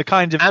between the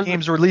kind of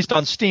games released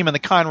on Steam and the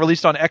kind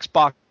released on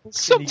Xbox.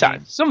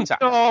 Sometimes.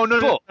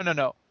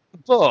 No.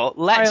 But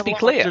let's be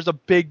clear. There's a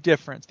big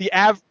difference. The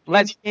average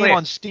indie game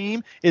on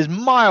Steam is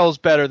miles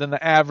better than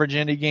the average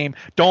indie game.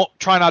 Don't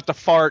try not to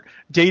fart.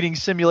 Dating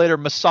simulator,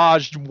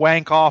 massaged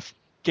wank off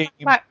game.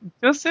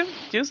 Just a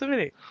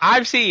minute.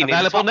 I've seen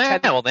available now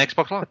on the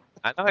Xbox Live.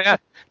 I know, yeah.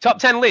 Top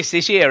 10 lists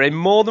this year, in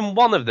more than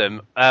one of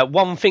them,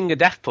 One Finger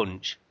Death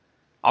Punch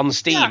on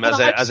Steam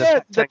as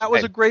a that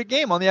was a great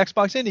game on the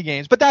Xbox Indie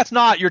Games, but that's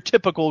not your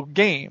typical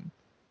game.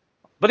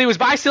 But it was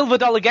by Silver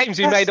Dollar Games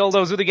who made all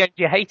those other games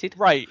you hated.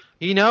 Right.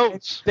 He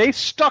knows. They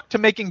stuck to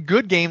making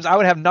good games. I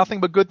would have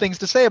nothing but good things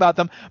to say about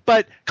them.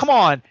 But come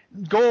on,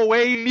 Go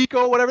Away,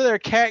 Nico, whatever their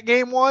cat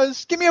game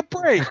was. Give me a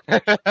break.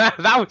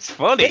 That was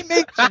funny. They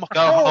make some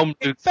Go home,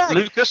 in fact,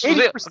 Lucas.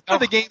 80%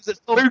 of the games that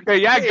Luca,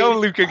 go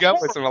Luca, go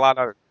with some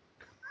Milano.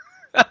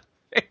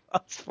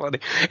 That's funny.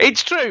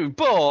 It's true,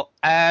 but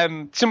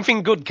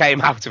something good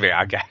came out of it,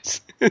 I guess.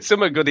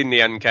 Something good in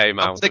the end came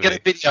out. They get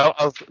a video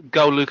of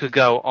Go Luca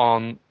Go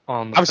on.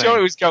 I'm sure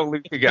it was Go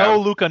Luca Go. No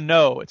Luca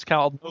No. It's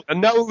called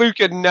No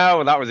Luca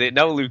No. That was it.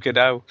 No Luca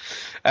No.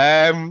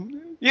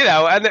 And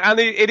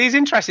it is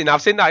interesting.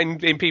 I've seen that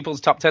in people's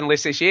top 10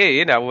 lists this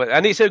year.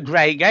 And it's a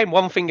great game.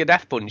 One Finger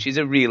Death Punch is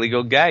a really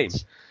good game.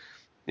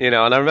 And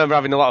I remember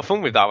having a lot of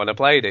fun with that when I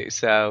played it.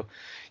 So.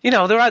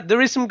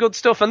 There is some good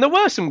stuff, and there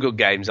were some good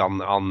games on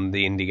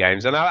the indie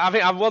games. And I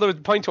think what the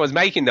point I was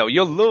making, though,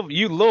 you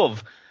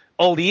love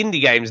all the indie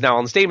games now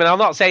on Steam, and I'm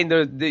not saying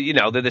they're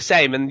the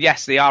same, and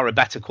yes, they are a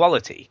better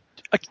quality,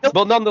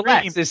 but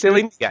nonetheless, they're still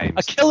indie games.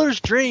 A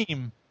Killer's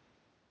Dream.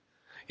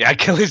 Yeah, A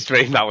Killer's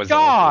Dream. That was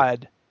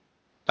God. Awful.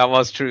 That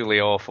was truly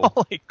awful.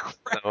 Holy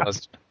crap!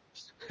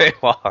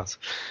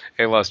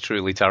 It was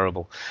truly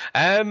terrible.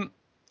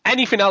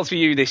 Anything else for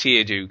you this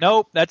year, Duke?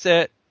 Nope, that's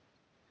it.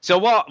 So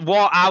what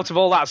out of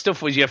all that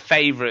stuff was your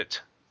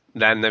favourite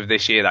then of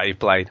this year that you've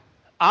played?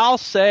 I'll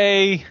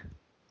say,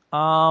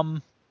 I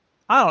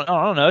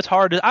don't know. It's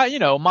hard to,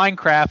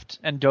 Minecraft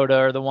and Dota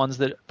are the ones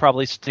that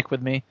probably stick with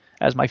me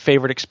as my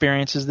favorite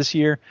experiences this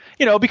year.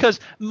 Because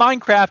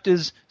Minecraft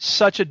is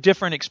such a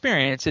different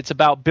experience. It's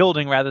about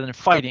building rather than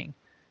fighting,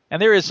 and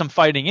there is some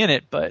fighting in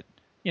it, but.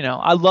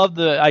 I love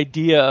the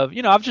idea of,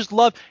 I've just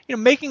loved,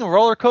 making a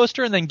roller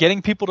coaster and then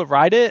getting people to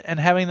ride it and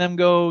having them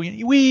go,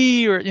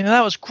 wee, or,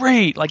 that was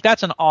great. Like,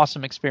 that's an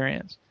awesome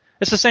experience.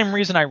 It's the same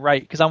reason I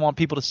write, because I want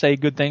people to say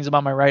good things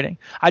about my writing.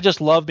 I just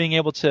love being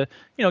able to,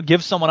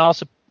 give someone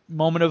else a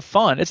moment of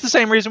fun. It's the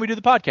same reason we do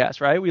the podcast,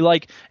 right? We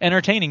like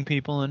entertaining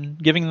people and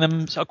giving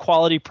them a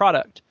quality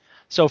product.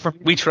 So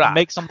we try to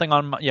make something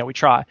we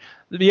try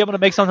to be able to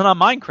make something on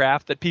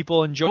Minecraft that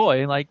people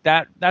enjoy like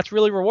that. That's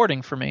really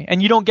rewarding for me,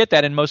 and you don't get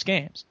that in most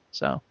games.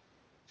 So,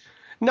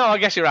 no, I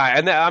guess you're right.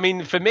 And I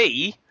mean, for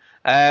me,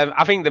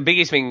 I think the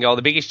biggest thing or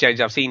the biggest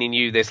change I've seen in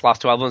you this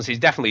last 12 months is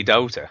definitely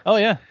Dota. Oh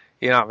yeah,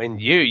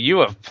 you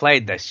have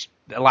played this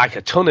like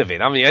a ton of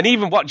it. And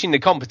even watching the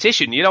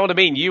competition, you know what I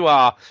mean. You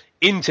are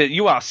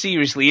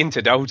seriously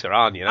into Dota,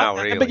 aren't you? Now,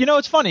 really. But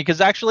it's funny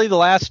because actually the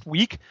last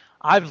week.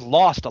 I've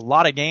lost a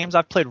lot of games.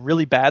 I've played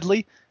really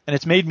badly, and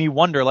it's made me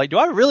wonder, do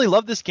I really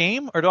love this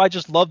game, or do I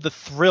just love the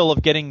thrill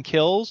of getting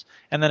kills,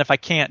 and then if I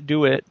can't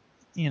do it,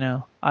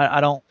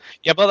 I don't...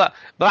 Yeah, but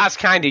that's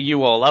kind of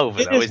you all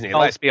over, though, isn't it?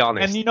 Let's be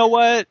honest. And you know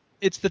what?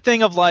 It's the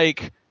thing of,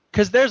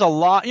 because there's a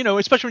lot,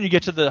 especially when you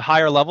get to the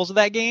higher levels of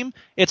that game,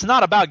 it's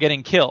not about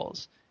getting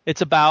kills.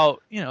 It's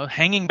about,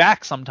 hanging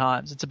back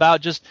sometimes. It's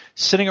about just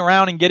sitting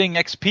around and getting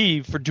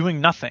XP for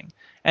doing nothing.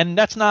 And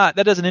that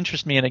doesn't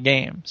interest me in a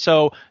game.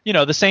 So,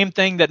 the same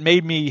thing that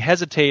made me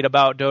hesitate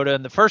about Dota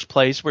in the first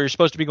place, where you're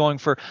supposed to be going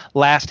for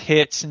last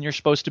hits and you're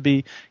supposed to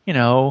be,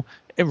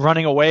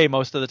 running away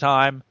most of the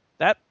time.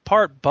 That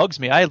part bugs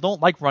me. I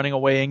don't like running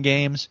away in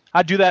games.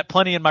 I do that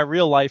plenty in my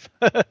real life.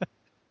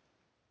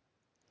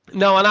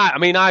 No,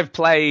 and I've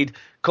played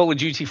Call of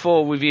Duty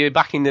 4 with you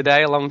back in the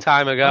day, a long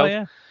time ago. Oh,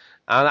 yeah.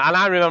 And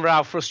I remember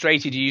how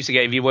frustrated you used to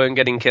get if you weren't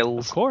getting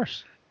kills. Of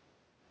course.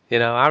 You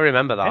know, I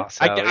remember that. Yeah.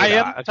 So, I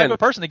am the type of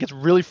person that gets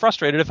really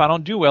frustrated if I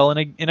don't do well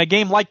in a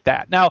game like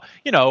that. Now,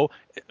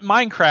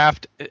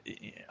 Minecraft.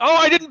 Oh,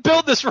 I didn't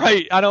build this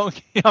right. I'm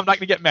not going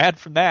to get mad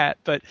from that.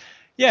 But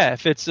yeah,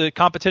 if it's a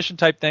competition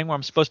type thing where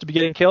I'm supposed to be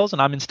getting kills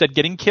and I'm instead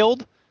getting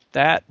killed,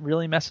 that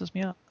really messes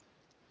me up.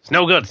 It's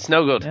no good. It's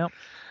no good. Yep.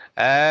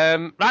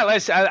 Right,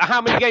 let's.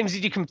 How many games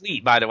did you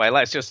complete, by the way?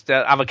 Let's just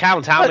have a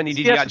count. How many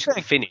did you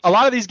actually finish? A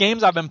lot of these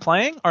games I've been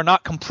playing are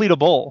not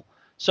completable.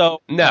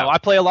 So I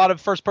play a lot of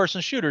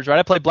first-person shooters, right?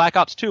 I play Black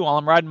Ops 2 while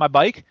I'm riding my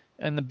bike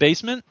in the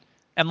basement,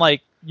 and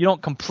you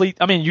don't complete.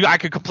 I mean, I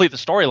could complete the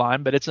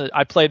storyline, but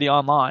I play the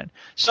online.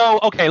 So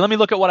okay, let me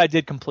look at what I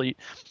did complete.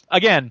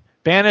 Again,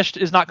 Banished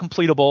is not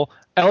completable.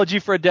 Elegy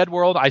for a Dead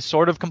World, I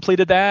sort of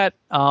completed that.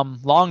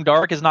 Long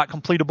Dark is not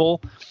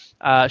completable.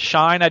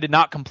 Shine, I did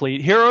not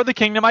complete. Hero of the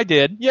Kingdom, I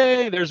did.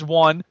 Yay, there's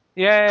one.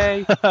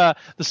 Yay. The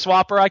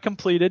Swapper, I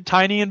completed.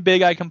 Tiny and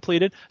Big, I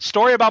completed.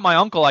 Story About My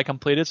Uncle, I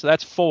completed, so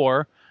that's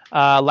 4.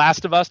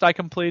 Last of Us, I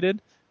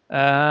completed.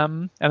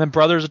 And then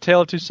Brothers, A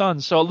Tale of Two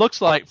Sons. So it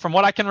looks like, from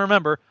what I can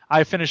remember,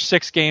 I finished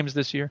 6 games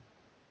this year.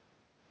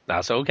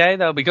 That's okay,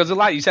 though, because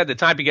like you said, the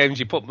type of games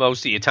you put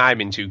most of your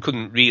time into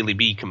couldn't really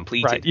be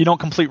completed. Right. You don't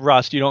complete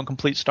Rust, you don't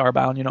complete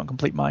Starbound, you don't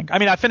complete Minecraft. I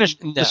mean, I finished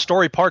the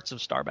story parts of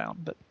Starbound,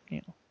 but,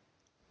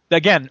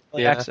 again,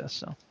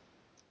 access,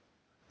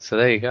 So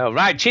there you go.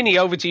 Right, Chinny,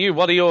 over to you.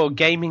 What are your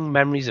gaming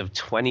memories of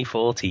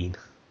 2014?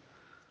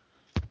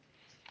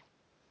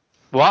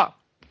 What?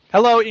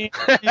 Hello,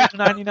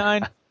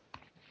 Ian99.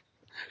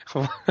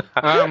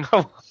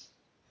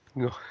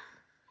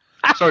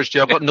 Sorry,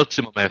 Stu, I've got nuts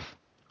in my mouth.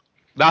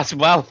 That's,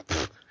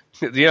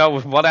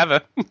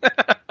 whatever.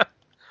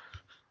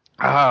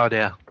 Oh,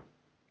 dear.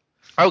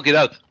 Okay,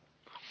 doke.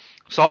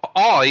 So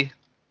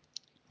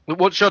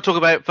what should I talk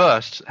about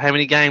first? How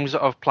many games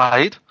I've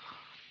played?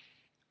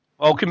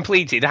 Oh,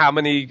 completed. How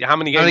many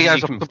games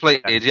I've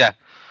completed? Yeah,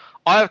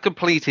 I have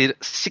completed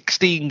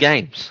 16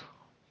 games.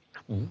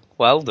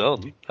 Well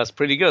done. That's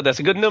pretty good. That's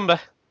a good number.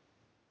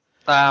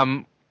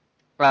 South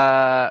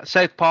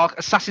Park,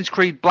 Assassin's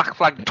Creed Black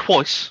Flag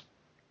twice.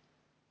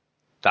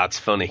 That's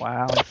funny.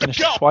 Wow, you finished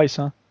it twice,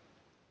 huh?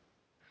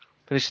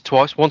 Finished it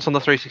twice. Once on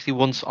the 360,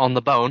 once on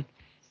the bone.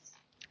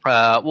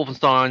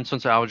 Wolfenstein,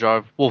 Sunset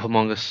Overdrive, Wolf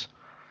Among Us,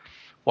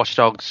 Watch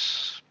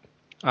Dogs,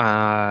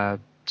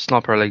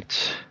 Sniper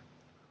Elite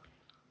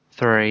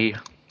 3,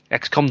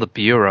 XCOM The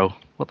Bureau.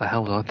 What the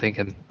hell was I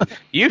thinking?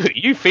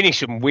 You finish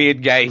some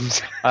weird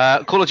games.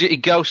 Call of Duty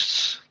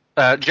Ghosts,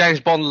 James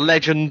Bond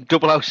Legend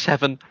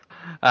 007,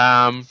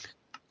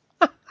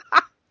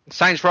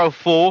 Saints Row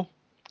 4,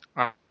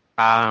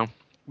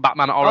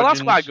 Batman Origins. Oh,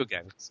 that's quite a good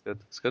game.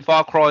 It's good.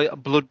 Far Cry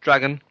Blood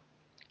Dragon,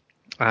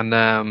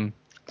 and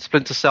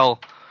Splinter Cell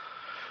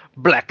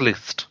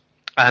Blacklist.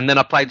 And then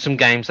I played some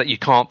games that you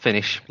can't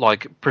finish,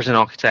 like Prison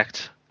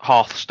Architect,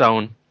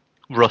 Hearthstone,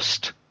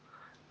 Rust.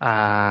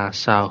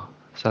 So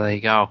there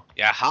you go.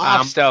 Yeah,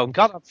 Hearthstone.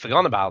 God, I've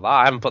forgotten about that.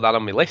 I haven't put that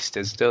on my list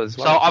as well.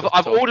 So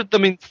I've ordered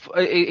them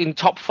in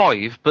top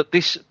 5, but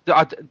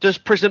does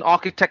Prison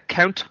Architect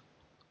count? Of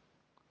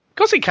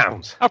course it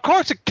counts. Of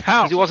course it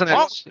counts. It wasn't.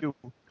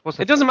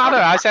 It doesn't matter.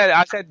 I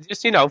said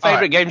just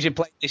favorite games you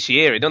played this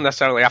year. It doesn't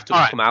necessarily have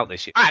to come out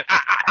this year.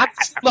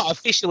 It's not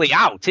officially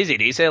out, is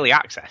it? It's early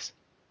access.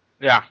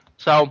 Yeah.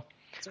 So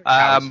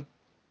I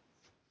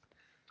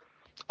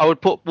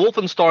would put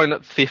Wolfenstein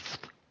at 5th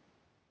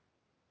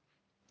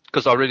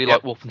because I really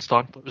like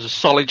Wolfenstein. It was a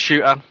solid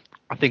shooter.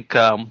 I think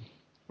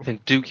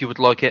Dookie would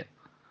like it.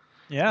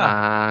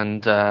 Yeah.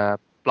 And blah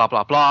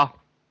blah blah.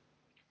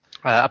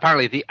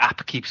 Apparently the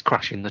app keeps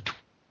crashing, the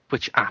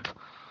Twitch app.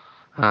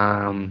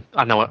 I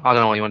don't know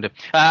what you want to do.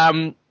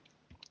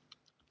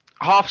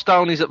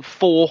 Hearthstone is at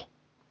 4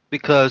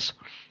 because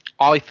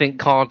I think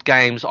card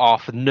games are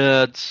for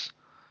nerds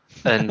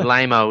and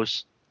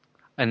lamos,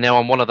 and now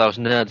I'm one of those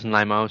nerds and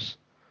lamos.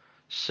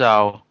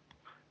 So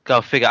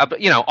go figure.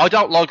 But I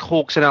don't like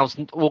Orcs and Elves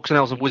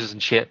and Wizards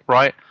and shit,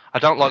 right? I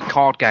don't like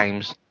card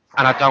games,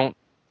 and I don't.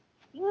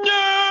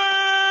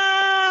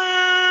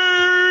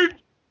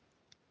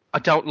 I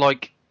don't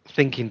like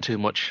thinking too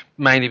much,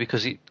 mainly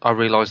because I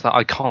realise that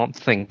I can't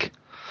think.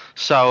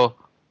 So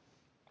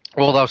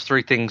all those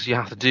 3 things you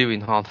have to do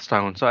in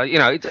Hearthstone. So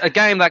it's a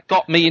game that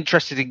got me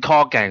interested in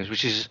card games,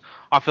 which is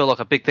I feel like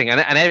a big thing, and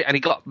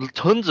it got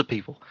tons of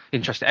people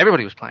interested.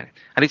 Everybody was playing it,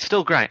 and it's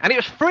still great, and it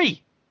was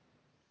free.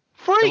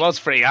 It was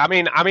free. I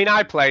mean,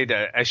 I played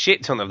a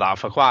shit ton of that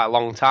for quite a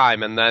long time,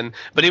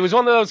 but it was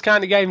one of those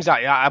kind of games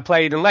that I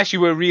played. Unless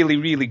you were really,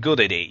 really good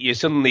at it, you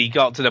suddenly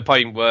got to the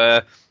point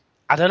where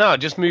I don't know,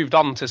 just moved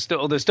on to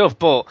other stuff.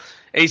 But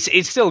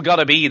it's still got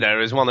to be there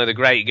as one of the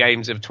great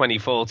games of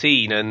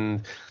 2014,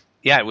 and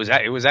yeah, it was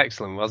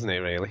excellent, wasn't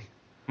it? Really.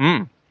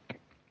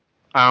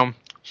 So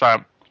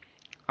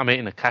I'm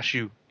eating a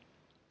cashew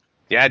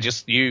Yeah,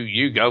 just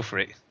you go for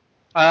it.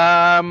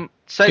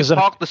 Safe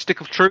Park, The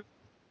Stick of Truth.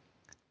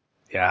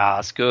 Yeah,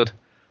 that's good.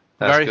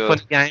 That's Very good.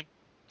 fun game.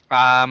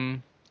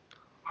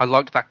 I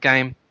liked that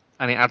game,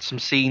 and it had some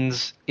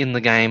scenes in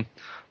the game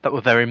that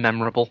were very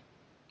memorable.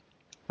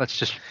 Let's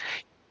just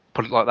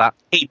put it like that.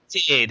 It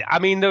did. I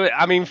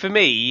mean, for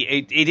me,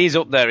 it is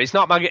up there. It's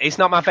not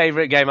my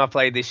favourite game I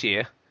played this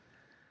year,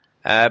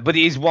 but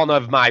it is one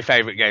of my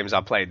favourite games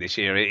I played this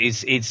year.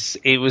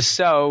 It was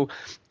so.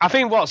 I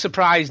think what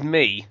surprised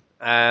me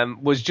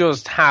was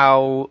just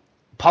how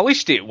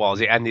polished it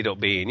was. It ended up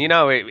being. You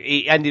know,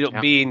 it ended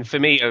up being for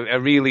me a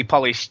really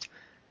polished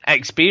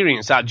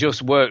experience that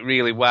just worked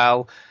really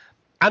well.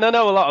 And I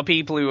know a lot of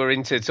people who are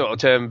into sort of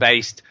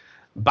turn-based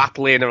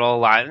battling are all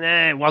like,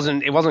 it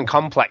wasn't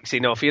complex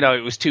enough. You know,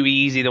 it was too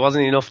easy. There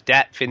wasn't enough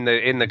depth in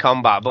the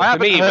combat. But I for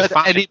me, haven't it was heard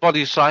fine.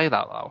 anybody say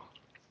that though.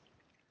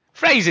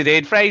 Fraser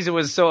did. Fraser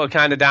was sort of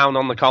kind of down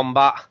on the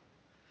combat.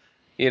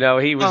 You know,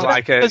 he was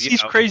because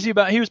he's crazy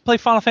about. He was play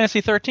Final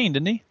Fantasy 13,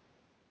 didn't he?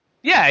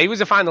 Yeah, he was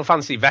a Final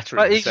Fantasy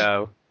veteran.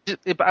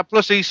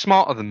 Plus, he's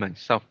smarter than me.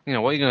 So you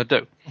know what are you going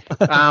to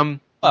do?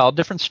 Well,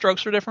 different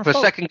strokes for different the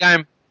folks. second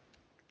game.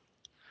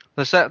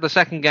 The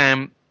second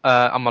game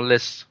on my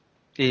list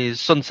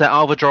is Sunset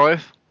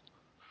Overdrive.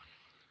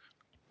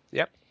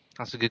 Yep,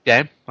 that's a good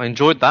game. I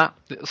enjoyed that.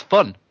 It was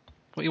fun.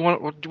 What you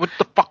want? What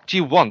the fuck do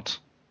you want?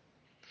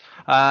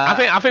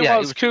 I think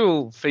what's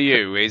cool for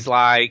you is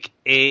like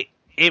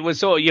it was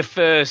sort of your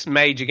first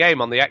major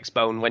game on the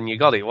Xbone when you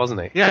got it,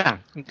 wasn't it? Yeah,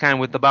 it came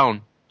with the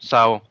bone.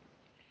 So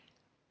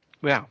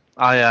yeah,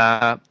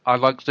 I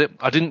liked it.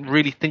 I didn't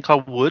really think I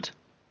would.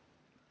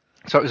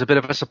 So it was a bit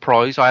of a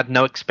surprise. I had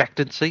no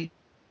expectancy.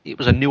 It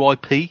was a new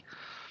IP.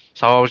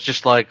 So I was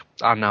just like,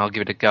 oh no, I'll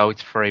give it a go.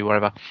 It's free,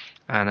 whatever.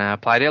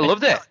 And played it. I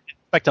loved it.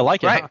 Expect to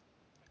like it. Right. Huh?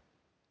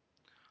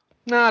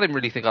 No, I didn't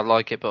really think I'd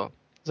like it, but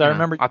I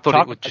remember I thought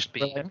it would just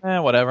be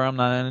whatever. I'm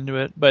not into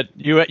it. But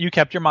you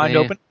kept your mind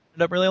open.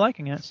 Ended up really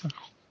liking it. So.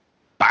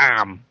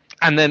 Bam.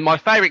 And then my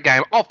favourite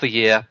game of the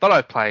year that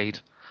I played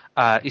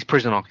is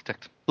Prison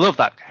Architect. Love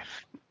that game.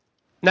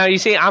 Now, you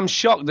see, I'm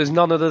shocked there's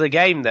none other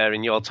game there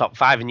in your top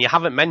 5, and you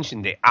haven't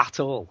mentioned it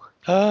at all.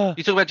 You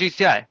talk about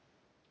GTA?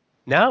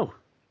 No.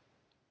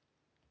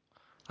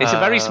 It's a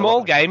very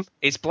small game.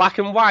 It's black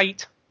and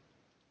white.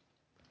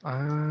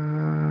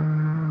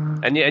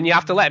 And you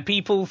have to let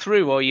people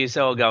through, or you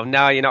sort of go,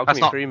 no, you're not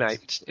coming through,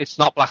 mate. It's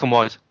not black and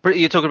white.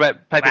 You're talking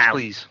about Papers,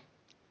 Please.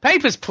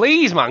 Papers,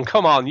 Please, man.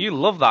 Come on. You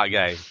love that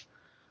game.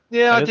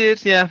 Yeah, I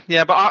did. Yeah.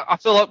 But I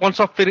feel like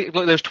once I've finished,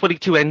 like there's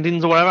 22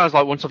 endings or whatever, I was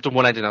like, once I've done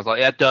one ending, I was like,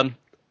 yeah, done.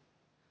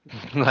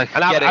 Like,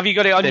 and have you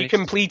got it on your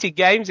completed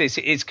games? It's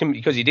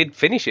because you did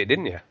finish it,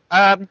 didn't you?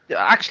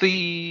 Actually,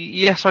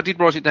 yes, I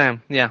did write it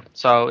down. Yeah.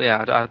 So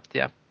yeah,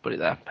 put it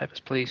there. Papers,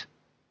 Please.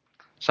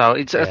 So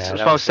it's as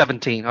far as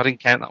 17. I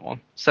didn't count that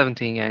one.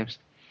 17 games.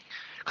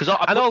 Because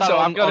I've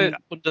got it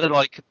under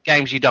like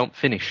games you don't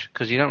finish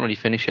because you don't really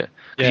finish it.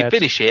 You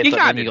finish it, but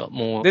then you got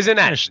more. There's an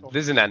end.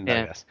 There's an end,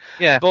 I guess.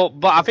 Yeah.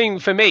 But I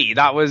think for me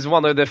that was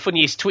one of the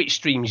funniest Twitch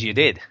streams you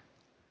did.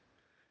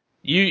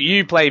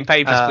 You playing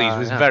Papers, Please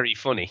was very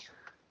funny.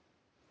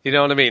 You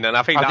know what I mean? And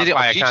I think that's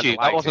why I kind of liked it.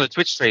 That wasn't a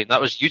Twitch stream.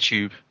 That was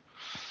YouTube.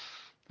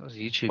 Was it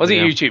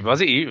YouTube?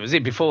 Was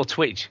it before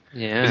Twitch?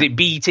 Yeah. Was it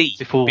BT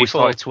before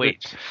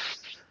Twitch?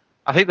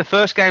 I think the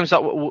first games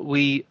that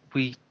we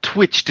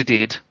Twitched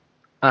did.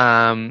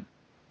 What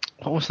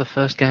was the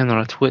first game that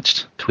I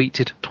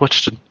tweeted?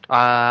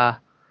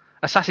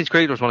 Assassin's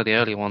Creed was one of the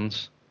early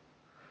ones.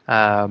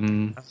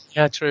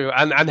 Yeah, true.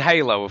 And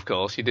Halo, of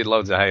course. You did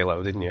loads of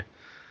Halo, didn't you?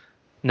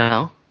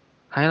 No.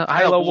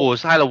 Halo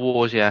Wars,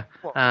 yeah.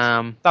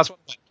 That's what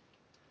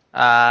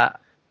I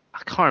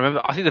can't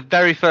remember. I think the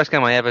very first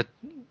game I ever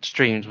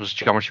streamed was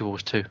Geometry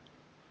Wars 2.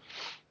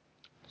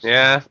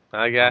 Yeah,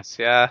 I guess,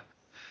 yeah.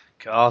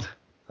 God,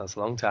 that's a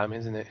long time,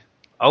 isn't it?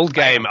 Old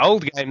game,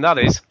 that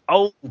is.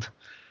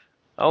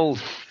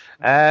 Old.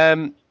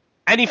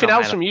 Anything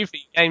else from you for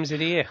games of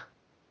the year?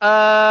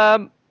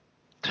 Not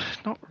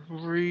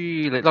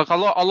really. Like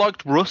I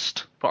liked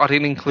Rust, but I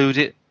didn't include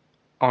it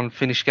on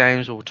finished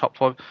games or top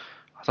 5.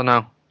 I don't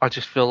know. I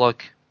just feel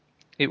like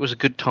it was a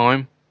good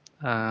time.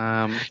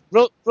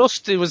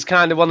 Rust was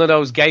kind of one of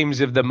those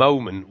games of the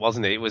moment,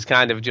 wasn't it? It was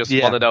kind of just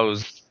one of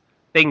those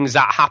things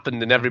that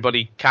happened and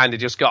everybody kind of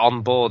just got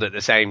on board at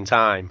the same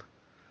time.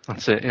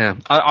 That's it, yeah.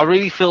 I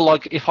really feel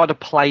like if I'd have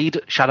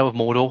played Shadow of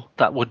Mordor,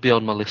 that would be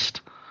on my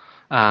list.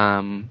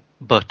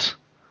 But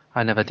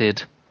I never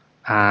did.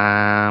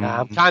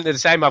 I'm kind of the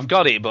same. I've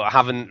got it, but I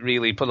haven't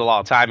really put a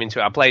lot of time into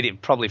it. I played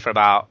it probably for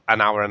about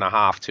an hour and a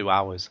half, 2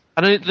 hours.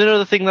 And the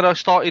other thing that I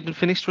started and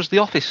finished was The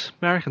Office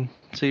American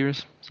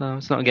series. So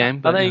it's not a game,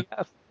 but I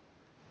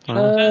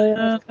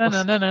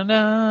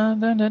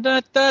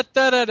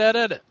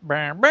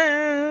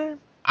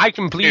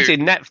completed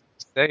Netflix.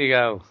 There you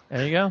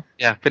go.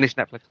 Yeah, finished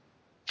Netflix.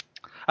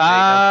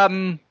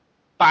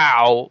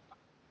 Bow.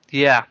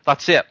 Yeah,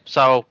 that's it.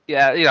 So,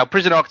 yeah,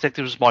 Prison Architect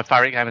was my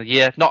favourite game of the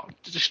year.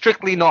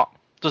 Strictly not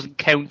doesn't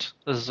count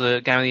as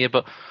a game of the year,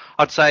 but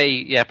I'd say,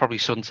 yeah, probably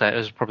Sunset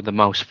is probably the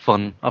most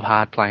fun I've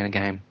had playing a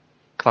game,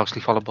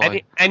 closely followed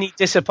by... Any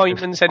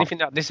disappointments, anything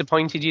that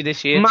disappointed you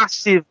this year?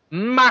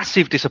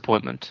 Massive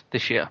disappointment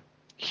this year.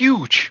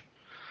 Huge.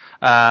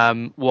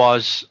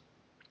 Was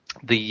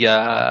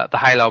the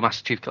Halo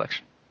Master Chief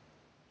Collection.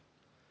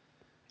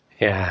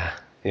 Yeah.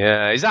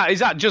 Is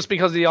that just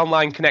because of the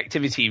online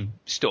connectivity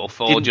stuff,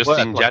 or Didn't just work,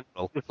 in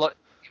general?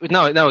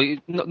 No,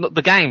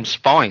 the game's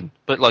fine,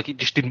 but like it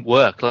just didn't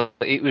work. Like,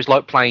 it was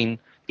like playing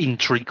in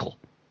Treacle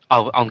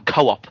on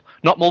co-op,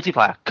 not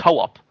multiplayer.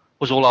 Co-op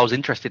was all I was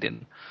interested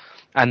in,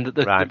 and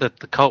the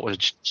co-op was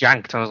just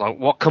janked. And I was like,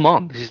 "What? Come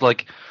on! This is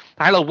like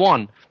Halo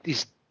 1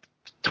 is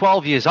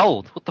 12 years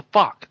old. What the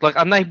fuck?" Like,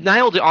 and they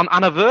nailed it on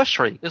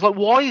Anniversary. It's like,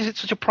 why is it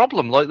such a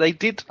problem? Like, they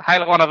did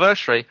Halo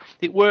Anniversary,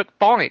 it worked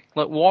fine.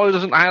 Like, why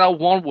doesn't Halo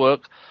 1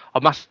 work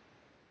on Master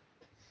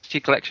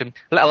Chief Collection,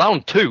 let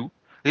alone 2?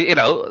 You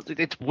know,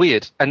 it's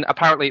weird. And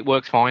apparently it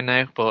works fine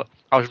now, but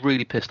I was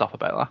really pissed off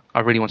about that.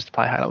 I really wanted to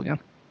play Halo again.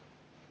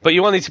 But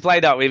you wanted to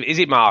play that with, is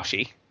it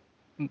Marshy?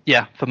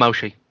 Yeah, for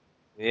Moshi.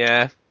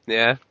 Yeah.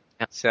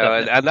 So,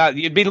 and that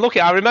you'd been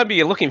looking. I remember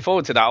you looking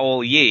forward to that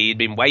all year. You'd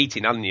been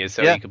waiting, hadn't you?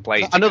 So you could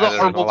play. Another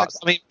horrible. I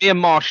mean, me and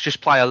Marsh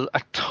just play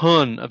a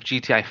ton of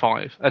GTA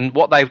 5, and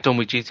what they've done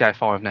with GTA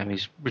 5 now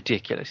is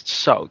ridiculous. It's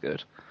so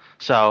good.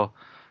 So,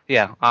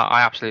 yeah,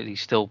 I absolutely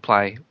still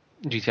play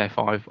GTA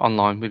 5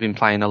 online. We've been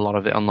playing a lot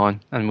of it online,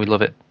 and we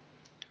love it.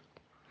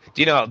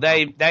 Do you know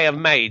they have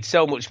made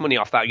so much money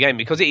off that game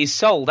because it is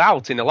sold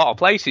out in a lot of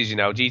places. You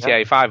know,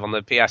 GTA 5 on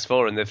the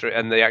PS4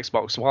 and the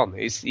Xbox One.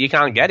 You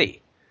can't get it.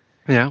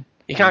 Yeah.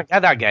 You can't get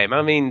that game.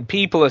 I mean,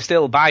 people are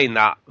still buying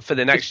that for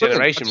the next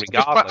generation,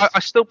 regardless. I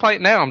still play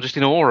it now. I'm just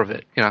in awe of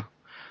it. You know,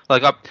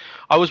 like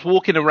I was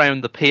walking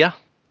around the pier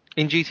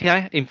in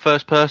GTA in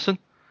first person,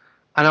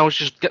 and I was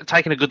just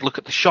taking a good look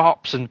at the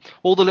shops and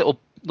all the little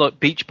like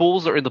beach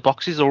balls that are in the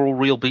boxes are all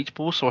real beach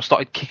balls. So I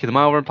started kicking them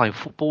over and playing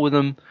football with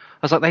them. I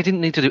was like, they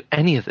didn't need to do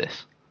any of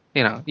this.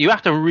 You know, you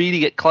have to really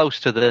get close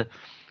to the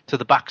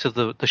backs of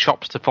the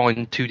shops to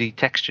find 2D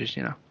textures.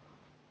 You know.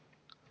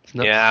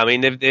 Yeah, I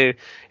mean, it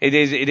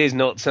is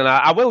nuts, and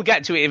I will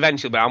get to it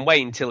eventually, but I'm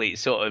waiting till it's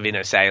sort of in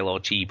a sale or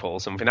cheap or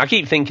something. I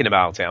keep thinking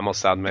about it, I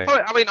must admit.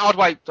 I mean, I'd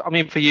wait. I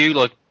mean, for you,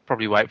 like,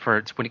 probably wait for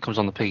it when it comes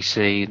on the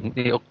PC, and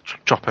it'll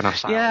drop in a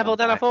sale. Yeah, but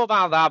then I thought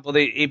about that, but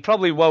it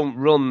probably won't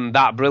run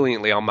that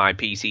brilliantly on my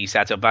PC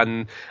setup.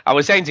 And I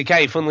was saying to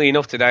Kay, funnily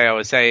enough, today, I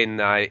was saying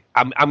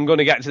I'm going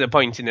to get to the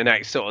point in the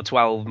next sort of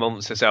 12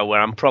 months or so where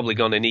I'm probably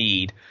going to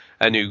need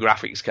a new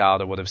graphics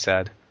card, I would have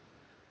said.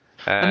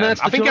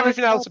 I think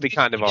everything else would be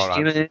kind of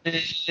alright.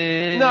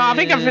 No, I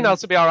think everything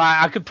else would be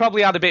alright. I could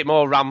probably add a bit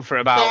more RAM for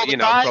about, probably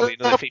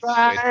another 50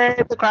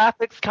 quid. The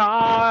graphics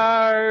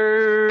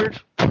card!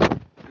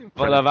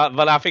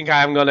 But I think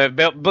I am going to...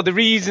 But the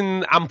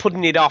reason I'm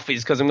putting it off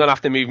is because I'm going to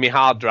have to move my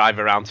hard drive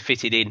around to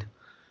fit it in.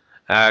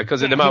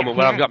 Because at the moment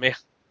where I've got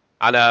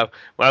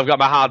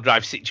my hard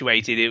drive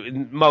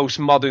situated, most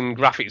modern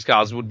graphics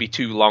cards would be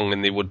too long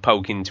and they would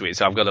poke into it.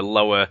 So I've got to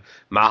lower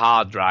my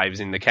hard drives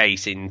in the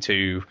case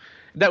into...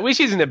 That, which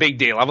isn't a big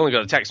deal. I've only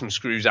got to take some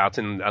screws out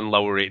and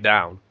lower it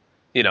down.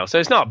 So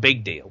it's not a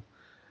big deal.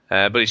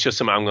 But it's just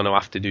something I'm going to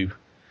have to do.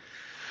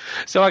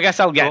 So I guess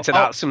I'll get to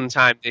that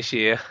sometime this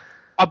year.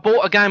 I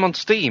bought a game on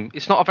Steam.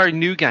 It's not a very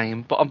new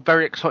game, but I'm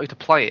very excited to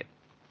play it.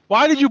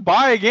 Why did you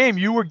buy a game?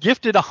 You were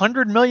gifted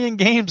 100 million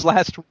games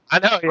last week. I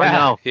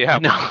know, yeah. I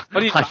know.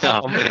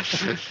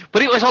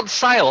 But it was on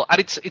sale, and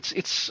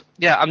it's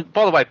yeah. And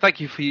by the way, thank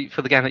you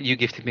for the game that you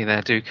gifted me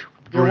there, Duke.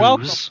 You're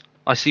welcome.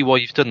 I see why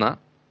you've done that.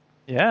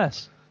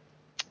 Yes.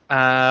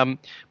 But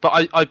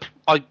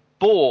I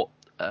bought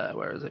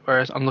where is it?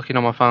 I'm looking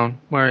on my phone.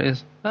 Where it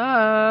is?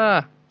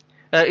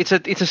 It's a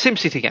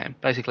SimCity game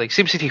basically.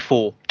 SimCity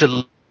 4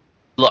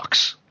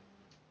 Deluxe.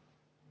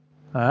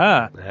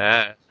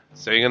 Yeah.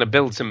 So you're gonna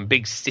build some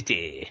big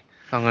city.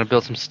 I'm gonna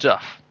build some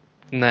stuff.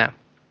 No.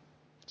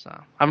 So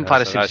I haven't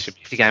played a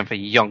SimCity game for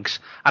yonks,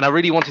 and I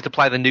really wanted to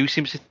play the new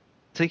SimCity.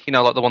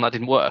 Like the one that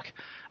didn't work.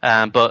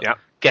 But. Yeah.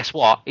 Guess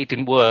what? It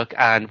didn't work,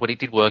 and when it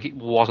did work, it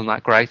wasn't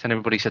that great, and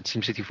everybody said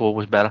SimCity 4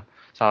 was better.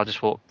 So I just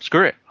thought,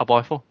 screw it, I'll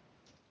buy 4.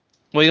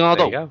 What are you going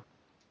to do?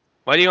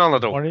 What are you going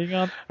to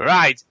do?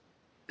 Right.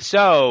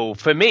 So,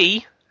 for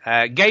me,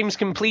 games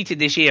completed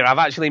this year, I've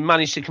actually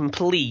managed to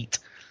complete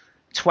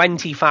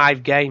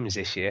 25 games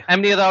this year. How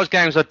many of those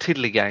games are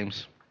tiddly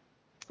games?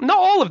 Not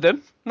all of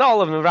them.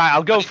 Right,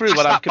 I'll go through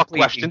what I've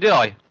completed. Question, did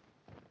I?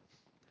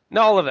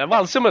 Not all of them.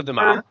 Well, some of them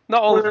are.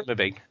 Not all of them are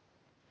big.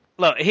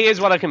 Look,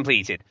 here's what I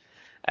completed.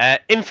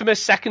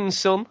 Infamous Second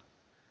Son,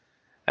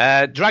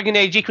 Dragon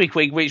Age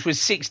Iquiquig, which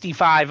was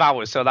 65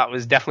 hours, so that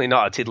was definitely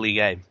not a tiddly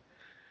game.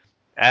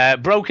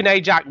 Broken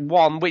Age Act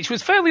 1, which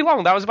was fairly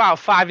long, that was about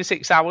 5 or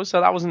 6 hours,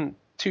 so that wasn't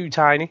too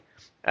tiny.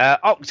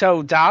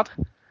 Octodad,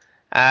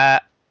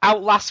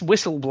 Outlast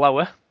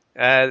Whistleblower,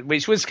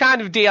 which was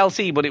kind of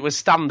DLC, but it was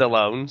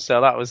standalone,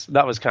 so that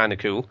was kind of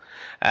cool.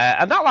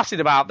 And that was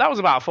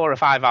about 4 or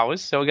 5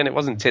 hours, so again, it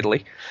wasn't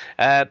tiddly.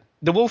 The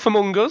Wolf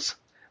Among Us,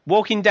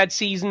 Walking Dead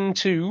Season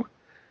 2,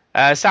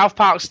 South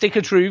Park Stick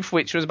of Truth,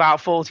 which was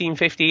about 14,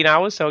 15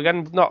 hours, so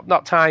again,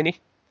 not tiny.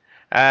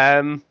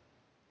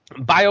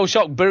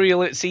 Bioshock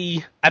Burial at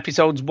Sea,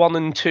 episodes 1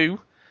 and 2.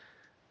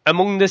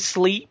 Among the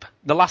Sleep,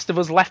 The Last of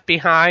Us Left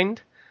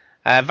Behind,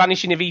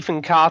 Vanishing of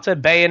Ethan Carter,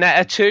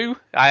 Bayonetta 2,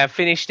 I have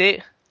finished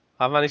it.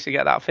 I managed to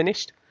get that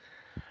finished.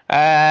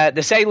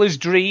 The Sailor's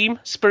Dream,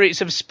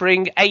 Spirits of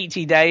Spring,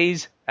 80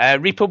 Days,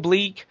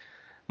 Republic,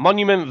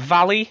 Monument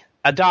Valley,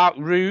 A Dark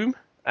Room.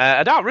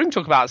 A Dark Room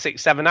took about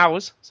 6-7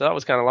 hours, so that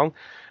was kind of long.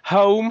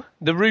 Home,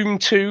 The Room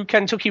 2,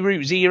 Kentucky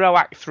Route Zero,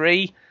 Act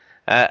 3,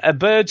 A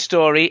Bird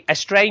Story,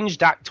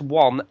 Estranged Act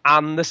 1,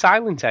 and The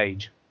Silent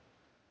Age.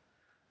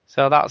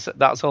 So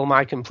that's all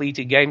my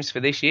completed games for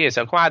this year.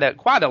 So quite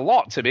a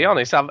lot, to be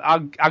honest.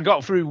 I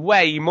got through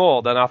way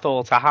more than I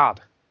thought I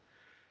had.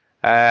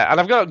 And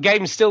I've got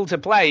games still to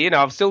play.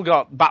 I've still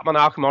got Batman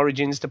Arkham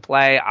Origins to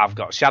play. I've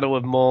got Shadow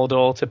of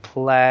Mordor to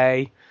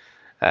play.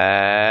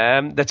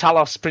 The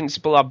Talos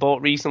Principle I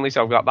bought recently,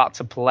 so I've got that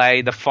to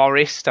play. The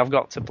Forest I've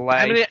got to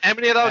play. How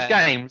many of those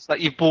games that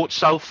you've bought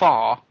so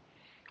far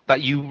that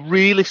you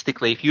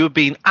realistically, if you were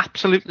being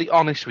absolutely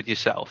honest with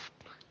yourself,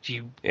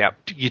 you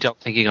don't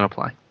think you're going to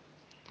play?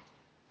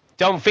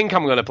 Don't think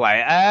I'm going to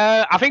play.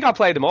 I think I'll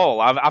play them all.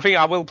 I think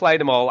I will play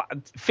them all.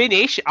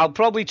 Finish, I'll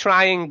probably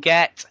try and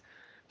get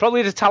the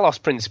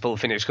Talos Principle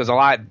finished because I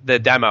like the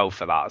demo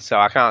for that, so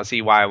I can't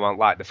see why I won't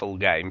like the full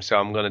game. So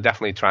I'm going to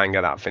definitely try and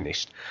get that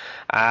finished.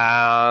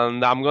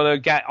 And I'm going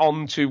to get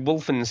on to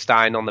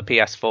Wolfenstein on the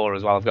PS4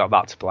 as well. I've got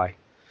that to play.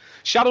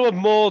 Shadow of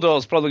Mordor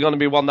is probably going to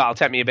be one that'll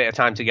take me a bit of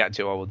time to get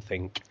to, I would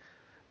think.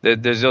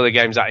 There's other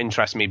games that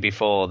interest me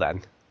before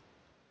then.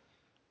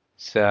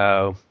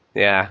 So...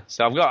 yeah,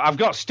 so I've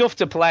got stuff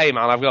to play,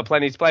 man. I've got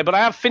plenty to play, but I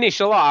have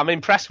finished a lot. I'm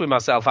impressed with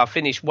myself. I've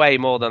finished way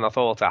more than I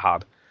thought I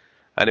had.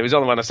 And it was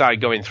only when I started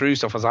going through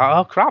stuff, I was like,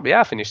 oh, crap, yeah,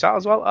 I finished that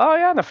as well. Oh,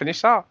 yeah, and I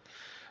finished that.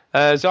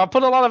 So I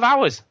put a lot of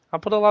hours. I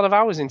put a lot of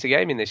hours into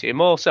gaming this year,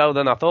 more so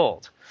than I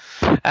thought.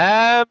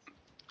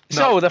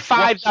 So the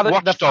five...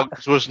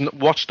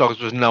 Watch Dogs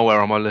was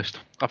nowhere on my list.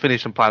 I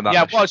finished and played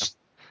that.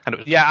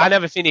 Yeah, I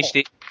never finished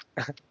it.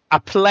 I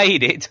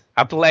played it.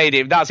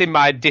 That's in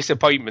my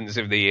disappointments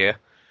of the year.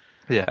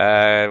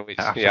 Yeah.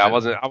 I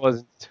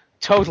wasn't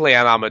totally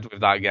enamoured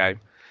with that game.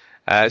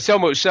 So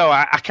much so,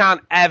 I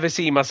can't ever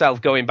see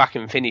myself going back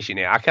and finishing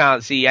it. I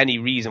can't see any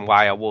reason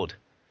why I would.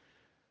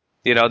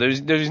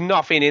 There's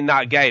nothing in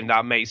that game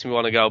that makes me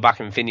want to go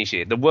back and finish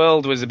it. The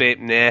world was a bit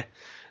meh.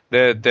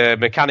 The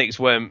mechanics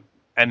weren't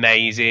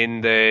amazing.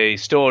 The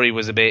story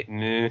was a bit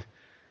meh.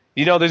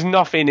 There's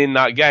nothing in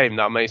that game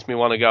that makes me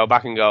want to go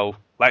back and go,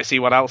 let's see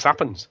what else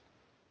happens.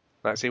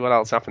 Yep.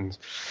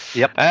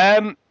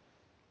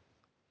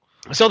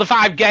 So the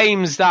 5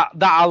 games that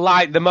I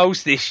like the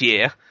most this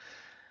year,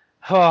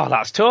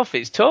 that's tough.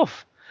 It's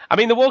tough. I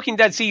mean, The Walking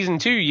Dead Season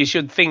 2, you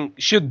should think,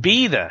 should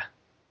be there.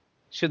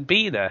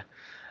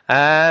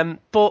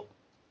 But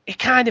it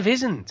kind of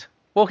isn't.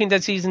 Walking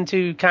Dead Season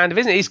 2 kind of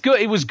isn't. It's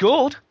good. It was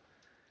good.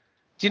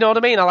 Do you know what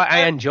I mean?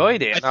 I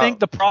enjoyed it. I think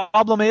the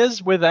problem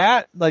is with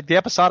that, like the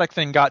episodic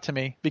thing got to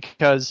me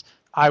because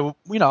I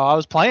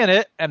was playing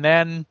it and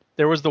then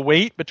there was the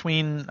wait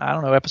between, I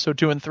don't know, episode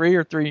 2 and 3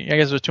 or 3. I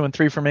guess it was 2 and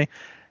 3 for me.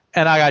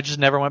 And I just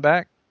never went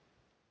back.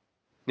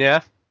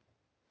 Yeah.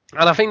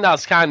 And I think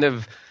that's kind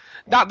of...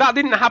 That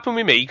didn't happen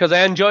with me because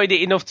I enjoyed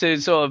it enough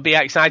to sort of be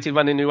excited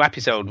when a new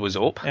episode was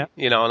up. Yeah.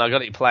 And I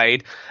got it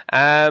played.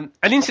 And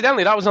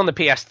incidentally, that was on the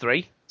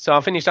PS3. So I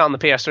finished that on the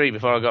PS3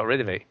 before I got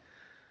rid of it.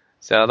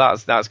 So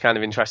that's kind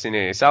of interesting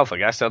in itself, I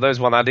guess. So there's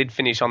one I did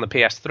finish on the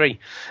PS3.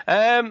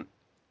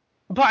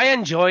 But I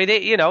enjoyed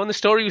it, and the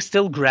story was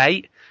still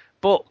great.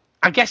 But...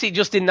 I guess it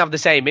just didn't have the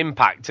same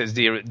impact as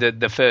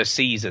the first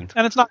season.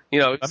 And it's not,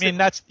 I mean,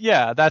 that's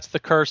the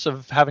curse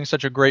of having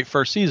such a great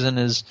first season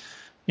is,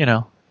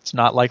 it's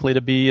not likely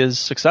to be as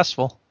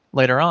successful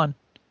later on.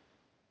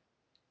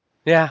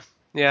 Yeah.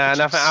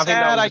 And I think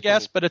that was I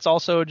guess, but it's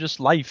also just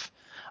life.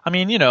 I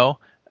mean,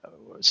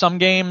 some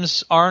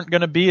games aren't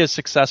going to be as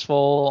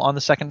successful on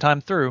the second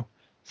time through,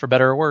 for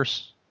better or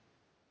worse.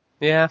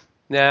 Yeah.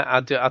 Yeah,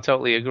 I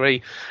totally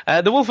agree.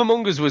 The Wolf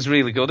Among Us was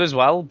really good as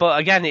well, but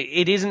again,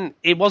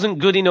 it wasn't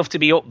good enough to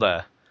be up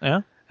there.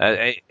 Yeah.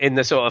 In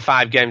the sort of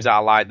 5 games that I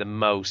like the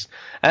most.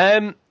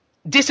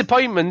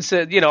 Disappointments,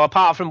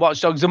 apart from Watch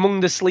Dogs,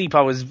 Among the Sleep,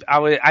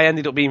 I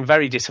ended up being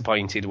very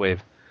disappointed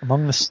with.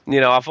 Among the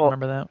Sleep. I thought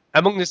remember that.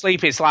 Among the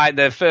Sleep, it's like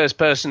the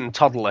first-person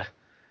toddler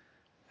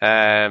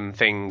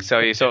thing. So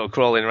you're sort of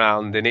crawling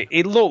around, and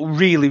it looked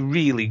really,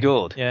 really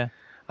good. Yeah.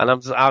 And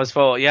I was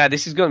thought, yeah,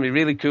 this is going to be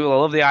really cool. I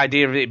love the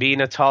idea of it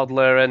being a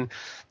toddler, and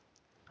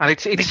it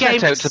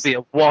set out to be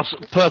a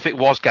perfect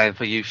was game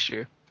for you,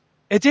 Stu.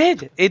 It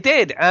did,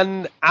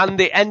 and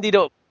it ended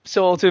up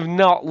sort of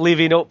not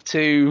living up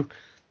to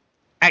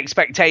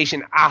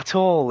expectation at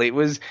all. It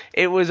was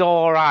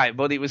all right,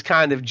 but it was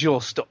kind of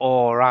just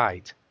all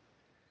right.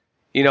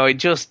 It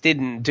just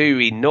didn't do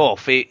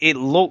enough. It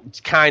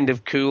looked kind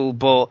of cool,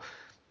 but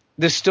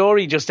the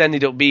story just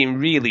ended up being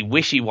really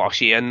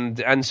wishy-washy,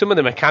 and some of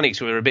the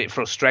mechanics were a bit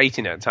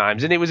frustrating at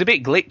times, and it was a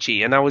bit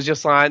glitchy, and I was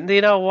just like,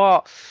 you know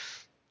what?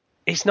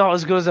 it's not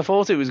as good as I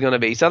thought it was going to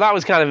be. So that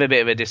was kind of a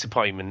bit of a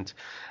disappointment.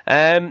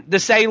 The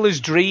Sailor's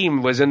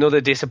Dream was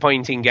another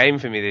disappointing game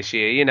for me this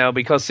year,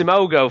 because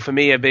Simogo, for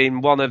me, have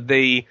been one of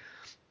the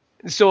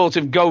sort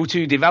of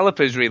go-to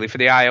developers, really, for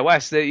the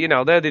iOS.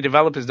 They're the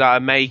developers that are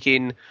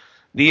making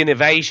the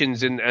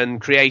innovations and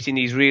creating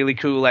these really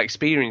cool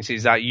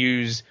experiences that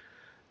use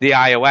the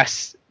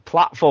iOS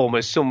platform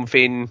as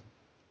something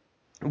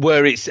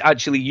where it's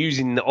actually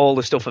using all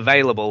the stuff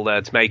available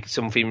there to make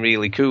something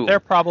really cool.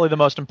 They're probably the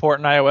most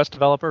important iOS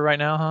developer right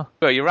now, huh?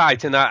 Well, you're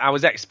right, and I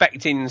was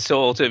expecting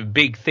sort of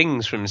big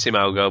things from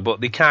Simogo,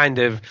 but they kind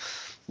of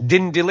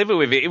didn't deliver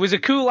with it. It was a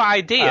cool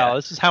idea. Oh,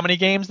 this is how many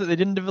games that they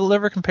didn't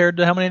deliver compared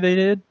to how many they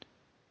did?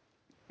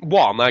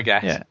 One, I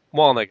guess. Yeah.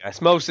 One, I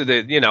guess. Most of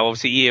the,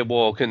 obviously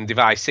Earwalk and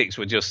Device 6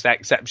 were just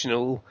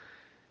exceptional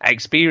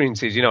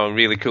experiences, and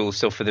really cool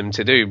stuff for them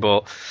to do,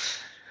 but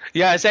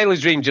yeah,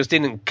 Sailor's Dream just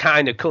didn't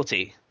kind of cut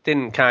it.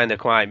 Didn't kind of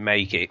quite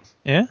make it.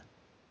 Yeah.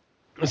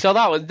 So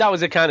that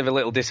was a kind of a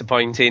little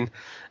disappointing.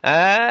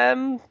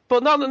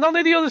 But none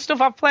of the other stuff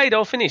I've played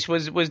or finished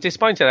was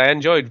disappointing. I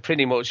enjoyed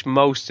pretty much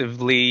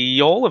mostly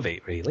all of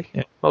it, really.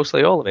 Yeah.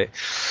 Mostly all of it.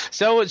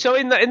 So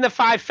in the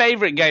 5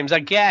 favourite games, I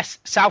guess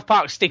South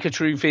Park Stick of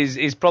Truth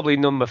is probably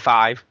number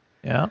 5.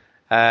 Yeah.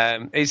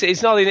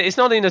 It's not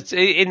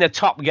in the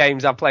top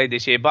games I've played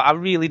this year, but I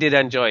really did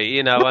enjoy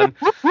it, and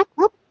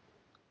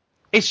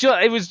it's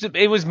just,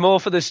 it was more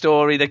for the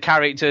story, the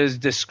characters,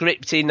 the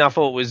scripting I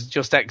thought was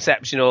just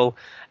exceptional,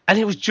 and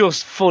it was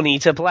just funny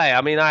to play.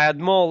 I mean, I had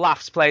more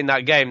laughs playing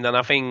that game than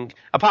I think,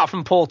 apart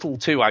from Portal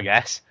 2, I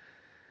guess.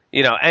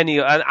 And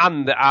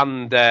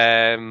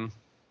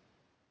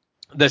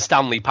the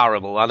Stanley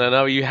Parable. I don't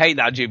know, you hate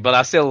that, Duke, but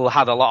I still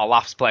had a lot of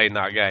laughs playing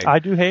that game. I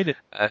do hate it.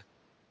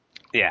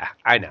 Yeah,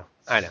 I know.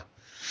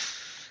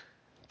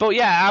 But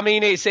yeah, I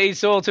mean, it's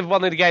sort of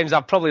one of the games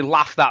I've probably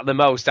laughed at the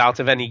most out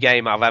of any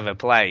game I've ever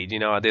played.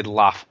 I did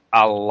laugh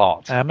a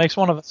lot. That makes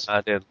one of us. I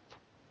did.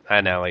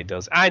 I know he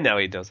does.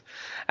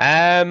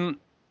 The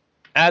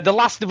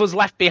Last of Us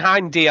Left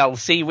Behind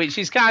DLC, which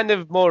is kind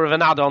of more of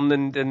an add-on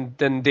than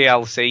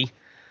DLC.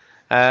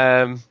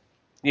 And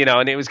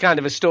it was kind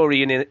of a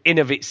story in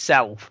of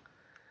itself.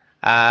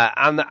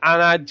 And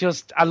I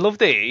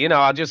loved it.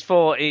 I just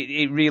thought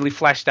it really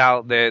fleshed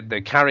out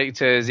the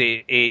characters.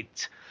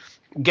 It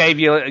gave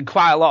you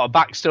quite a lot of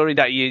backstory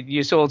that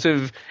you sort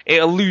of, it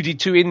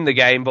alluded to in the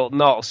game, but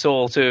not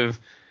sort of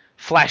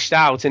fleshed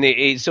out, and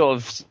it sort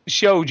of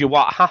showed you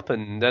what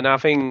happened. And I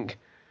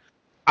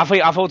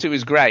thought it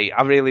was great.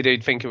 I really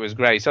did think it was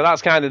great. So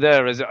that's kind of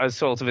there as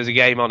sort of as a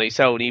game on its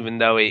own, even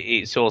though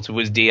it sort of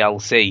was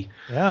DLC.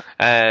 Yeah.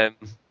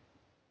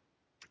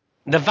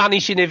 The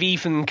Vanishing of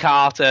Ethan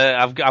Carter,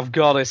 I've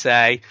got to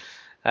say,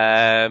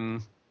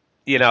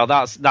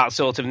 that's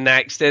sort of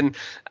next. And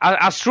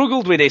I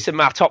struggled with this in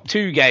my top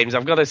 2 games.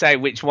 I've got to say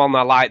which one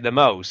I like the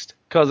most,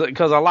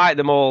 because I like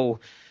them all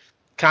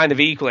kind of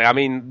equally. I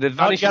mean, the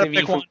Vanishing of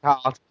Ethan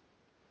Carter.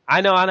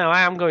 I know.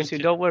 I am going to.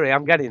 Don't worry.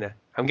 I'm getting there.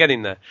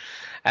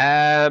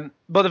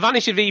 But the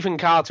Vanishing of Ethan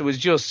Carter was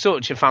just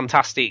such a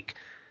fantastic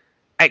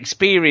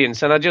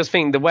experience, and I just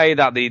think the way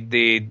that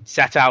they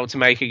set out to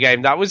make a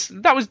game that was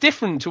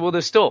different to other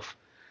stuff.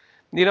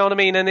 You know what I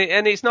mean?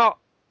 And it's not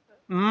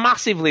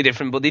massively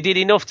different, but they did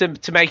enough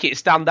to make it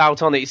stand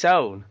out on its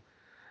own.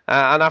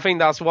 And I think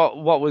that's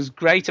what was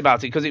great about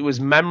it, because it was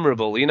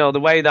memorable. The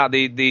way that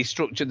they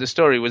structured the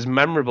story was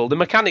memorable. The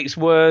mechanics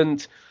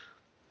weren't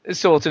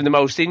sort of the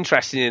most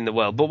interesting in the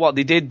world, but what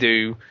they did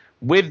do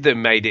with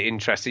them made it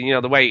interesting.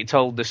 The way it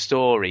told the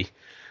story.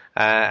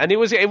 And it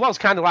was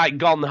kind of like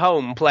Gone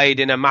Home played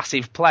in a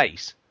massive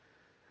place.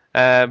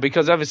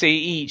 Because obviously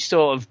each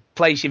sort of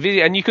place you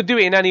visit, and you could do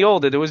it in any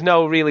order. There was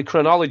no really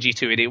chronology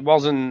to it. There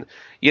wasn't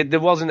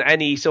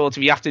any sort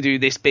of, you have to do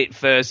this bit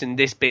first and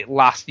this bit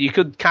last. You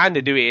could kind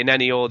of do it in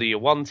any order you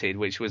wanted,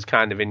 which was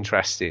kind of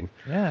interesting.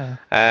 Yeah.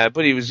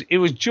 But it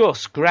was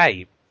just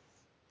great.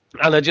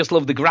 And I just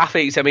love the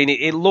graphics. I mean,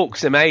 it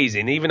looks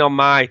amazing. Even on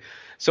my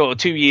sort of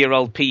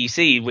 2-year-old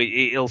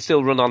PC, it'll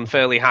still run on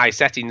fairly high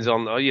settings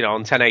on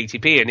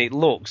 1080p, and it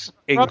looks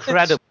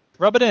incredible.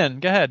 Rub it in.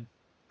 Go ahead.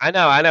 I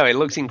know. It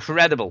looks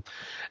incredible.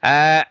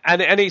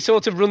 And it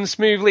sort of runs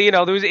smoothly.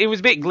 It was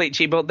a bit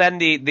glitchy, but then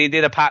they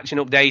did a patch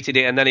and updated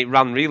it, and then it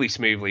ran really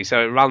smoothly.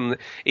 So it ran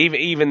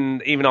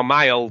even on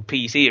my old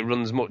PC, it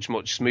runs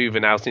much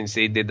smoother now since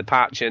they did the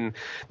patch. And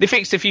they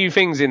fixed a few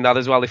things in that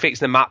as well. They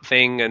fixed the map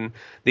thing, and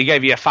they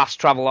gave you a fast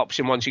travel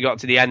option once you got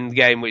to the end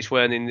game, which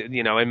weren't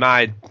in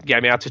my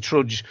game. You had to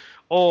trudge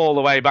all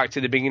the way back to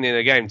the beginning of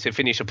the game to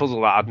finish a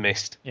puzzle that I'd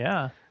missed.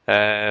 Yeah.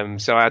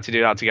 So I had to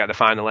do that to get the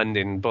final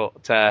ending.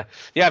 But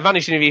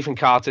Vanishing of Ethan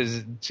Carter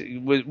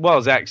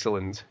was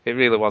excellent. It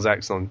really was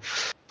excellent.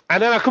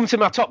 And then I come to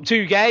my top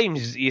 2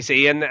 games, you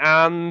see,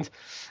 and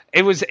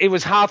it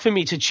was hard for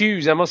me to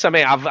choose. I must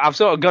admit, I've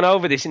sort of gone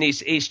over this, and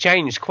it's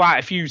changed quite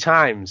a few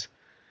times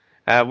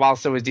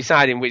whilst I was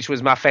deciding which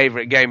was my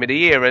favourite game of the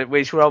year,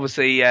 which were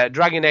obviously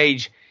Dragon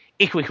Age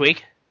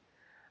Iquique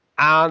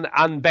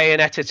and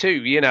Bayonetta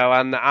 2,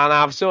 and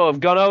I've sort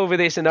of gone over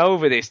this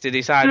to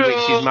decide which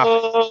is my...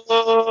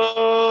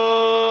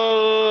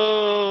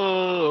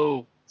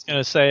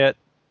 going to say it.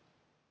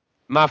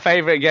 My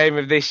favourite game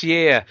of this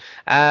year.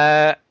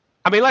 I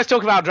mean, let's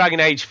talk about Dragon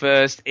Age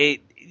first. There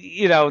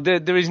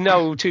is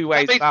no two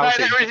ways about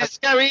it.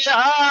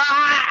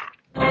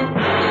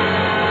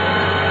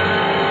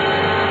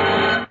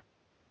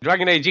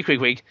 Dragon Age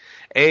Iquique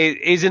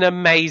is an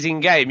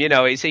amazing game.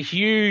 It's a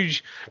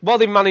huge... What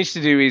they've managed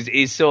to do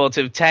is sort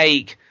of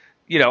take,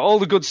 all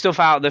the good stuff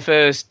out of the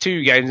first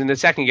two games, and the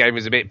second game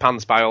was a bit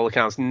pants by all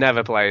accounts.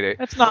 Never played it.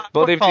 It's not...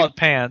 But call it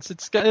pants.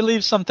 It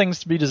leaves some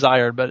things to be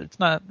desired, but it's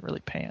not really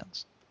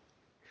pants.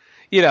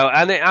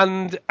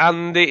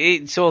 And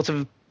it sort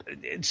of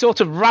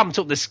ramped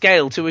up the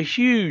scale to a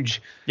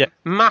huge,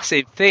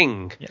 massive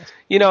thing. Yes.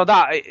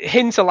 That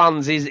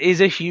Hinterlands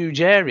is a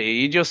huge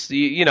area.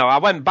 I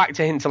went back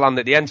to Hinterland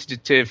at the end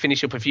to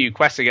finish up a few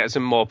quests to get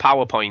some more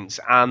PowerPoints,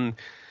 and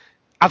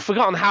I've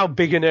forgotten how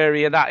big an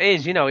area that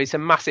is. It's a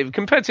massive,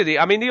 compared to the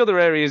other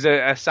areas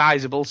are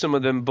sizable, some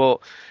of them, but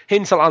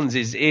Hinterlands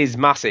is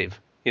massive.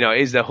 It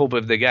is the hub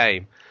of the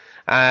game.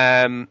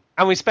 And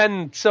we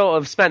spent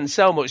so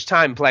much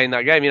time playing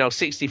that game,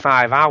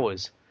 65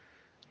 hours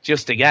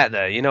just to get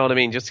there, you know what I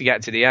mean? Just to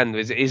get to the end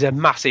is a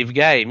massive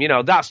game.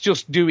 That's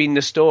just doing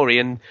the story,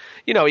 and,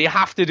 you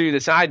have to do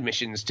the side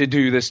missions to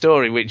do the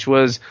story, which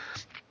was,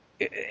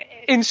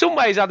 in some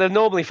ways, I'd have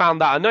normally found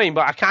that annoying,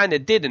 but I kind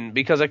of didn't,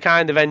 because I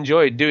kind of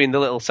enjoyed doing the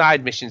little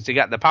side missions to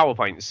get the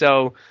PowerPoint.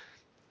 So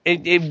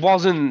it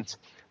wasn't...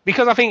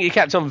 Because I think you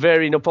kept on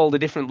varying up all the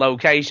different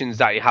locations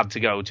that you had to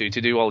go to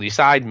do all your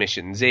side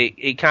missions,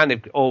 it kind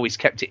of always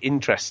kept it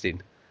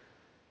interesting.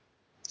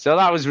 So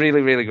that was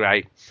really, really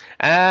great.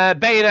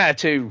 Bayonetta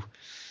 2.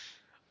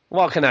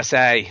 What can I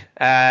say?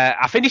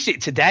 I finished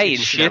it today.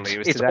 It's shit.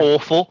 It's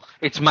awful.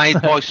 It's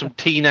made by some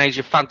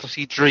teenager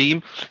fantasy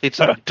dream. It's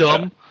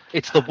dumb.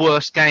 It's the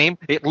worst game.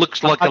 It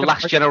looks like a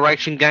last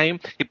generation game.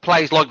 It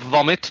plays like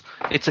vomit.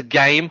 It's a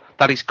game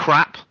that is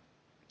crap.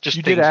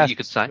 Just things that you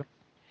could say.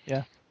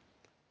 Yeah.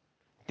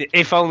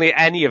 If only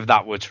any of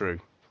that were true.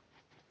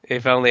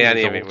 If only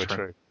any of it were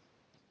true.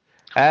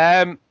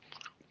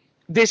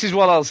 This is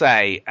what I'll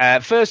say.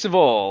 First of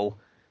all,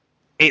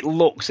 it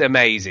looks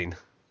amazing.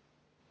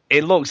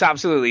 It looks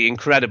absolutely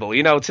incredible.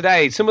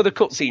 Today, some of the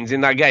cutscenes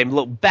in that game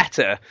look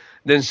better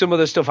than some of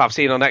the stuff I've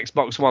seen on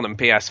Xbox One and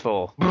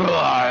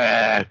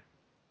PS4.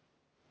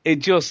 It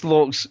just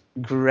looks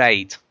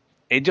great.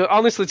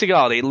 Honestly to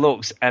God, it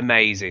looks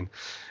amazing.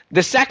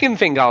 The second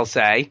thing I'll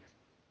say,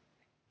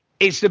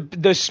 it's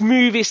the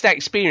smoothest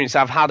experience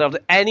I've had of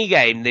any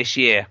game this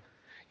year.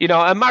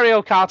 And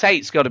Mario Kart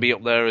 8's got to be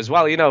up there as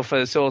well,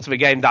 for sort of a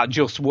game that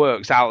just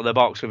works out of the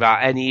box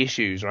without any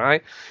issues,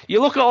 right?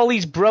 You look at all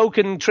these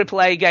broken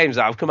AAA games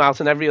that have come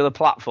out on every other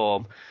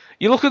platform.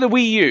 You look at the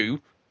Wii U,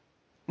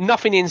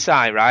 nothing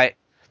inside, right?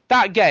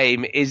 That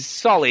game is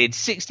solid,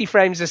 60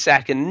 frames a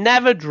second,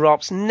 never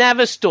drops,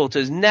 never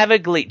stutters, never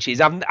glitches.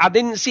 I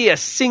didn't see a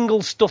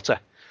single stutter.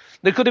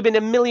 There could have been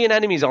a million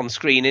enemies on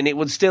screen and it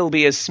would still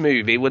be as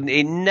smooth.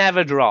 It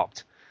never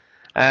dropped.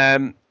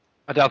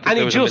 I don't think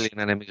there was a million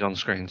enemies on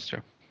screen, Stu.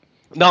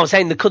 No, I'm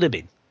saying there could have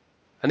been.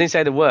 I didn't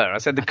say there were. I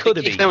said there could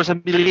have been. If there was a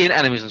million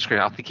enemies on screen,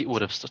 I think it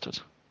would have stuttered.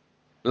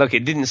 Look,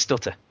 it didn't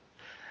stutter.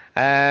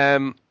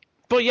 But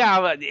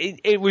yeah,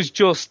 it was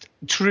just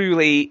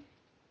truly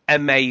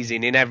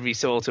amazing in every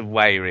sort of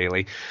way,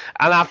 really.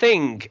 And I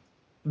think,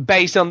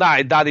 based on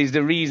that is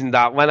the reason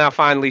that when I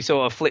finally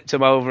sort of flipped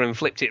them over and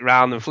flipped it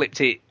round and flipped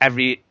it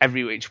every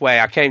which way,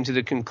 I came to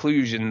the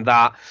conclusion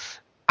that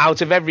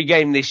out of every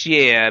game this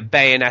year,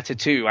 Bayonetta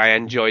 2 I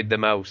enjoyed the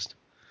most.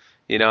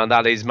 And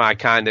that is my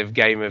kind of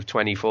game of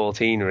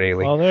 2014,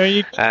 really. Well, there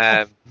you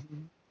go.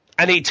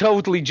 And it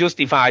totally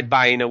justified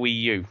buying a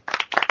Wii U.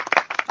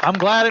 I'm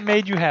glad it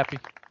made you happy.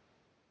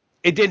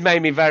 It did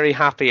make me very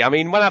happy. I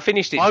mean, when I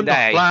finished it today...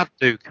 I'm not glad,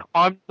 Duke.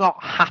 I'm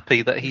not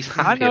happy that he's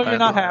happy. I know you're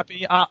not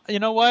happy. You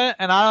know what?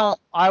 And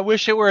I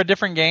wish it were a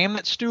different game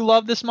that Stu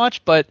loved this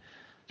much, but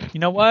you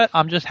know what?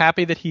 I'm just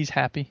happy that he's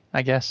happy,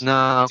 I guess.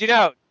 No. Do you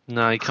know...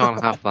 No, you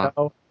can't have that.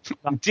 No.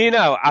 Do you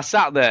know, I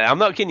sat there, I'm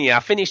not kidding you, I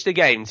finished the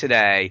game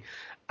today,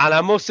 and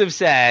I must have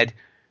said,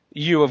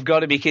 you have got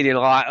to be kidding,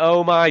 like,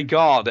 oh my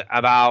God,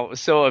 about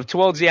sort of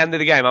towards the end of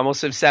the game, I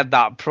must have said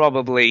that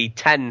probably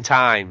 10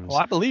 times. Well,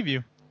 I believe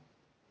you.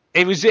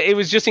 It was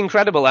just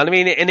incredible, and I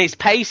mean, and its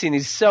pacing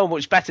is so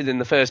much better than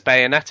the first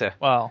Bayonetta.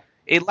 Wow.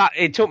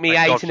 It took me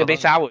 8 and a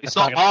bit hours. It's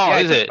not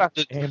hard, is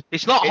it?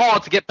 It's not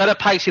hard to get better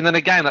pacing than a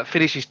game that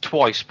finishes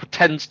twice,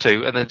 pretends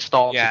to, and then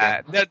starts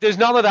again. There's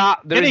none of that.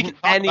 There isn't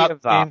any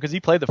of that. Because he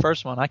played the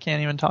first one. I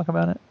can't even talk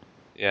about it.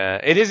 Yeah,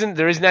 it isn't.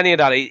 There isn't any of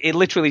that. It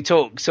literally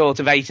took sort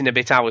of 8 and a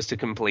bit hours to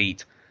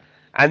complete.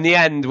 And the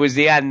end was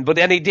the end. But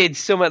then it did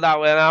some of that,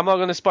 and I'm not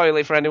going to spoil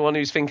it for anyone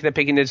who's thinking of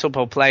picking this up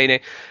or playing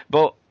it,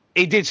 but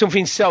it did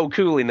something so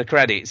cool in the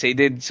credits. It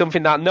did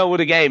something that no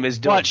other game has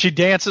done. What, she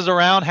dances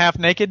around half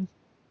naked?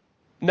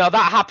 No,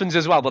 that happens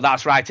as well, but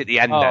that's right at the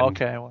end. Oh,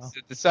 okay. Well.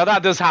 So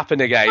that does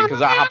happen again, because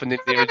that happened in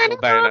the original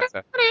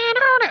Bayonetta.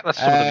 That's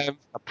that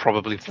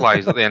probably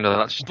plays at the end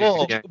of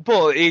that.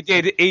 But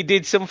he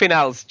did something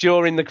else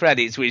during the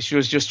credits, which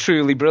was just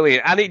truly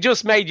brilliant, and it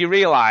just made you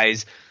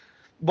realise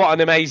what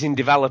an amazing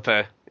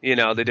developer,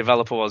 the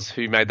developer was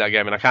who made that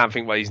game, and I can't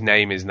think what his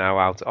name is now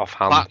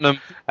offhand. Platinum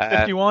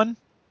 51?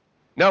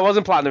 No, it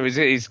wasn't Platinum.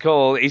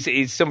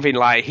 It's something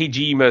like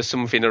Hijima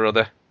something or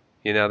other.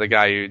 The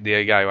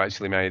guy who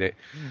actually made it.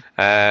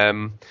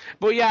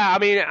 But yeah, I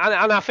mean,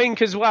 and I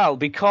think as well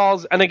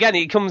because, and again,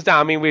 it comes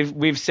down. I mean,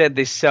 we've said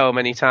this so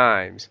many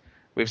times.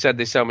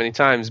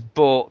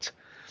 But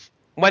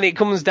when it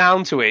comes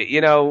down to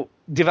it,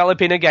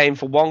 developing a game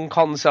for one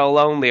console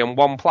only and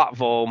one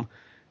platform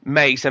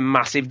makes a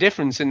massive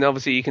difference. And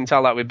obviously, you can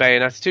tell that with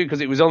Bayonetta 2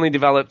 because it was only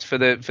developed for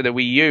the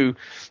Wii U.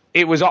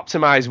 It was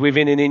optimized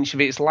within an inch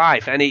of its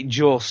life, and it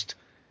just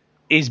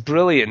is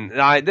brilliant.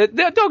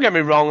 Don't get me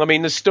wrong. I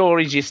mean, the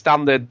story's your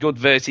standard good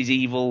versus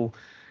evil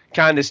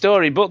kind of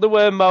story, but there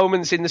were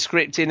moments in the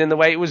scripting and the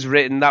way it was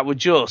written that were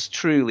just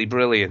truly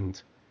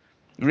brilliant.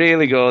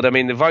 Really good. I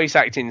mean, the voice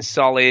acting's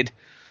solid,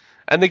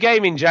 and the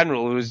game in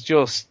general was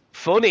just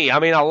funny. I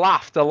mean, I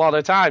laughed a lot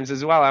of times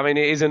as well. I mean,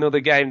 it is another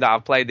game that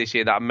I've played this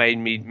year that made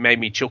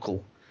me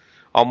chuckle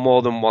on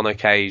more than one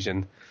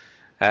occasion.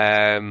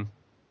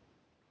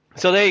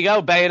 So there you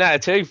go,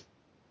 Bayonetta 2.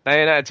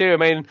 Bayonetta 2. I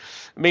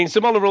mean,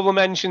 some honourable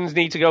mentions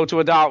need to go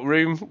to A Dark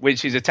Room,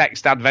 which is a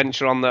text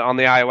adventure on the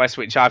iOS,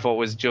 which I thought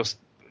was just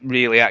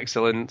really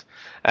excellent.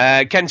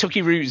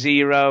 Kentucky Route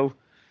Zero.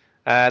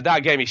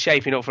 That game is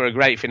shaping up for a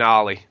great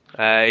finale.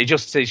 It's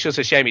just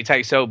a shame it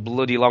takes so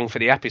bloody long for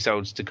the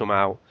episodes to come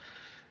out.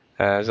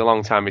 There's a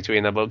long time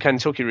between them, but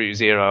Kentucky Route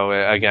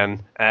Zero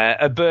again.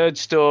 A Bird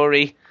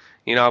Story.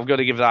 I've got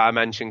to give that a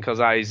mention because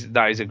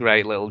that is a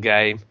great little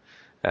game.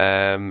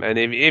 And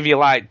if you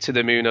like To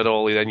the Moon at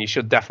all, then you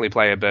should definitely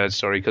play A Bird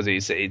Story because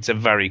it's a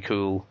very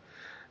cool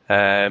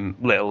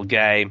little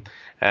game.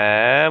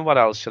 What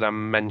else should I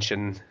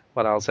mention?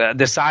 What else?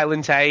 The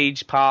Silent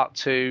Age Part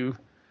 2,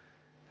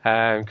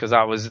 because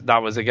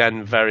that was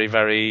again very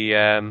very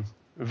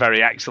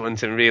very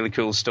excellent and really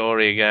cool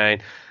story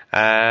again.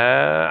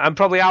 And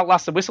probably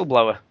Outlast the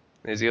Whistleblower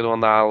is the other one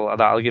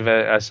that I'll give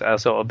a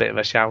sort of bit of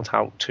a shout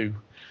out to.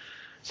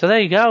 So there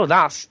you go.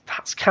 That's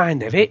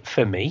kind of it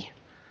for me.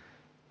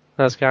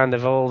 That's kind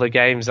of all the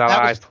games that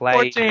I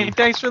played. 14.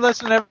 Thanks for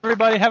listening,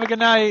 everybody. Have a good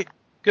night.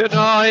 Good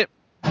night.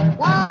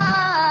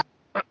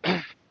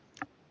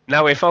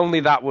 Now, if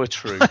only that were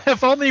true.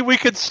 If only we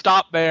could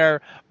stop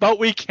there, but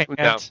we can't.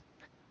 No.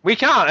 We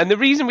can't, and the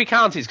reason we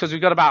can't is because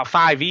we've got about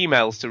 5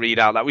 emails to read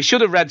out. That we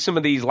should have read some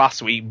of these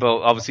last week, but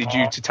obviously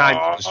due to time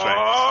constraints.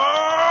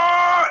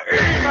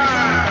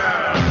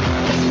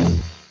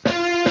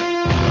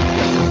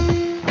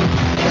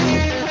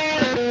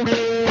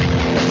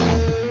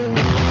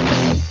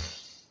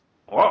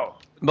 Whoa,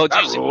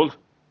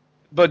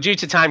 but due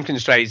to time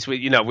constraints,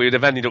 we would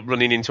have ended up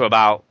running into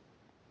about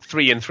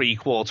 3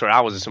 3/4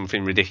 hours or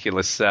something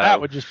ridiculous. So. That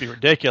would just be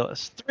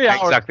ridiculous. 3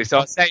 hours. Exactly. So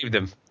I saved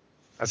them.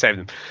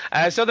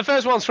 So the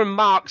first one's from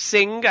Mark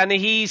Singh, and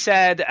he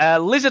said,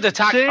 "Lizard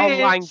Attack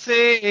online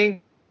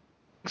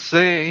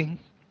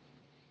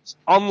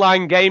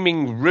online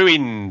gaming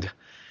ruined."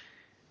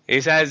 He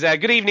says,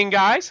 "Good evening,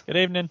 guys. Good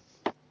evening.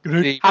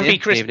 Happy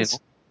Christmas."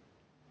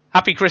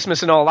 Happy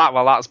Christmas and all that.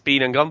 Well, that's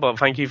been and gone, but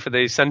thank you for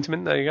the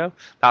sentiment. There you go.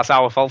 That's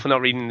our fault for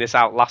not reading this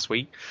out last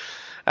week.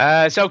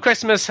 So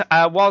Christmas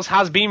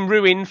has been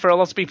ruined for a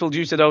lot of people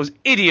due to those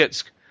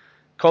idiots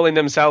calling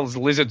themselves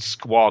Lizard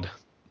Squad.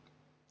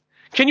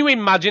 Can you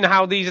imagine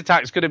how these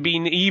attacks could have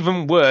been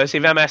even worse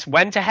if MS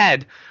went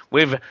ahead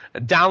with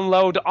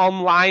download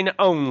online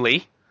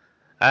only?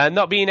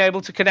 Not being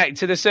able to connect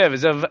to the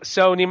servers of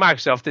Sony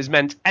Microsoft has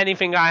meant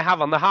anything I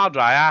have on the hard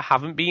drive I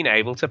haven't been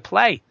able to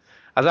play,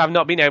 as I've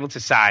not been able to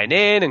sign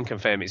in and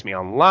confirm it's me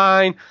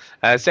online.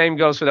 Same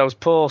goes for those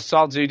poor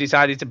sods who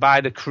decided to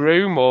buy the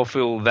Crew, more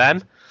fool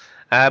them.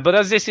 But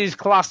as this is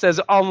classed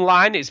as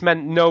online, it's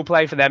meant no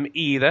play for them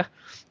either.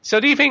 So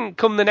do you think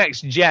come the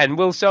next gen,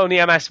 will Sony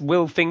MS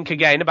will think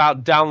again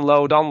about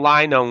download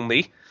online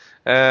only?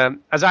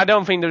 As I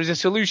don't think there is a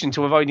solution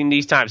to avoiding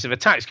these types of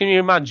attacks. Can you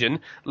imagine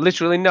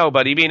literally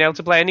nobody being able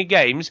to play any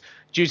games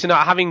due to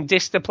not having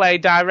disc to play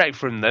direct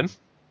from them?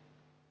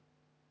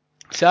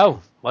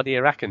 So, what do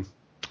you reckon?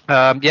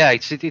 Yeah,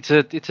 it's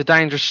a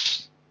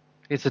dangerous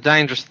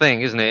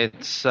thing, isn't it?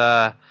 It's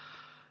yeah,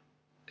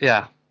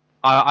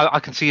 I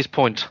can see his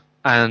point,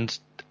 and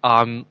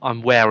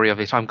I'm wary of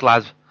it. I'm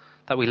glad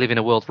that we live in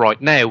a world right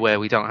now where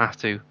we don't have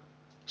to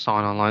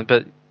sign online,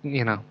 but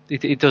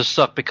it does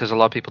suck because a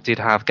lot of people did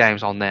have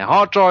games on their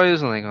hard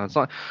drives, and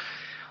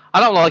I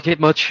don't like it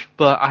much,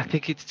 but I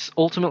think it's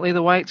ultimately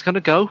the way it's going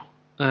to go,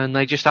 and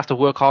they just have to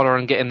work harder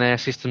on getting their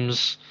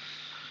systems,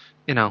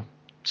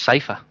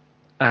 safer.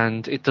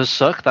 And it does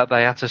suck that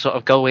they had to sort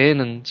of go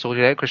in and sort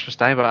it out Christmas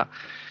Day, but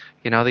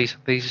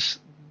these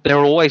there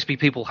will always be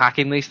people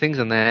hacking these things,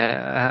 and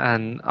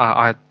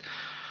I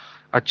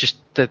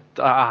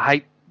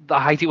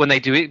hate it when they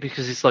do it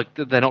because it's like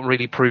they're not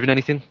really proving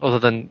anything other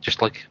than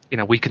just like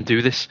we can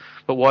do this.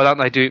 But why don't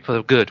they do it for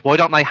the good? Why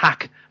don't they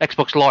hack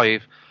Xbox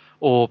Live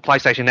or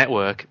PlayStation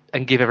Network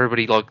and give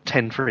everybody like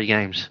 10 free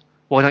games?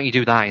 Why don't you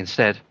do that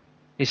instead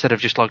of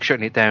just like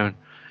shutting it down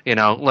You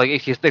know,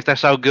 like if they're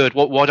so good,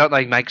 why don't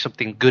they make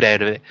something good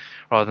out of it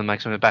rather than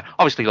make something bad?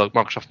 Obviously, like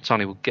Microsoft and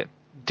Sony would get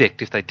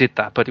dicked if they did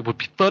that, but it would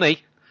be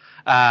funny.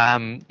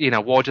 You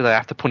know, why do they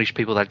have to punish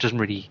people that didn't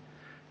really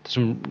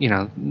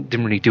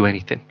do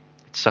anything?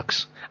 It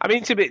sucks. I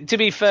mean, to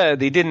be fair,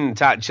 they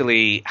didn't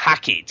actually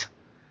hack it.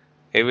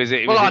 It was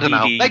I don't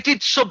know. They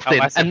did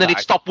something, and then it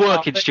stopped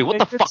working, Stu. What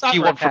the fuck do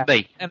you want from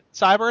me? And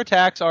cyber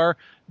attacks are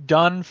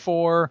done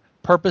for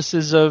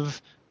purposes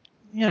of,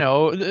 you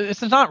know,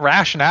 it's not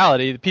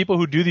rationality. The people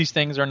who do these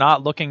things are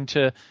not looking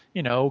to,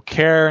 you know,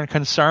 care and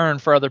concern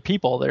for other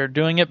people. They're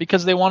doing it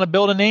because they want to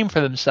build a name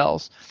for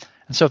themselves.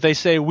 And so if they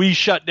say, we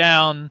shut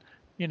down,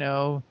 you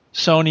know,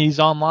 Sony's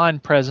online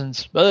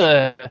presence,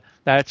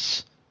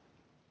 that's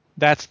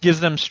gives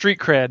them street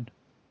cred.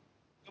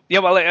 Yeah,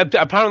 well,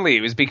 apparently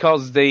it was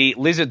because the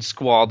Lizard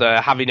Squad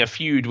are having a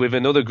feud with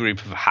another group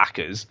of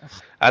hackers,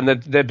 and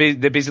they're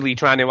busily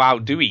trying to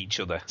outdo each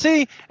other.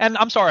 See, and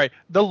I'm sorry,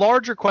 the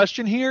larger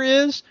question here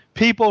is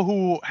people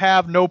who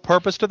have no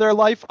purpose to their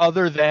life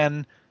other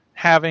than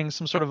having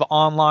some sort of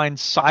online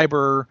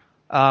cyber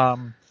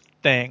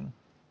thing.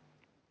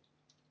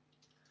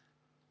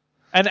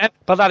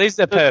 But that is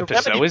the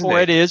purpose, though, isn't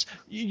it? It is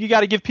you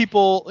got to give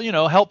people, you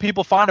know, help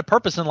people find a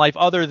purpose in life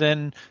other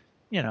than,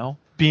 you know,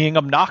 being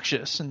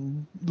obnoxious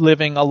and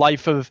living a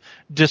life of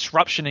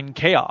disruption and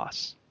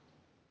chaos.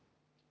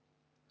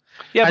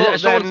 Yeah, but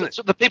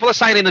so the people are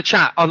saying in the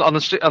chat on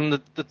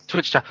the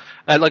Twitch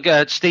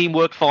chat, Steam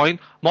worked fine.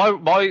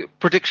 My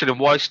prediction of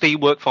why Steam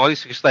worked fine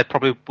is because they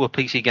probably were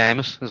PC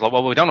gamers. It's like,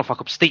 well, we don't want to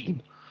fuck up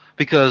Steam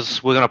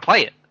because we're going to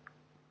play it.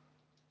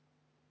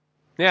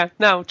 Yeah,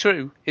 no,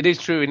 true. It is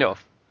true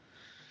enough.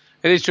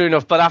 It is true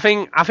enough. But I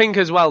think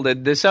as well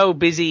that they're so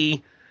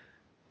busy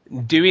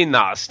doing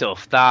that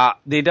stuff that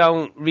they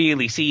don't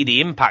really see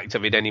the impact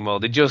of it anymore.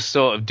 They're just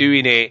sort of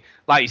doing it,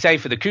 like you say,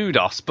 for the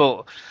kudos.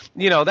 But,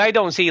 you know, they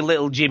don't see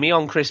little Jimmy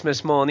on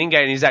Christmas morning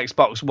getting his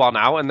Xbox One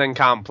out and then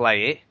can't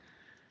play it.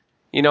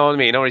 You know what I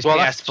mean? Or his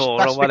PS4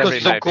 or whatever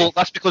it may be.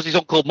 That's because his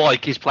Uncle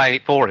Mike is playing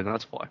it for him,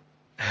 that's why.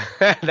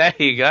 There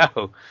you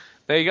go.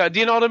 Do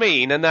you know what I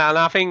mean? And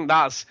I think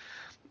that's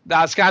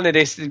kind of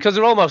this, because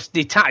they're almost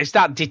detached. It's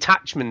that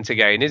detachment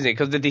again, isn't it?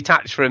 Because they're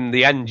detached from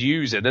the end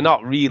user. They're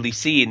not really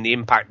seeing the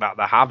impact that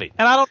they're having.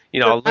 And I don't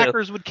think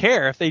hackers would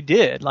care if they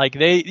did. Like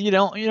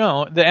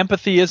the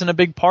empathy isn't a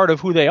big part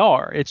of who they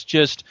are. It's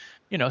just,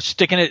 you know,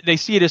 sticking it. They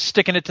see it as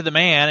sticking it to the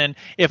man. And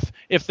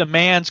if the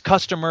man's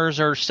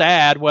customers are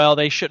sad, well,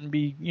 they shouldn't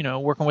be, you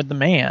know, working with the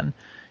man.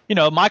 You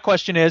know, my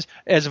question is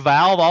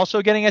Valve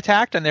also getting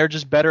attacked and they're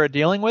just better at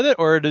dealing with it,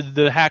 or did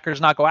the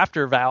hackers not go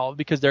after Valve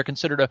because they're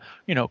considered a,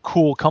 you know,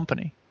 cool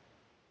company?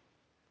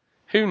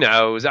 Who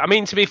knows? I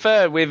mean, to be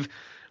fair, with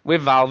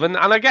Valve and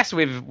I guess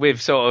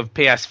with sort of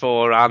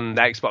PS4 and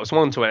Xbox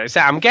One to it,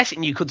 I'm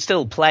guessing you could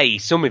still play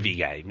some of your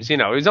games. You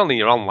know, it was only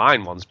your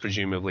online ones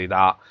presumably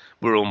that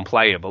were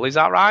unplayable. Is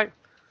that right?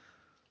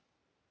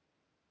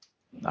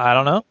 I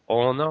don't know.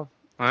 Or no?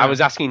 I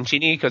was asking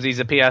Chinny because he's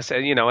a PS,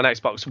 you know, an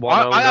Xbox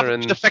One owner. I haven't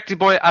been affected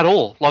by it at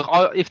all. Like,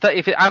 if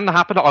it hadn't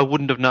happened, I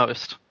wouldn't have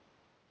noticed.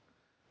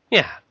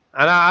 Yeah,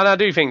 and I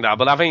do think that.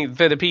 But I think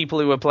for the people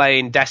who are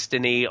playing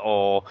Destiny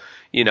or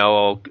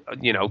Call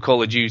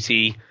of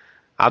Duty,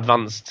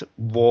 Advanced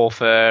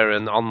Warfare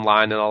and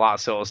online and all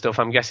that sort of stuff,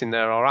 I'm guessing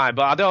they're all right.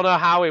 But I don't know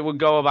how it would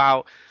go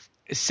about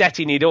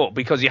setting it up,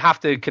 because you have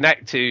to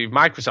connect to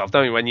Microsoft,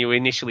 don't you, when you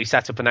initially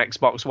set up an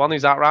Xbox One?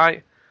 Is that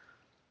right?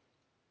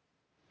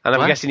 And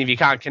I'm guessing if you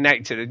can't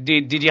connect to it,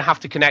 did you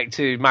have to connect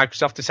to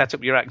Microsoft to set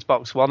up your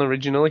Xbox One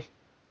originally?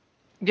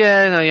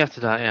 Yeah, no, you have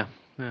to do that,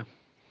 yeah.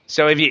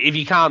 So if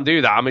you can't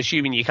do that, I'm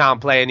assuming you can't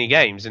play any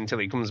games until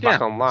it comes back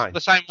online. The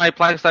same way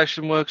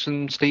PlayStation works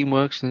and Steam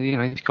works, and you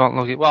know, if you can't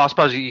log in, well, I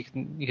suppose you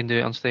can do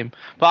it on Steam,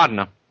 but I don't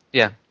know.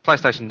 Yeah,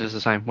 PlayStation does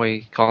the same way,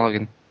 you can't log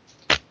in.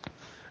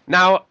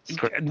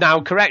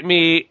 Now, correct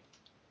me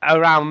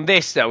around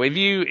this though. If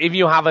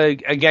you have a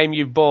game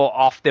you've bought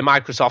off the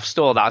Microsoft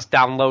Store that's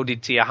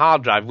downloaded to your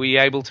hard drive, were you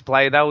able to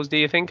play those? Do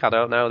you think? I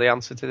don't know the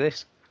answer to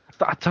this.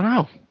 I don't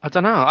know.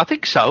 I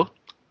think so.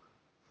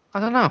 I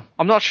don't know.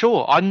 I'm not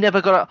sure. I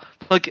never got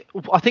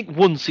I think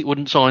once it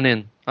wouldn't sign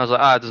in. I was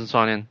like, it doesn't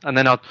sign in, and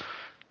then I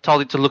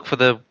told it to look for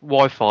the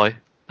Wi-Fi,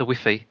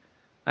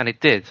 and it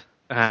did,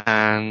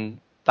 and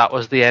that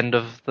was the end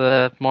of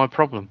my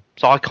problem.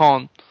 So I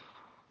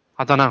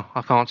don't know.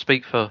 I can't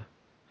speak for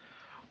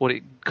what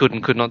it could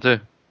and could not do.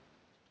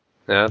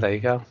 No, there you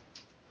go.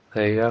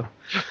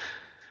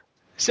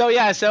 So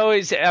yeah,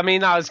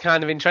 that was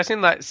kind of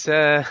interesting.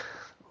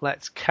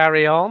 Let's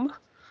carry on.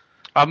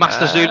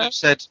 Master Zulu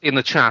said in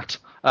the chat,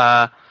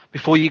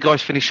 before you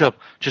guys finish up,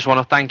 just want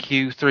to thank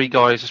you three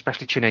guys,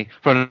 especially Chinny,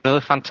 for another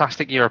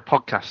fantastic year of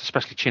podcasts,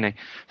 especially Chinny.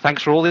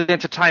 Thanks for all the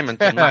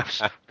entertainment and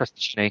laughs, especially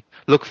Chinny.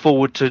 Look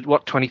forward to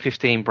what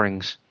 2015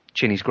 brings.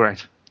 Chinny's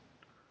great.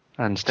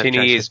 And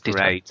Chinny is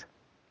great.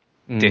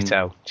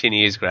 Ditto.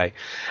 Chinny is great.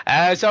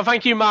 So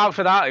thank you, Mark,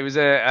 for that. It was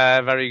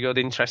a very good,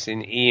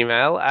 interesting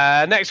email.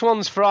 Next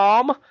one's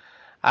from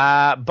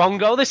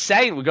Bongo the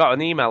Saint. We got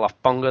an email off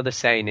Bongo the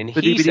Saint, and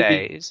he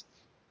says...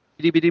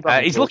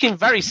 He's looking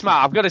very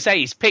smart. I've got to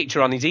say, his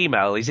picture on his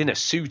email, he's in a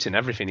suit and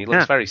everything. He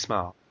looks very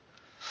smart.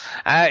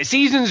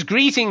 Season's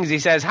greetings, he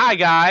says. Hi,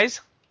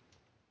 guys.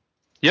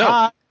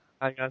 Yo.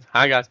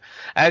 Hi, guys.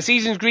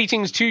 Season's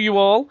greetings to you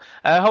all.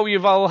 Hope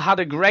you've all had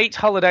a great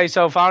holiday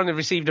so far and have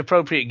received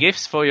appropriate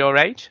gifts for your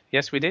age.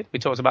 Yes, we did. We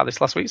talked about this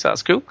last week, so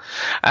that's cool.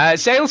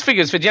 Sales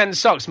figures for gents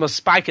socks must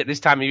spike at this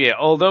time of year.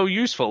 Although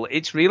useful,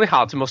 it's really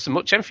hard to muster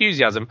much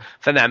enthusiasm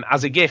for them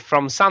as a gift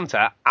from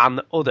Santa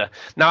and other.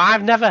 Now,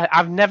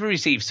 I've never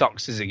received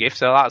socks as a gift,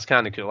 so that's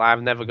kind of cool.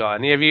 I've never got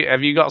any.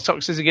 Have you got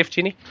socks as a gift,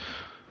 Ginny?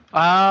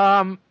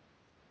 I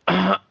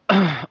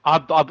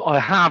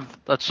have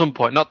at some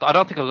point. I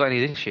don't think I've got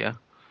any this year,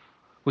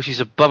 which is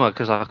a bummer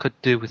because I could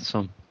do with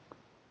some.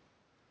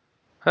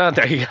 Oh,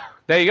 there you go.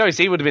 There you go.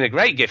 See, it would have been a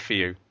great gift for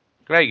you.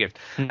 Great gift.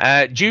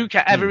 Duke,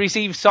 ever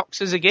received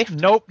socks as a gift?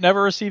 Nope,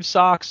 never received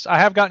socks. I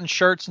have gotten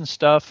shirts and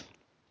stuff.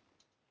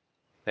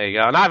 There you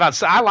go. And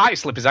I like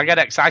slippers. I get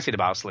excited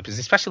about slippers,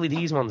 especially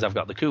these ones I've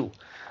got. They're cool.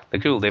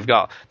 They've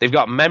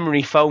got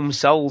memory foam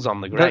soles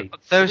on the great.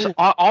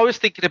 I was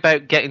thinking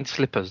about getting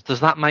slippers. Does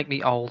that make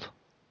me old?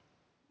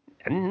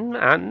 No,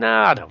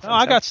 I don't think so.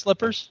 I got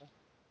slippers.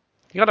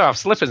 You got to have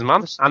slippers,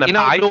 man. And a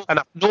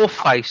pipe. North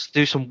Face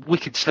do some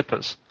wicked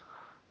slippers.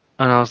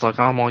 And I was like,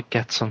 I might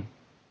get some.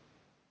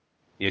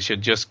 You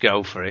should just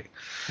go for it.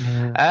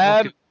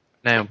 Now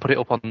and put it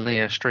up on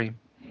the stream.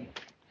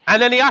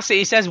 And then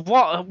he says,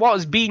 what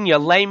has been your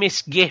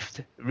lamest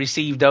gift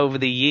received over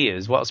the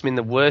years? What's been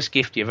the worst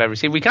gift you've ever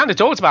received? We kind of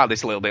talked about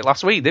this a little bit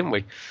last week, didn't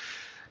we?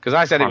 Because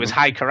I said it was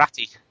high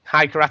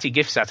karate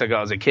gift set I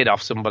got as a kid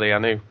off somebody I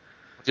knew.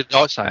 Did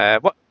I say?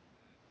 What?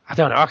 I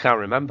don't know. I can't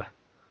remember.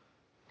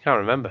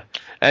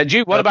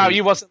 Duke, what about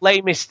you? What's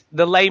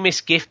the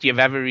lamest gift you've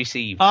ever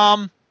received?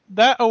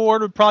 That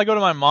award would probably go to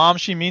my mom.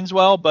 She means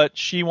well, but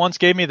she once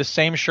gave me the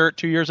same shirt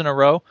 2 years in a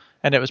row,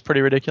 and it was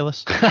pretty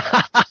ridiculous.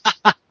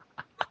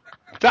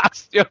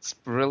 That's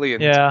just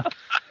brilliant. Yeah.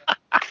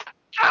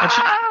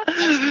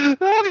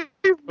 That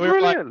is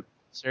brilliant. Like,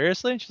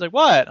 seriously? She's like,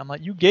 what? I'm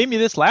like, you gave me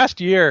this last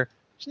year.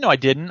 She said, no, I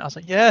didn't. I was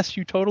like, yes,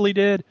 you totally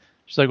did.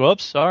 She's like,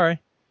 whoops, sorry.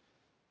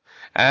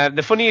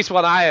 The funniest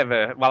one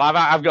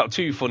I've got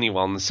two funny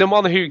ones.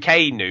 Someone who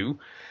Kay knew,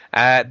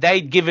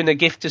 they'd given a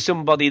gift to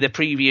somebody the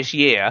previous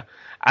year,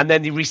 and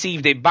then they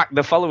received it back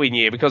the following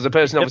year because the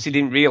person obviously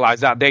didn't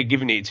realise that they'd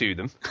given it to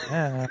them.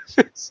 Yeah,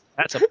 that's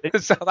a big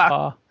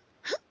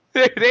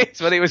It is,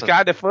 but it was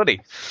kind of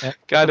funny. Yeah.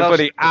 Kind of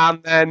funny.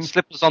 And then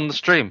slippers on the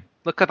stream.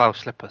 Look at those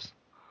slippers.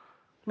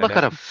 Look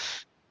at them.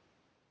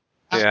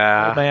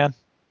 Yeah. Oh, man.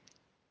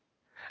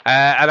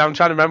 And I'm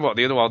trying to remember what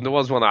the other one. There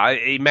was one.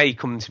 It may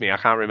come to me. I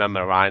can't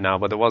remember right now.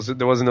 But there was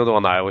another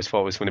one that I always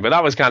thought was funny. But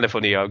that was kind of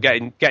funny.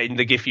 Getting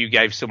the gift you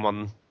gave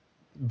someone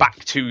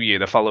back to you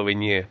the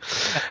following year.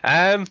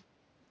 And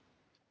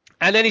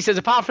then he says,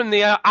 apart from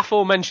the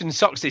aforementioned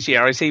socks this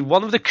year, I received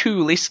one of the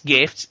coolest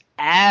gifts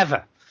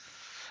ever.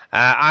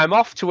 I'm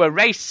off to a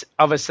race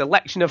of a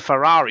selection of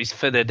Ferraris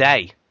for the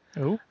day.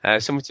 Oh.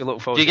 Something to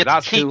look forward to. Do you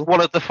get to keep one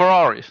of the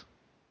Ferraris?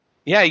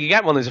 Yeah, you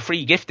get one as a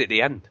free gift at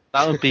the end.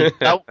 That would be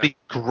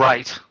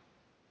great.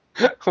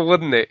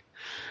 Wouldn't it?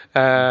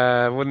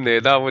 Wouldn't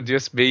it? That would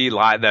just be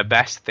like the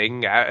best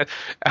thing. Oh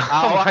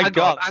my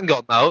God! Hang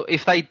on, though.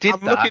 If they did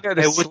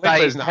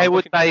how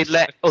would they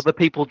let other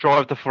people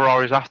drive the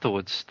Ferraris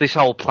afterwards? This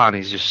whole plan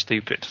is just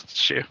stupid.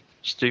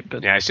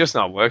 Stupid. Yeah, it's just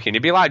not working.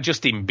 It'd be like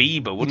Justin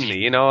Bieber, wouldn't he?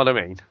 You know what I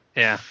mean?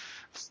 Yeah.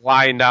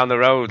 Flying down the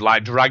road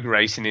like drag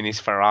racing in his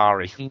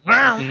Ferrari.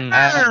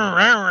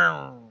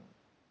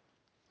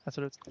 That's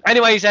what it's called.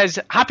 Anyway, he says,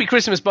 Happy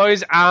Christmas,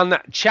 boys, and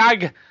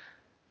Chag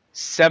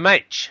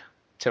Semech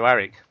to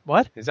Eric.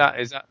 What? Is that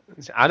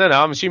I don't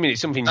know. I'm assuming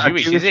it's something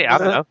Jewish, is it? I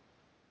don't know.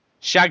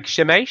 Shag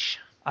Shemesh?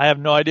 I have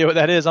no idea what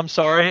that is. I'm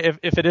sorry.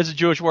 If it is a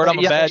Jewish word, I'm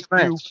a bad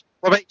Jew.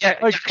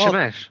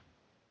 Shemesh.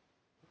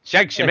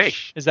 Shag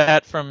Shemesh. Is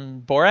that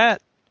from Borat?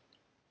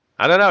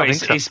 I don't know.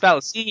 It's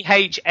spelled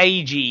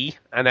C-H-A-G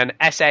and then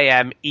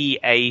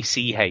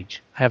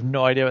S-A-M-E-A-C-H. I have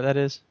no idea what that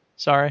is.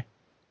 Sorry.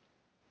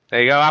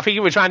 There you go. I think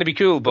you were trying to be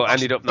cool, but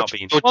ended up not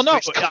being. Well, no,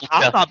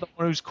 I'm not the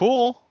one who's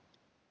cool.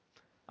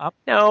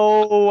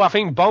 No, I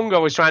think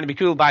Bongo was trying to be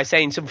cool by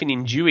saying something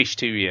in Jewish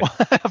to you.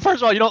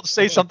 First of all, you don't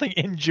say something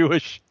in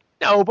Jewish.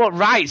 No, but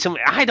right.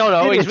 I don't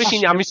know. He's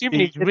wishing. I'm assuming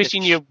he's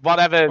wishing you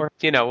whatever.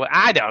 You know,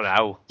 I don't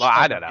know. Well,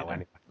 I don't know.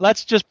 Anyway.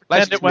 Let's just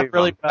pretend it went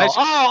really well.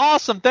 Oh,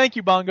 awesome. Thank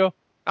you, Bongo.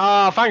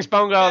 Oh, thanks,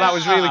 Bongo. Yeah. That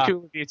was really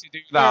cool of you to do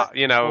that.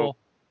 Yeah, you know. Cool.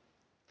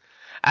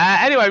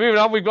 Anyway, moving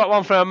on, we've got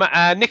one from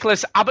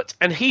Nicholas Abbott,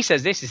 and he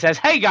says this. He says,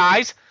 hey,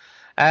 guys,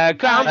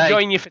 can't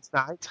join you for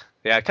tonight.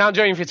 Yeah, can't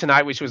join you for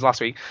tonight, which was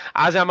last week,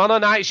 as I'm on a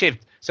night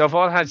shift, so I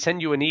thought I'd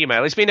send you an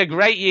email. It's been a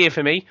great year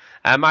for me.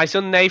 My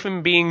son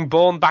Nathan being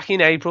born back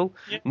in April,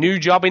 new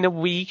job in a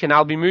week, and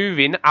I'll be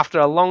moving after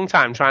a long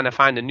time trying to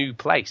find a new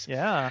place.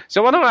 Yeah.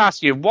 So I want to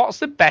ask you, what's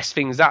the best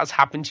things that's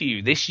happened to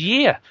you this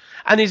year?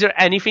 And is there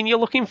anything you're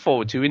looking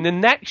forward to in the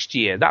next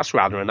year? That's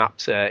rather an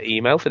apt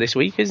email for this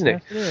week, isn't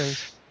it? Yes, it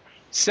is.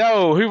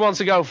 So, who wants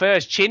to go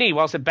first? Chinny,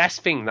 what's the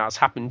best thing that's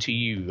happened to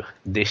you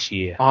this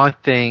year? I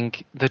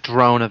think the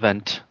drone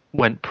event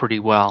went pretty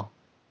well.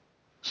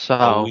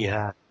 So,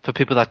 for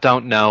people that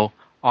don't know,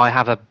 I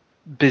have a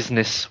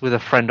business with a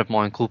friend of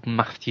mine called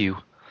Matthew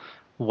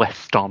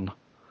Weston,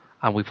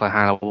 and we play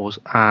Halo Wars,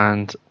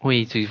 and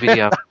we do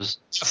videos.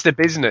 Just a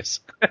business.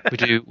 we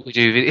do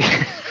video.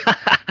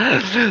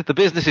 The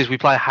business is we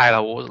play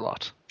Halo Wars a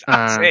lot.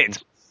 That's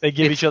it. They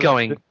give each other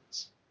going.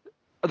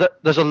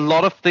 There's a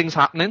lot of things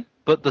happening,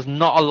 but there's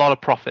not a lot of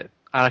profit.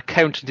 And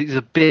accountant is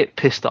a bit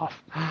pissed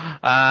off.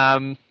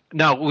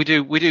 No, we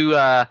do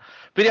videos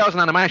and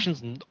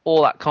animations and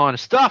all that kind of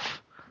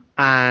stuff.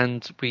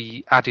 And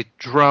we added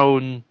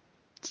drone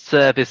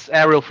service,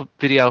 aerial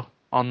video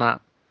on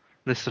that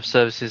list of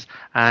services,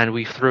 and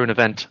we threw an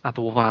event at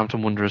the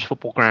Wolverhampton Wanderers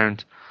football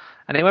ground,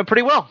 and it went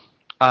pretty well.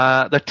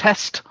 The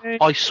test,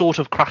 I sort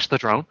of crashed the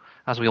drone,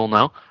 as we all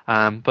know,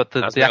 but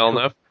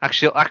the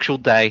actual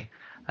day,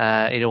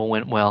 it all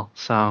went well,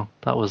 so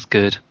that was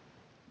good.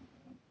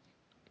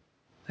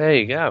 There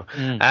you go.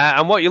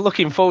 And what you're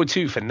looking forward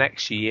to for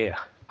next year?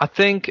 I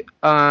think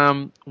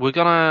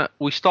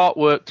we start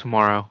work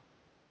tomorrow,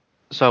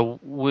 so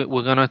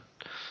we're gonna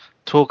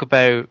talk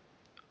about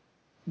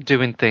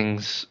doing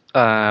things,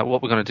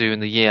 what we're going to do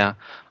in the year.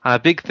 And a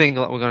big thing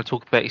that we're going to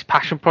talk about is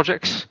passion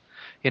projects.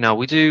 We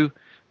do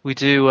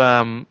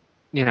a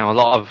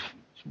lot of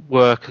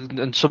work,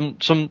 and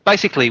some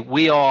basically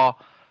we are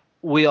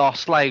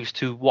slaves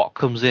to what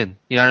comes in.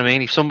 You know what I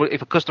mean?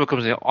 If a customer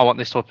comes in, I want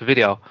this type of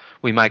video,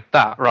 we make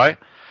that, right?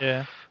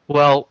 Yeah.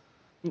 Well,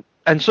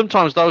 and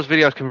sometimes those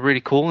videos can be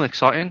really cool and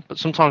exciting, but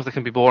sometimes they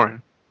can be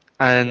boring.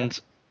 And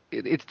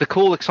it's the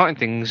cool, exciting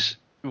things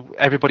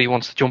everybody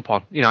wants to jump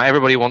on.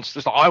 Everybody wants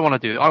to. I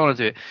want to do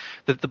it.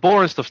 The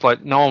boring stuff's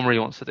like no one really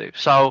wants to do.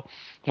 So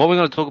what we're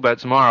going to talk about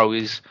tomorrow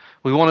is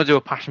we want to do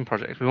a passion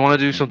project. We want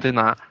to do something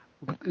that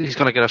is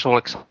going to get us all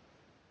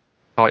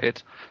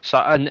excited. So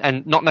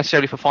and not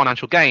necessarily for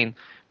financial gain,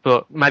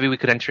 but maybe we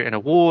could enter it in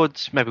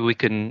awards. Maybe we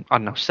can, I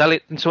don't know, sell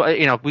it. And so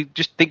we're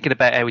just thinking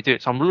about how we do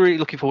it. So I'm really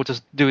looking forward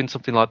to doing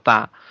something like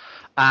that,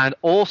 and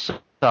also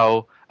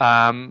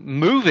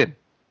moving.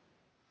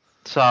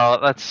 So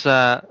that's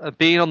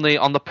being on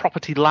the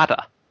property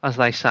ladder, as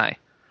they say.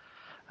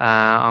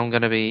 I'm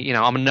going to be,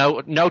 I'm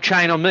no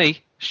chain on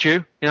me, Stu.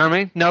 You know what I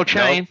mean? No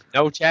chain.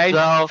 No chain.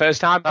 So first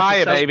time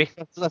buyer, baby.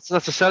 That's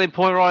a selling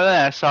point right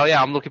there. So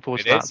yeah, I'm looking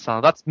forward to that. So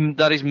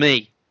that is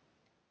me.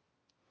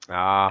 Do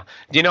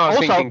you know? I was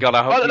thinking, God,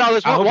 I hope.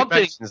 There's one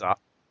thing.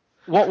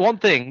 One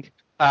thing.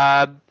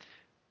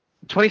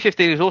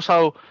 2015 is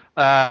also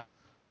the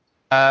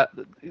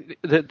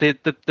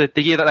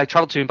year that they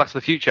travelled to in Back to the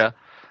Future.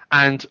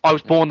 And I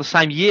was born the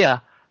same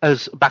year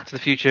as Back to the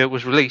Future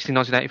was released in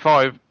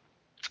 1985.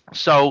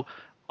 So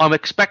I'm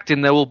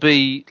expecting there will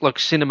be like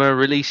cinema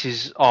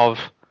releases of,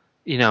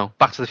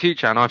 Back to the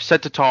Future. And I've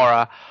said to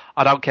Tara,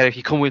 I don't care if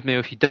you come with me or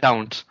if you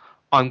don't,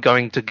 I'm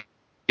going to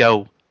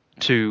go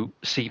to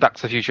see Back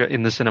to the Future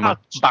in the cinema,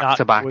 back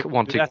to back,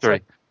 1, 2, 3. That's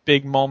a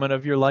big moment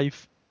of your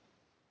life.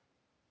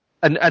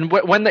 And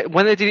when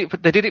they did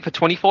it for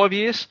 25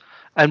 years,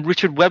 and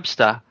Richard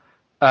Webster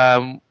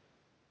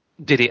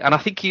did it, and I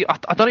think I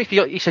don't know if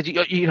he said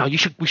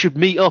we should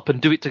meet up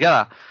and do it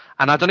together,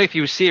 and I don't know if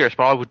he was serious,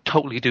 but I would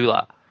totally do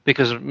that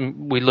because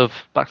we love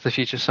Back to the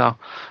Future. So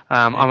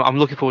I'm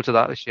looking forward to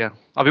that this year.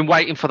 I've been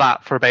waiting for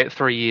that for about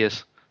 3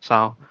 years,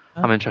 so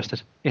I'm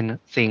interested in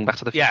seeing Back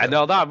to the Future. Yeah,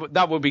 no,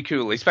 that would be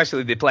cool,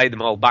 especially if they played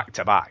them all back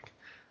to back.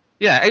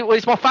 Yeah,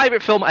 it's my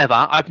favourite film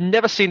ever. I've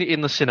never seen it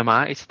in the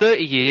cinema. It's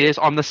 30 years.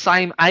 I'm the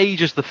same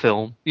age as the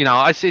film.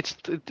 I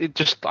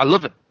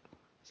love it.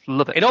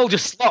 Love it. It all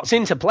just slots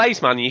into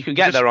place, man. You could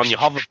get there on your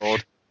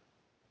hoverboard.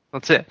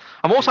 That's it.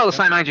 I'm also the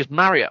same age as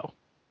Mario.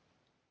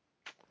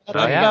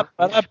 So, yeah.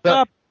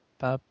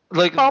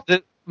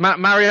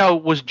 Mario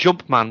was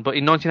Jumpman, but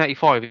in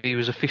 1985 he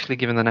was officially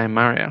given the name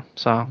Mario.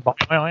 So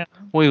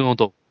we all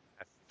do.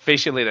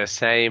 Officially the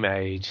same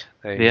age.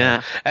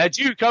 Yeah.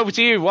 Duke, over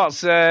to you.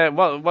 What's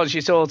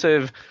your sort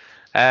of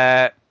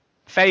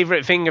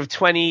favourite thing of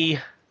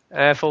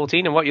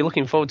 2014 and what you're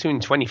looking forward to in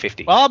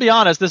 2015? Well, I'll be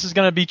honest. This is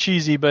going to be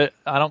cheesy, but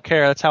I don't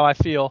care. That's how I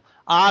feel.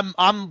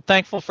 I'm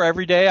thankful for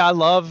every day. I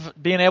love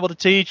being able to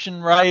teach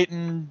and write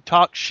and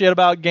talk shit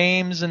about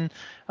games and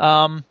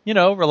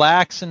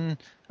relax and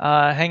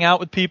hang out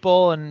with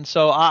people. And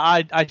so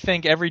I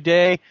think every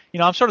day,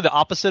 I'm sort of the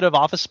opposite of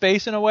Office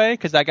Space in a way,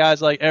 because that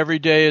guy's like, every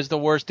day is the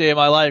worst day of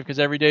my life because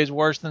every day is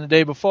worse than the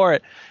day before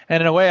it.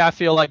 And in a way, I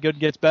feel like good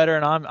gets better,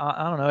 and I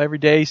don't know, every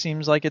day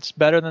seems like it's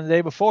better than the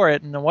day before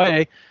it in a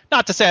way.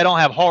 Not to say I don't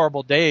have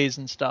horrible days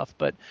and stuff,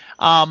 but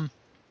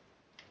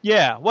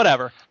yeah,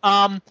 whatever.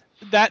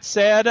 That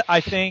said, I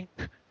think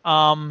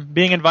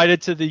being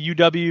invited to the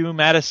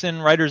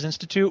UW-Madison Writers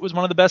Institute was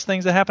one of the best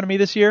things that happened to me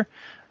this year.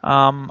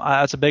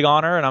 That's a big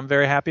honor, and I'm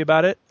very happy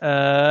about it.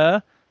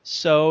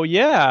 So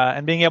yeah,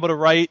 and being able to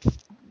write,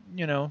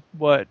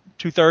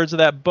 2/3 of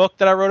that book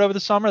that I wrote over the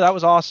summer, that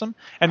was awesome.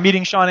 And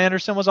meeting Sean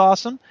Anderson was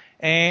awesome.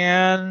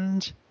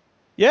 And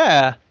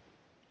yeah,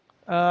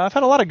 I've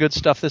had a lot of good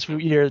stuff this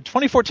year.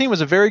 2014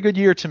 was a very good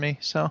year to me,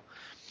 so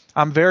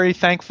I'm very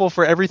thankful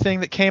for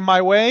everything that came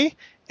my way.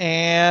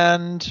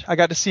 And I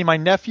got to see my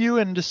nephew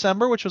in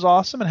December, which was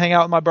awesome, and hang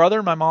out with my brother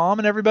and my mom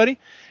and everybody.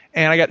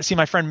 And I got to see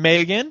my friend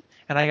Megan,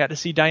 and I got to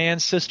see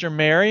Diane's sister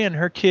Mary and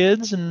her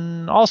kids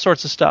and all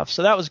sorts of stuff.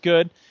 So that was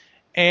good.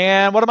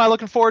 And what am I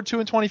looking forward to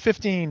in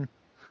 2015?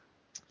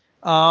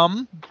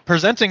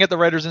 Presenting at the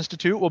Writers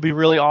Institute will be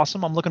really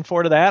awesome. I'm looking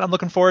forward to that. I'm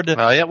looking forward to.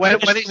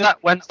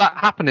 When's that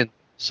happening?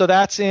 So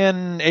that's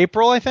in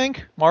April, I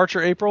think, March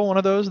or April, one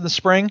of those in the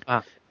spring.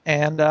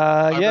 And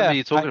I remember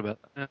you talking about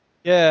that.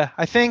 Yeah,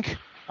 I think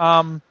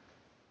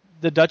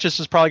the Duchess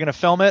is probably going to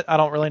film it. I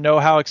don't really know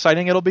how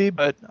exciting it'll be,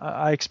 but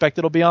I expect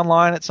it'll be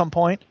online at some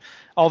point.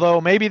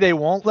 Although maybe they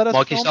won't let us.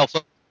 Mic film. yourself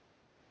up.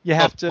 You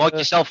have to mic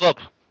yourself up.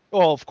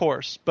 Well, of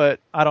course, but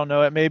I don't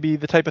know. It may be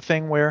the type of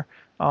thing where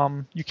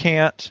you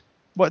can't.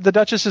 What the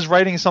Duchess is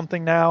writing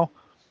something now.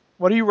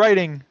 What are you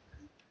writing?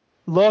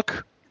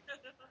 Look.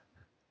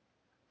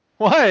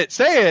 What?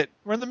 Say it.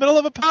 We're in the middle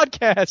of a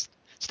podcast.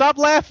 Stop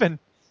laughing.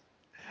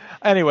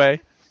 Anyway,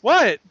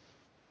 what?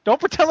 Don't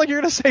pretend like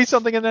you're going to say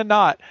something and then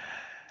not.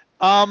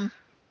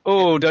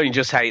 Oh, don't you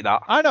just hate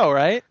that? I know,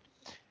 right?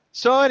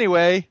 So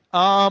anyway,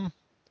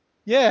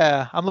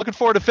 yeah, I'm looking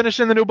forward to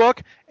finishing the new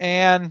book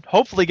and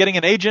hopefully getting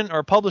an agent or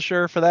a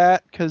publisher for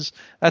that, because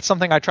that's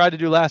something I tried to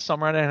do last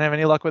summer and I didn't have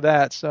any luck with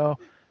that. So,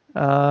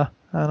 I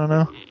don't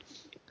know.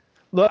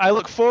 I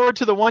look forward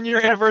to the 1-year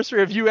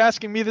anniversary of you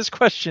asking me this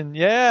question.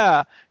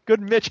 Yeah.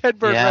 Good Mitch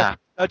Hedberg, Yeah.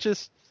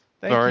 Duchess.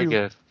 Thank Very you.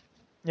 good.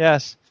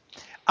 Yes.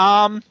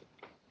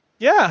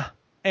 Yeah.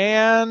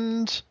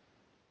 And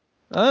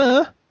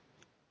there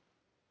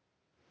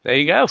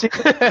you go.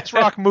 Chris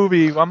Rock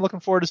movie. I'm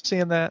looking forward to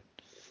seeing that.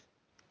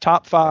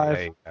 Top 5.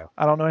 There you go.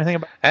 I don't know anything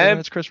about it.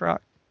 It's Chris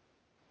Rock.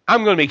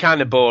 I'm going to be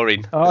kind of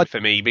boring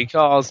for me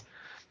because,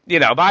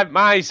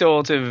 my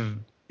sort of,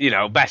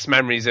 best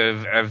memories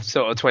of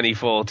sort of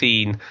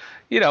 2014,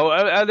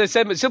 are the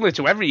similar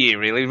to every year,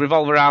 really,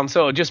 revolve around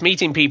sort of just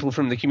meeting people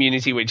from the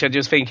community, which I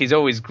just think is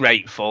always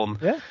great fun.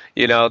 Yeah.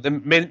 The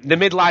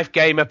midlife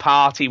gamer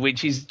party,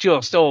 which is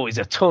just always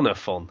a ton of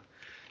fun.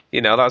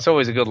 That's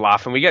always a good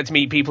laugh. And we get to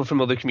meet people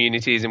from other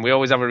communities, and we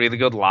always have a really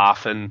good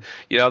laugh. And,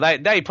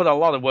 they put a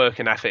lot of work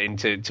and effort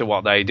into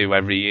what they do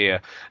every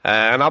year.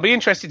 And I'll be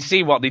interested to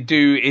see what they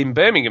do in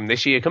Birmingham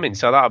this year coming.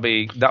 So that'll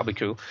be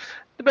cool.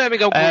 The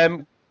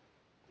Birmingham.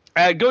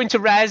 Going to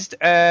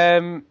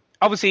Resd,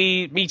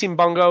 obviously meeting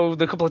Bongo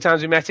the couple of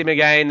times we met him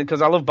again,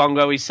 because I love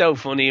Bongo. He's so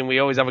funny, and we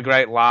always have a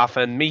great laugh.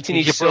 And meeting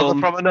his son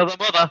from another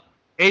mother.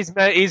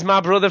 He's my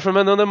brother from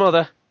another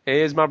mother. He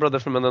is my brother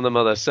from another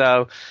mother.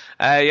 So,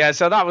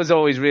 so that was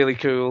always really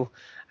cool.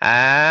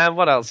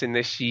 What else in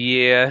this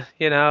year?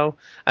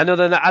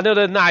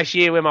 Another nice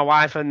year with my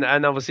wife and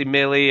obviously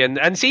Millie,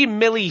 and seeing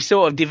Millie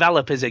sort of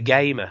develop as a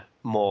gamer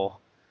more.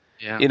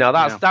 Yeah.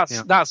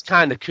 That's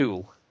kind of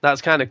cool.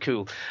 That's kind of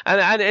cool.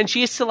 And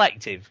she is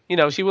selective.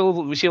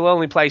 She'll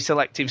only play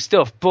selective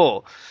stuff,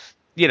 but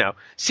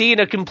seeing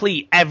her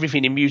complete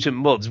everything in Mutant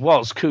Mudds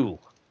was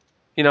cool.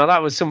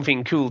 That was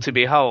something cool to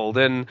behold,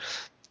 and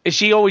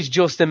she always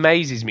just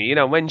amazes me,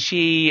 when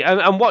she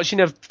and watching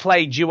her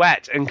play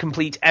Duet and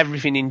complete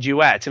everything in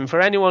Duet. And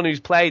for anyone who's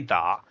played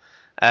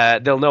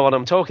that, they'll know what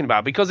I'm talking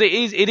about, because it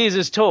is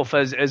as tough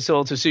as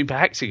sort of Super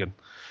Hexagon,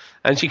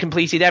 and she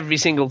completed every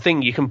single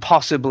thing you can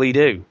possibly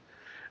do.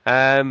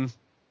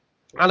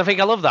 And I think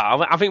I love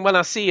that. I think when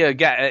I see her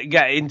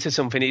get into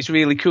something, it's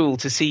really cool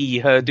to see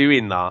her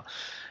doing that.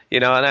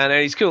 And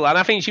it's cool. And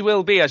I think she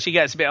will be, as she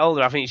gets a bit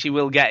older, I think she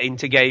will get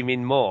into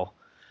gaming more.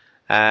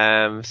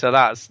 So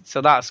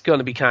that's going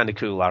to be kind of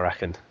cool, I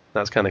reckon.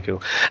 That's kind of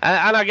cool.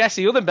 And I guess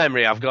the other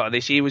memory I've got of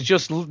this year was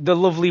just the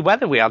lovely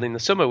weather we had in the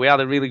summer. We had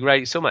a really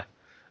great summer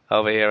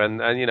over here, and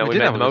we made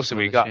the most of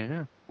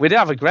it. We did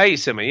have a great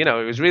summer. It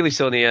was really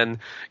sunny, and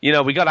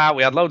we got out.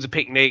 We had loads of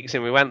picnics,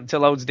 and we went to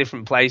loads of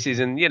different places.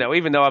 And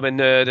even though I'm a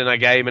nerd and I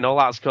game and all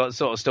that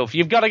sort of stuff,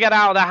 you've got to get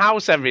out of the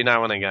house every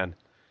now and again.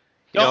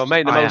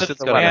 Make the most of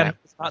the weather.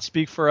 Does not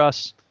speak for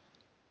us.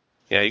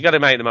 Yeah, you got to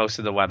make the most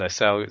of the weather.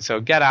 So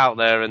get out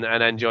there and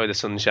enjoy the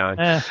sunshine.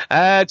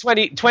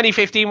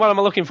 2015, what am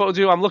I looking forward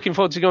to? I'm looking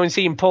forward to going and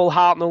seeing Paul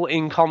Hartnell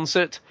in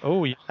concert.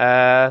 Oh,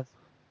 yeah.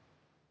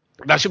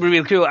 That should be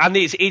really cool. And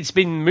it's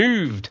been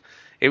moved.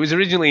 It was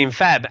originally in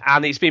Feb,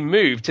 and it's been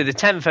moved to the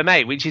 10th of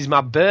May, which is my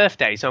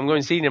birthday. So I'm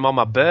going to see him on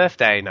my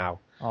birthday now.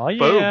 Oh,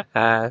 yeah.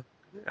 Boom.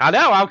 I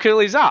know. How cool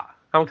is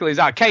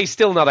that? Kay's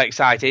still not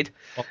excited.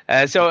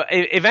 So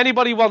if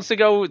anybody wants to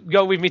go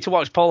with me to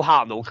watch Paul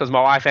Hartnell, because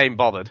my wife ain't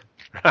bothered,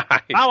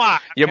 right.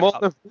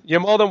 You're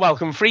more than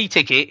welcome. Free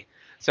ticket,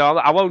 so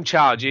I won't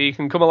charge you. You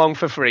can come along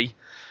for free.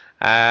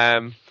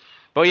 But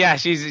yeah,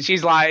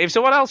 she's like, if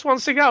someone else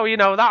wants to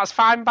go, that's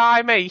fine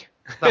by me.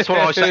 That's what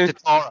I say to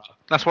Tara.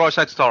 That's what I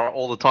say to Tara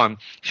all the time.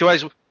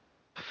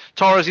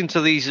 Tara's into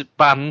these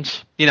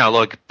bands,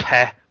 like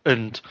Peh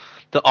and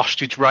the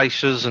Ostrich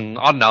Racers, and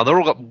I don't know, they're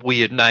all got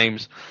weird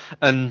names.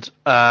 And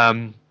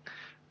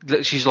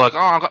she's like, oh,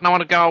 I've got no one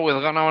to go with. I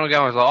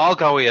was like, I'll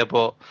go here,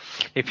 but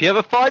if you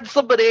ever find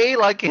somebody,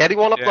 like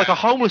anyone up like a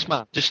homeless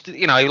man, just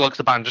he likes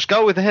the band, just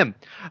go with him.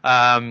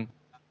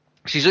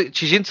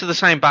 She's into the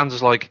same bands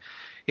as like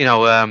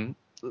Chris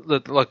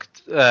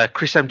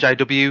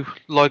MJW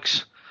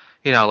likes,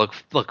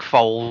 like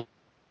Foals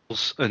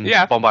and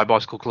Bombay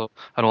Bicycle Club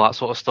and all that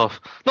sort of stuff.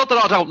 Not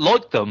that I don't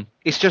like them,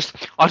 it's just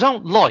I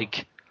don't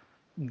like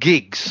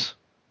gigs.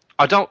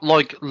 I don't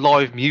like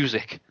live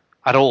music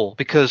at all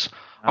because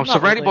I'm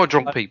surrounded by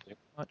drunk people.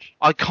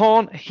 I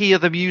can't hear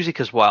the music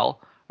as well,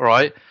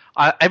 right?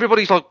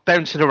 Everybody's like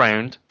bouncing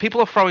around.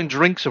 People are throwing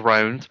drinks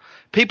around.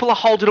 People are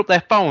holding up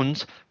their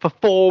phones for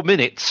 4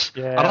 minutes.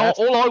 Yeah, and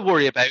all I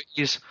worry about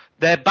is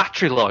their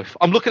battery life.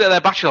 I'm looking at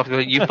their battery life and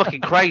going, you're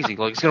fucking crazy.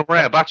 Like, it's going to run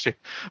out of battery.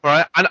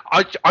 Right? And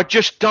I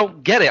just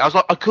don't get it. I was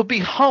like, I could be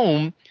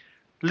home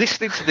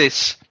listening to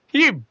this.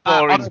 You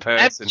boring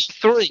person.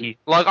 MP3.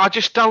 Like, I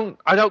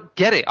don't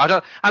get it.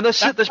 And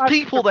there's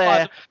people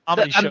there.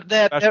 You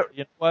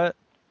know what?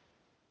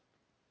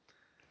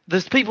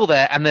 There's people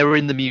there and they're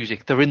in the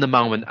music, they're in the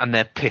moment, and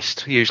they're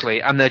pissed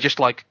usually, and they're just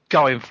like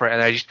going for it,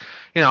 and they just,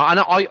 and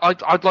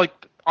I'd like,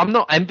 I'm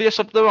not envious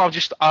of them. I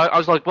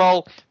was like,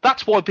 well,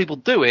 that's why people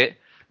do it,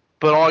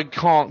 but I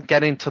can't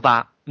get into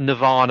that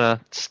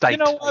Nirvana state. You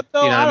know what,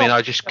 though? You know what I mean?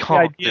 I just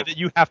can't. The idea that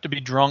you have to be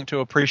drunk to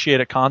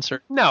appreciate a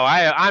concert. No,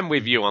 I'm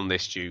with you on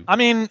this, Stu. I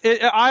mean,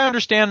 I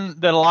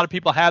understand that a lot of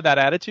people have that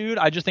attitude.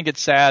 I just think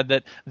it's sad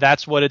that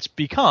that's what it's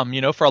become.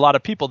 For a lot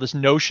of people, this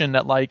notion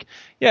that like,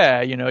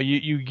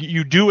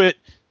 you do it.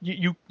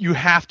 You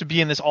have to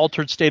be in this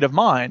altered state of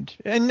mind,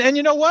 and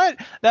you know what?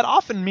 That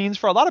often means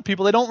for a lot of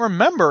people they don't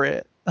remember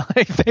it.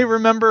 Like they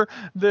remember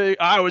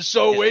I was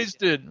so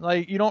wasted.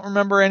 Like you don't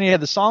remember any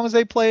of the songs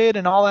they played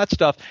and all that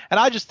stuff. And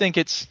I just think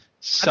it's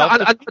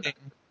self-defeating.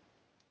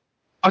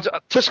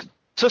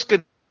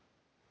 Tuscan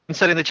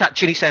said in the chat,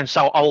 Ginny sounds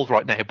so old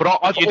right now. But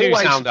I've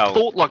always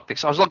thought like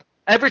this. I was like,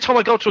 every time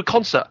I go to a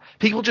concert,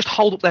 people just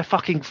hold up their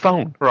fucking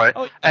phone, right?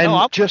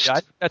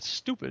 That's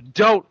stupid.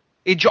 Don't.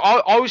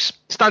 I was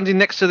standing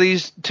next to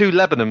these two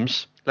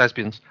lesbians,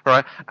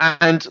 right?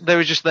 And they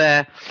were just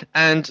there,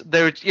 and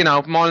they were,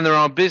 minding their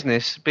own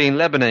business, being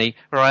Lebanese,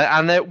 right?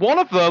 And one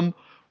of them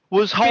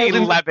was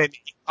holding Lebanese.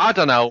 I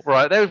don't know,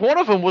 right? One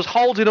of them was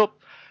holding up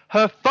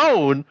her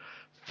phone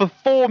for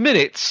 4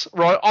 minutes,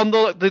 right, on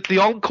the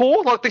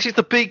encore. Like, this is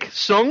the big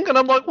song, and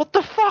I'm like, what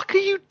the fuck are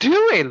you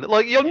doing?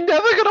 Like, you're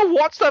never gonna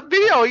watch that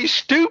video. Are you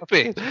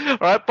stupid?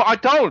 Right? But I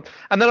don't.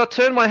 And then I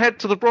turn my head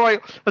to the right,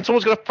 and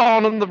someone's got a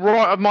phone on the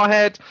right of my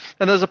head,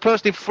 and there's a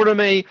person in front of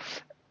me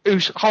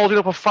who's holding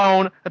up a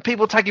phone, and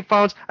people taking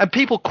phones, and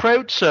people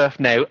crowd surf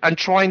now and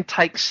try and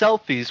take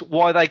selfies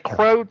while they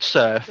crowd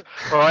surf,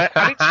 right?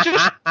 And it's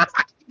just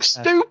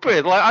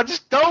stupid. Like, I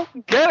just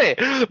don't get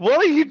it. What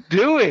are you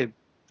doing?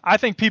 I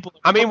think people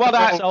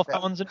cell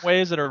phones in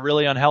ways that are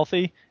really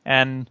unhealthy,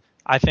 and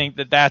I think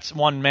that's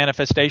one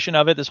manifestation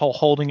of it, this whole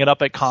holding it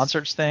up at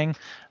concerts thing.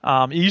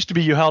 It used to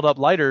be you held up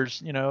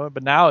lighters,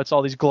 but now it's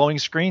all these glowing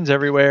screens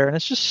everywhere, and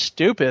it's just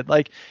stupid.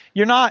 Like,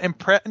 you're not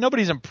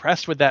nobody's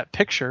impressed with that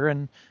picture,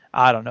 and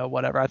I don't know,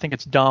 whatever. I think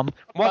it's dumb.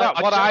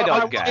 I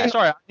don't get.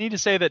 Sorry, I need to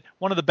say that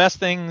one of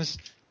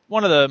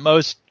the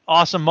most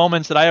awesome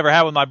moments that I ever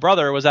had with my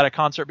brother was at a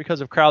concert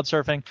because of crowd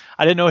surfing.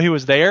 I didn't know he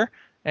was there.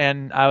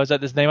 And I was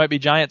at this They Might Be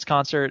Giants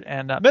concert,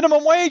 and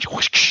minimum wage,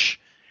 whoosh,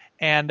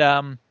 and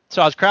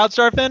so I was crowd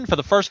surfing for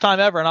the first time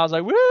ever, and I was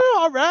like, woo,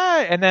 all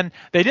right. And then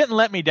they didn't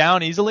let me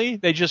down easily.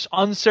 They just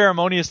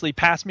unceremoniously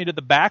passed me to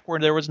the back where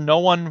there was no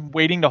one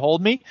waiting to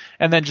hold me,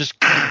 and then just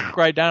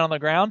right down on the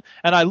ground.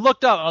 And I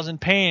looked up, I was in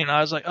pain, and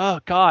I was like, oh,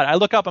 God. I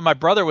look up, and my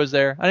brother was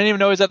there. I didn't even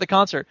know he was at the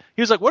concert.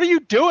 He was like, what are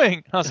you doing?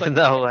 And I was like,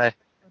 no way.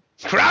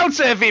 Crowd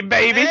surfing,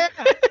 baby. Yeah.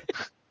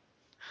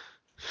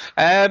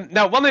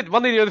 Now, one of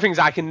the other things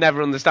I can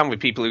never understand with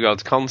people who go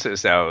to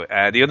concerts, though,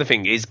 the other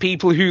thing is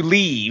people who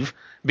leave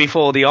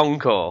before the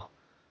encore.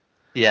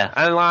 Yeah.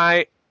 And I'm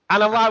like,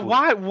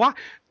 why?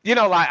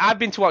 I've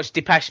been to watch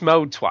Depeche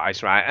Mode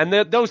twice, right? And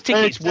those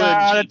tickets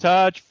weren't cheap.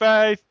 Touch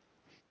faith.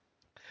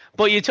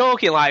 But you're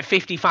talking like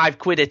 55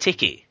 quid a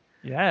ticket.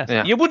 Yes.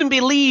 Yeah. You wouldn't be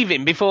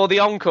leaving before the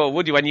encore,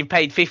 would you, when you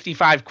paid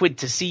 55 quid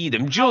to see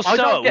them? I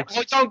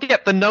don't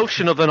get the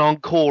notion of an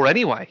encore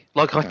anyway.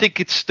 Like, I think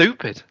it's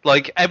stupid.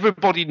 Like,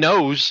 everybody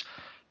knows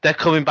they're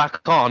coming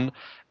back on.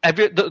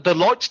 The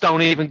lights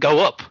don't even go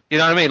up. You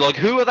know what I mean? Like,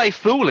 who are they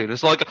fooling?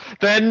 It's like,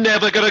 they're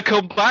never going to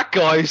come back,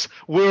 guys.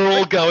 We're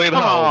all going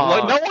home.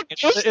 Like, no one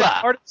does that. It's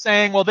part of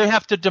saying, well, they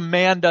have to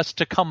demand us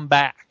to come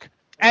back.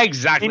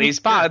 Exactly. It's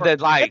part of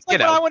the, I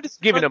went to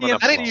giving them an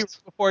applause.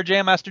 Before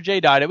Jam Master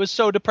Jay died. It was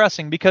so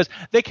depressing because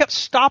they kept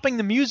stopping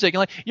the music and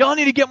like, y'all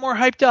need to get more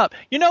hyped up.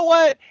 You know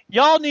what?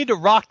 Y'all need to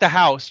rock the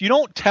house. You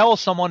don't tell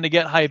someone to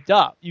get hyped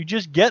up. You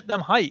just get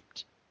them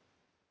hyped.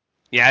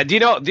 Yeah, do you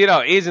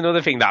know, here's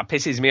another thing that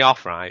pisses me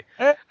off, right?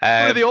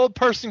 The old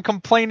person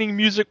complaining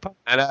music.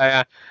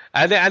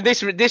 And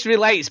this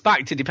relates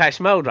back to Depeche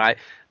Mode, right?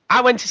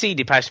 I went to see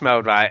Depeche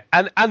Mode, right?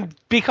 And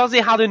because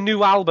they had a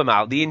new album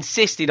out, they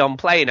insisted on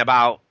playing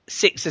about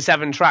 6 or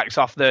 7 tracks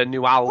off the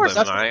new album, Of course,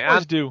 that's right? what they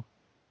always do.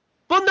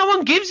 But no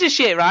one gives a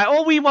shit, right?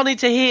 All we wanted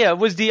to hear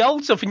was the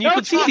old stuff, and you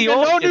could see the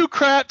no audience. new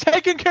crap.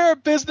 Taking care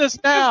of business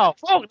now.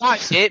 Fuck that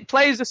shit.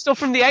 Plays the stuff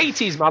from the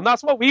 80s, man.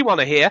 That's what we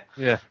want to hear.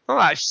 Yeah. All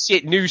that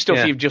shit new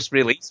stuff you've just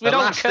released. We The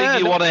don't last care.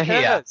 thing you want to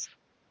hear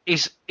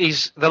is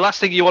the last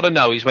thing you want to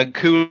know is when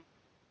Coolio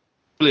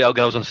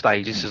goes on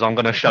stage and says, "I'm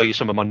going to show you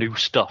some of my new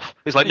stuff."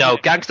 It's like, no,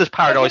 Gangster's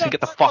Paradise and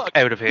get the fuck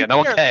out of here. No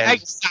one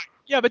cares.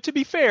 Yeah, but to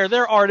be fair,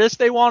 they're artists.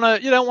 They you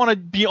don't want to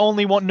be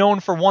only known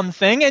for one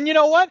thing. And you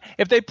know what?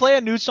 If they play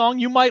a new song,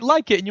 you might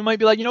like it, and you might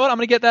be like, you know what? I'm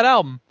going to get that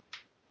album.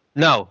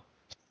 No.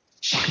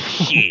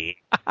 Shit.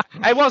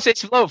 Hey, what's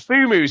this? Look,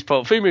 Fumu's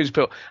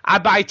put. I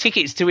buy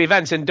tickets to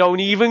events and don't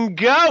even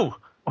go.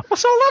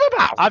 What's all that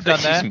about? I've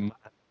done that.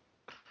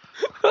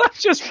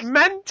 That's just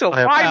mental.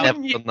 Why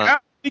didn't you go?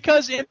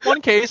 Because in one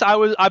case,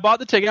 I bought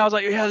the ticket. I was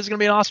like, yeah, this is going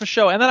to be an awesome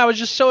show. And then I was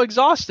just so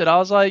exhausted. I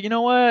was like, you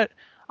know what?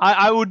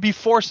 I would be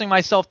forcing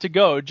myself to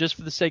go just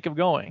for the sake of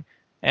going.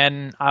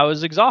 And I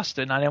was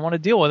exhausted, and I didn't want to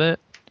deal with it.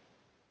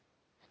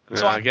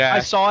 So I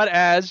saw it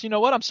as, you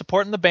know what? I'm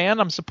supporting the band.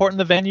 I'm supporting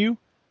the venue.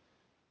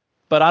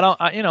 But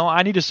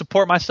I need to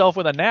support myself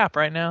with a nap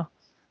right now.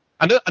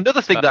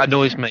 Another thing that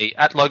annoys me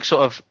at like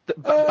sort of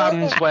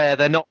bands where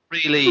they're not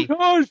really,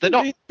 they're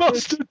not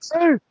bastards.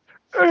 Hey,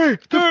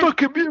 the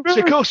fucking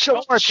music! Oh,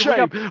 so much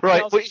shame.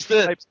 Right, but it's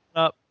the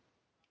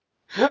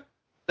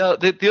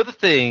other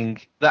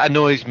thing that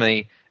annoys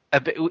me a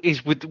bit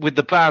is with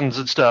the bands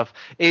and stuff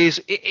is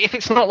if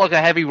it's not like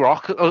a heavy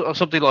rock or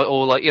something like,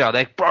 or like, you know,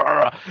 they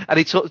and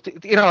it's,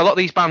 you know, a lot of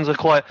these bands are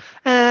quite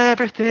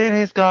everything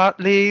has got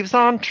leaves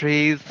on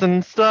trees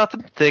and stuff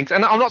and things,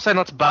 and I'm not saying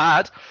that's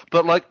bad,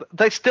 but like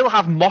they still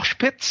have mosh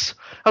pits.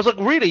 I was like,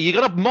 really, you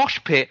got a mosh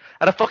pit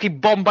at a fucking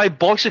Bombay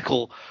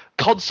Bicycle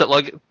concert?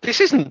 Like,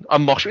 this isn't a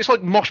mosh pit. It's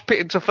like mosh pit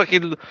into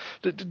fucking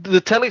the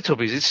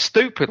Teletubbies. It's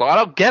stupid. Like, I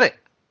don't get it.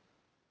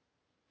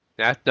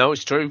 Yeah, no,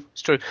 it's true.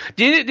 It's true.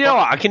 Do you know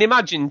what? I can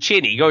imagine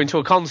Chinny going to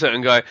a concert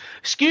and going,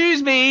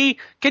 "Excuse me,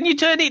 can you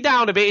turn it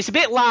down a bit? It's a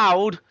bit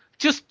loud.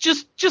 Just a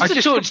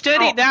touch.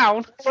 Turn it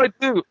down."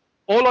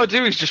 All I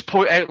do is just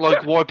point out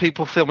like why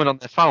people filming on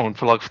their phone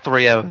for like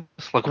 3 hours.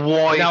 Like,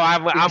 why? No,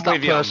 I'm with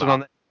you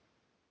on that.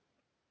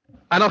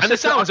 And the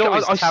sound's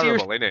always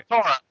terrible, isn't it?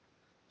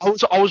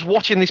 I was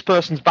watching this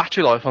person's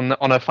battery life on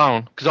her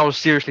phone because I was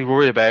seriously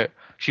worried about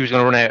she was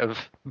going to run out of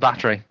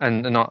battery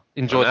and not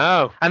enjoy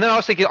it. And then I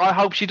was thinking, I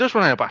hope she does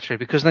run out of battery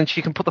because then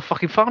she can put the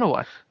fucking phone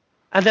away.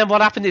 And then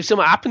what happened if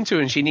something happened to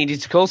her and she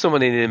needed to call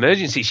someone in an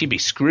emergency? She'd be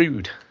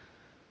screwed.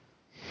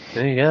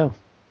 There you go.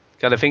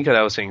 Got to think of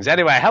those things.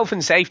 Anyway, health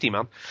and safety,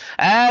 man.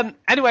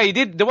 Anyway,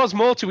 there was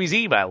more to his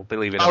email,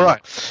 believe it or not. Oh,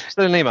 right.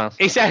 Still an email.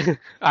 He said,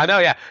 I know,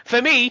 yeah.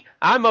 For me,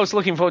 I'm most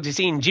looking forward to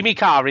seeing Jimmy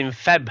Carr in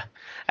Feb.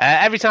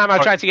 Every time I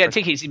try to get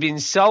tickets, he's been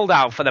sold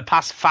out for the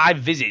past 5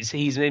 visits.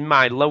 He's in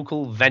my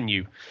local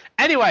venue.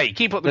 Anyway,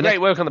 keep up the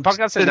great work on the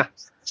podcast.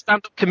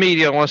 Stand-up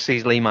comedian I want to see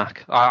is Lee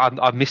Mack.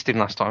 I missed him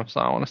last time, so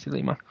I want to see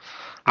Lee Mack.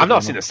 I've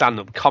not seen a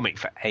stand-up comic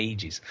for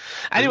ages.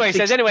 Anyway, he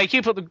says,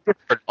 keep up the...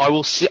 I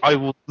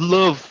will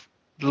love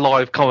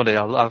live comedy.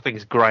 I think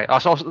it's great.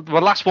 The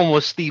last one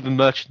was Stephen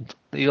Merchant.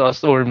 I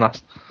saw him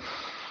last.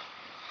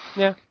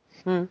 Yeah.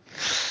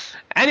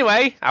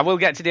 Anyway, I will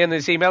get to the end of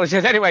this email. It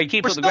says,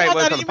 keep up the great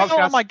work on the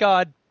podcast. Oh, my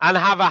God. And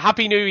have a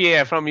happy new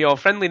year from your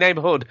friendly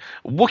neighborhood,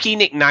 Wookie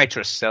Nick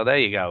Nitrous. So there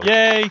you go.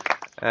 Yay.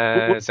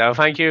 So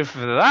thank you for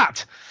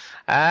that.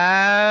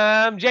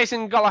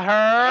 Jason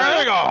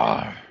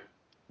Gallagher.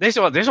 This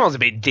one's a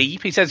bit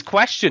deep. He says,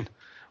 question.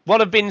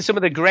 What have been some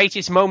of the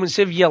greatest moments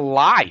of your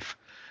life?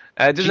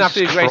 It doesn't have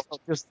to be great,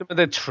 just some of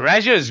the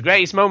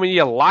greatest moment of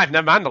your life,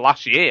 never mind the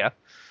last year.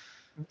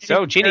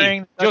 So,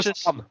 Ginny,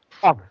 just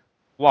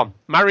one.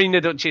 Marrying the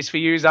Duchess for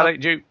you, is that it,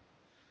 Duke?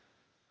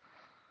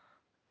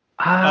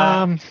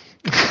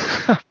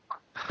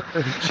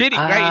 Ginny,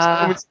 greatest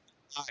moments of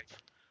your life.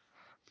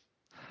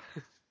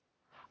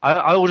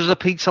 I ordered a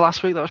pizza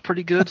last week, that was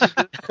pretty good.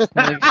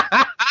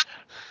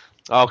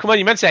 Oh, come on,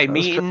 you meant to say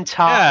meeting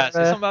Tara. Yeah,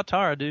 say something about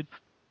Tara, dude.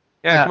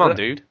 Yeah, come on,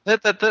 dude.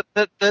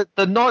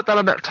 The night that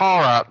I met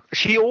Tara,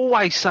 she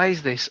always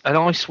says this, and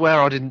I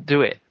swear I didn't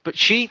do it, but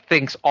she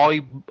thinks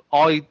I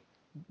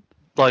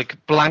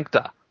like blanked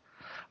her.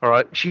 All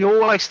right, she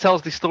always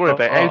tells this story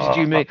about how did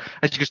you meet,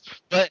 and she goes,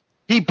 "But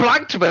he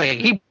blanked me.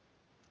 He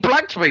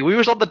blanked me. We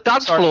was on the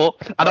dance floor,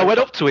 and I went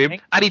up to him,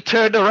 and he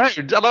turned around,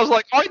 and I was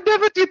like, I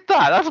never did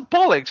that. That's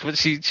bollocks." But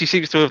she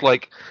seems to have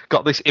like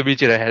got this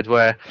image in her head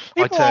where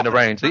I turned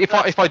around.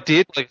 If I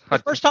did, like, the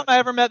first time I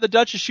ever met the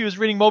Duchess, she was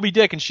reading Moby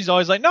Dick, and she's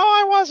always like, "No,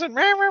 I wasn't."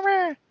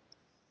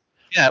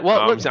 Yeah,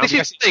 well, this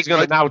is the thing.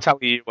 Going to now tell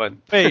you when.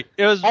 Wait,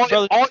 it was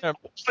a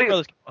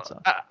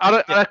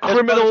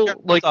criminal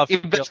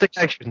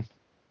investigation.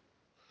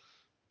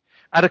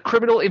 At a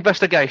criminal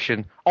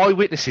investigation,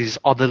 eyewitnesses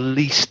are the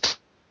least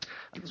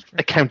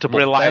accountable.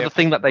 Reliable. They're the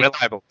thing that they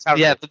reliable.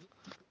 Yeah,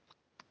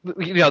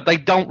 they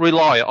don't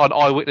rely on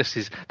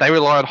eyewitnesses. They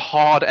rely on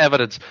hard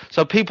evidence.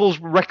 So people's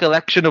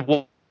recollection of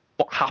what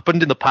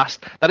happened in the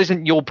past, that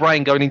isn't your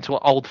brain going into an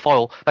old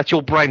file. That's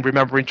your brain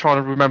trying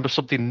to remember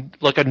something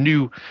like a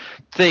new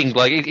thing.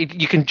 Like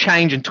you can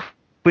change and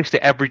twist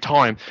it every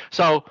time.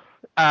 So,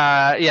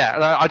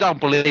 I don't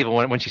believe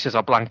her when she says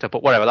I blanked her,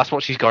 but whatever. That's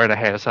what she's got in her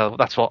hair, so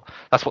that's what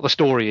the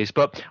story is.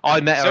 But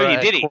I met her. So you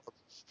did it.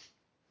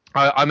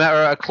 I met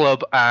her at a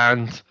club,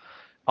 and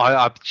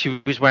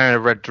she was wearing a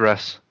red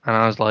dress, and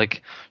I was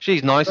like,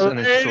 she's nice, and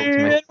then she talked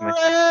to me.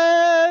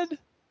 Red.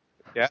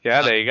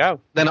 Yeah, there you go.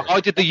 Then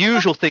I did the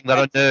usual thing that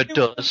a nerd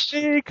does.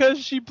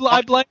 Because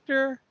I blanked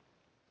her.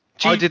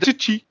 I did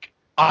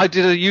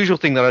the usual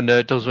thing that a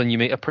nerd does when you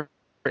meet a pretty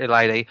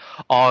lady.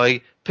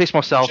 I pissed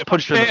myself,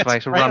 punched her in the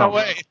face, and ran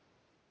away.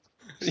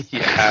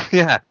 Yeah.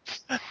 Yeah.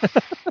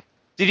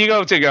 Did you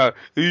go to go,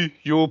 hey,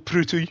 you're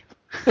pretty?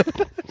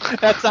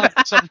 That sounds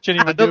like something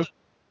Chinny would do.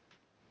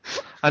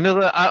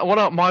 Another one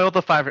of my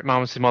other favourite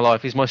moments in my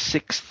life is my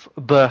 6th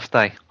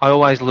birthday. I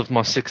always loved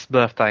my 6th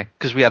birthday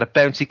because we had a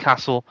bouncy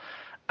castle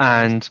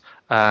and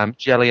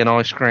jelly and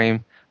ice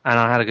cream, and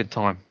I had a good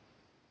time.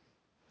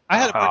 I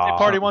had a birthday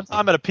party one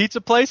time at a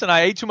pizza place, and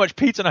I ate too much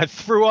pizza and I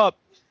threw up.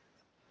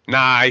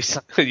 Nice.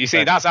 You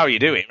see, that's how you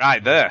do it,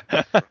 right there.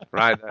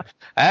 Right there.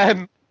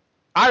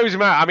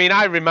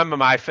 I remember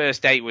my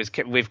first date with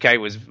Kate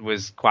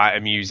was quite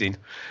amusing.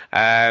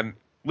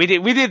 We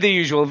did the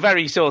usual,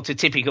 very sort of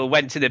typical.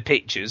 Went to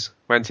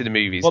the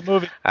movies. What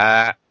movie?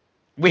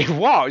 We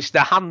watched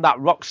The Hand That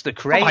Rocks the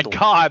Cradle. Oh my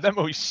god, that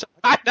movie sucked.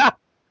 I know.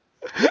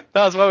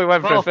 That's where we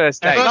went for a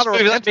first date. The first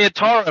movie that me and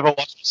Tara ever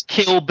watched was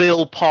Kill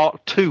Bill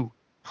Part 2.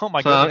 Oh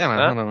my god.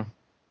 I know.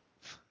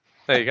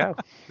 There you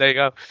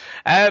go.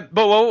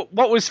 But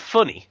what was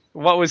funny?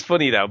 What was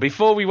funny though?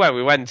 Before we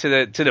went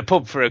to the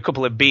pub for a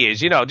couple of beers,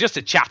 just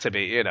to chat a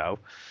bit,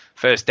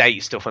 first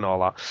date stuff and all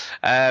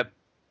that.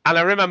 And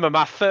I remember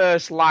my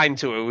first line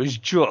to her was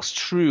just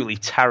truly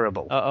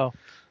terrible. Uh-oh.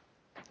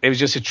 It was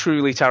just a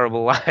truly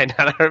terrible line, and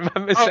I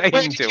remember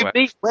saying to her,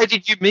 "Where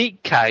did you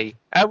meet Kay?"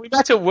 We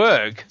met at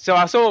work, so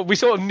we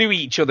sort of knew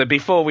each other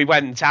before we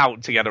went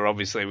out together.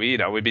 Obviously,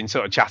 we'd been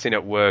sort of chatting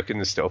at work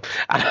and stuff.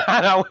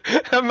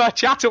 And my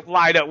chat up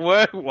line at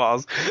work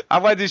was,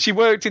 she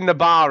worked in the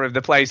bar of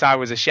the place I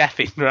was a chef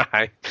in,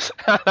 right?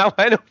 And I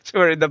went up to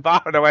her in the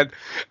bar and I went,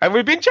 and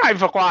we've been chatting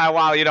for quite a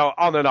while,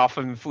 on and off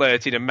and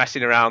flirting and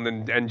messing around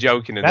and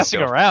joking and messing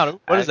stuff. around.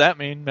 What does that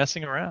mean?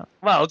 Messing around?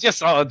 Well, just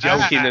sort of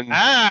joking and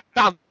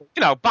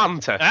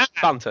banter.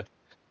 Banter.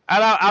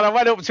 And I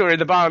went up to her in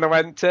the bar and I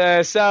went,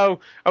 so,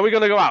 are we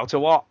going to go out or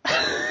what?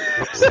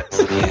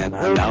 And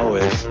I know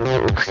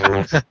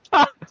it.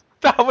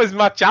 That was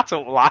my chat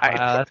up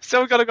line. So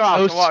we're going to go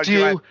out or what?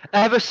 Stu,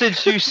 ever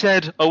since you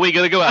said, are we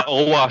going to go out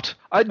or what?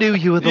 I knew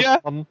you were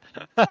the one.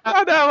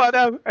 I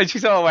know. And she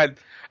sort of went,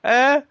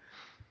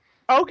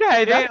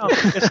 okay, damn.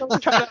 If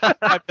someone tried to,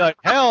 I'd be like,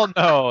 hell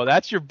no,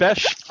 that's your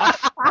best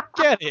shot.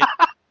 Get it.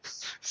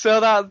 So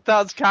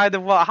that's kind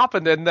of what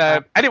happened. And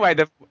anyway,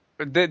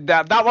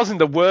 that wasn't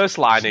the worst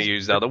line I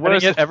used though. The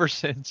worst ever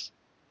since.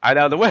 I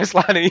know the worst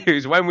line I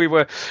used when we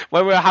were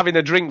having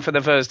a drink for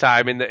the first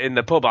time in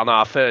the pub on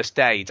our first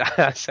date.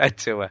 I said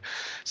to her,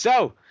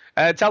 "So,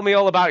 tell me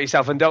all about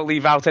yourself and don't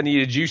leave out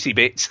any of the juicy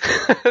bits."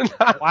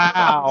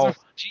 Wow.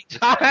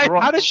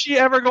 How does she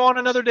ever go on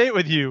another date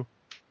with you?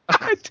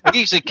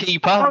 He's a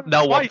keeper.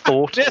 No one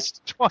thought.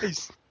 Missed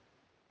twice.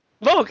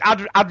 Look,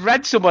 I'd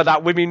read somewhere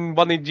that women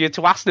wanted you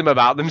to ask them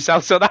about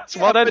themselves, so that's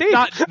what I did.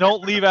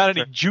 Don't leave out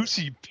any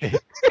juicy bits.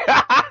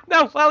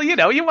 No, well, you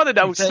want to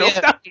know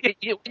stuff.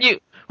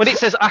 When it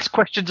says ask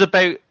questions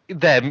about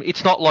them,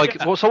 it's not like,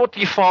 so what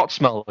do your farts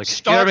smell like? You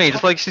know what I mean?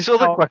 It's like this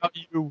other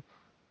question.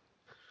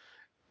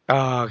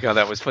 Oh, God,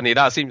 that was funny.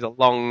 That seems a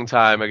long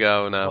time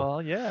ago now.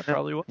 Well, yeah,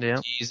 probably was. Yeah.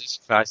 Jesus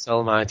Christ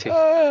almighty.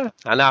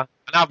 And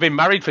I've been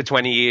married for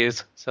 20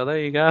 years, so there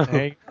you go.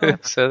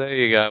 So there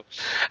you go.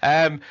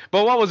 But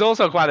what was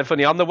also quite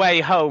funny, on the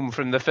way home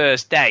from the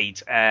first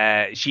date,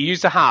 she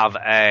used to have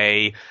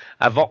a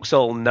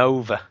Vauxhall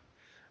Nova,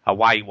 a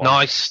white one.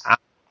 Nice.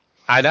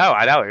 I know.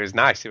 It was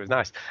nice.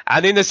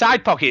 And in the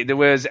side pocket, there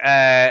was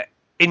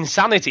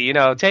Insanity,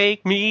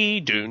 take me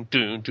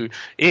into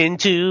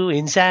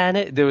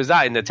insanity. There was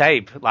that in the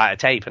tape, like a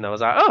tape, and I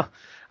was like,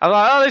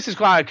 this is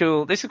quite a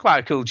cool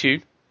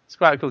tune. It's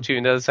quite a cool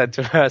tune. I said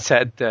to her, I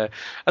said,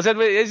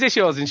 is this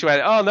yours? And she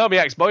went, oh no, my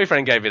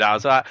ex-boyfriend gave it that. I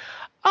was like,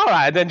 all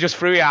right, and then just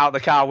threw it out the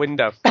car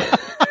window.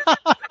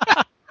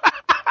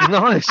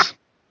 Nice.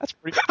 That's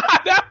pretty. I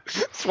know.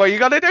 That's what you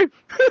got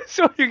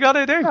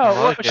to do. Oh,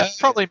 well, she's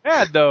probably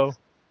mad though.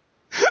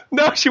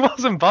 No, she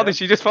wasn't bothered.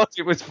 She just thought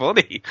it was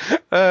funny.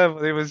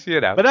 It was,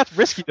 But that's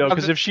risky though,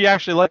 because if she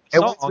actually liked the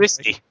song, it was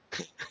risky.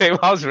 It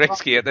was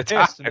risky at the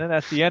time. And then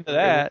at the end of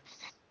that,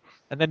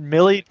 and then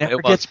Millie never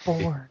gets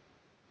born.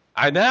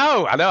 I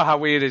know how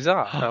weird is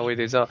that?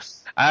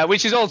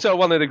 Which is also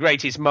one of the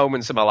greatest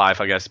moments of my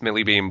life, I guess.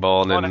 Millie being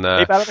born and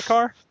tape out of the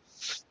car.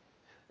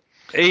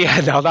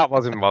 Yeah, no, that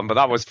wasn't one, but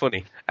that was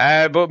funny.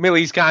 But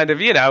Millie's kind of,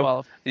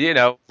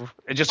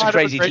 just a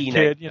crazy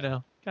teenager.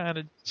 Kid, kind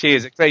of. She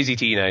is a crazy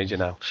teenager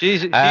now.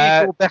 She's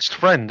your best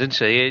friend, isn't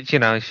she?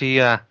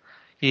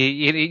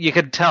 You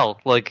could tell,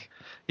 like,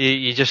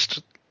 you're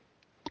just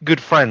good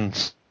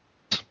friends.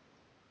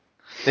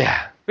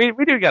 Yeah, we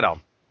do get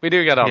on.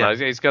 Yeah.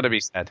 It's got to be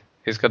said.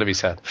 It's got to be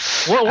said.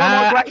 One of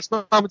my greatest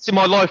moments in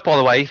my life, by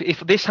the way,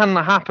 if this hadn't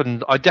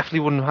happened, I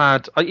definitely wouldn't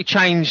have had... It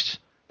changed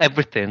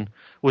everything,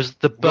 was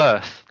the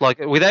birth. Like,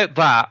 without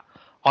that,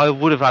 I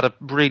would have had a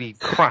really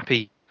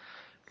crappy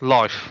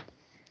life.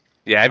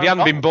 Yeah, if you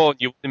hadn't been born,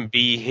 you wouldn't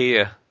be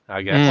here,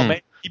 I guess. Well,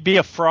 maybe you'd be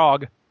a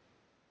frog.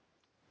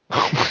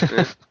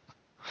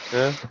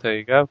 Yeah, there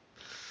you go.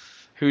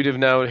 Who'd have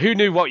known? Who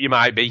knew what you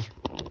might be?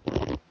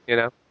 You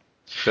know?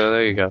 So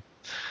there you go.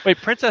 Wait,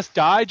 Princess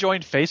Di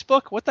joined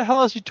Facebook? What the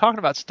hell is you talking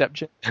about,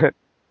 Stepchick? No,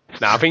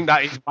 I think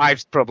that his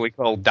wife's probably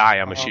called Di,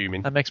 I'm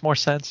assuming. That makes more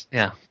sense.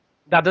 Yeah.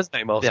 That does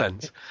make more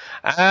sense.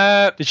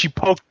 Did she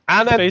post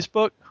on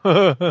Facebook?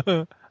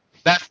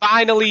 Their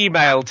final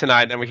email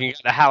tonight, and we can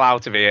get the hell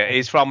out of here,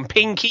 is from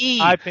Pinky.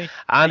 Hi, Pinky.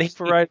 And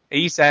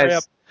he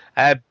says,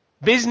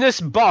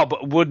 Business Bob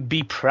would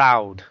be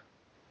proud.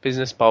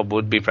 Business Bob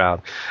would be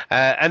proud.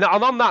 And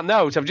on that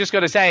note, I've just got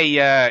to say,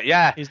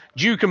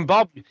 Duke and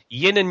Bob,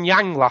 yin and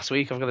yang last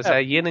week. I've got to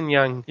say, yin and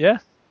yang. Yeah.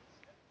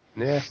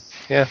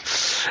 Yeah.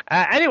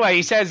 Anyway,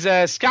 he says,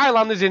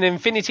 Skylanders and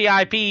Infinity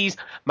IPs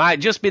might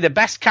just be the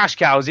best cash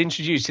cows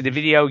introduced to the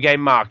video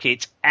game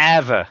market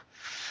ever.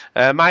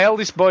 My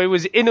eldest boy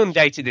was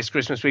inundated this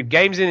Christmas with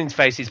games and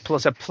interfaces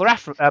plus a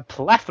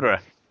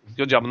plethora.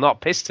 Good job, I'm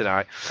not pissed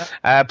tonight.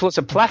 Plus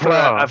a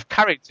plethora of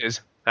characters.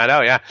 I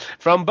know, yeah.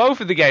 From both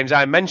of the games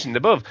I mentioned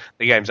above,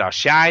 the games are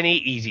shiny,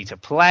 easy to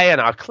play,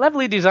 and are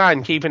cleverly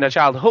designed, keeping a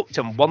child hooked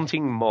and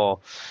wanting more.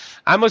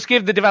 I must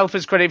give the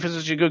developers credit for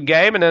such a good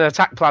game and an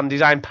attack plan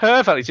designed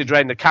perfectly to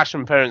drain the cash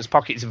from parents'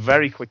 pockets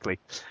very quickly.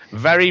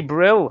 Very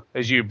brill,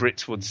 as you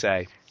Brits would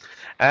say.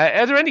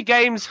 Are there any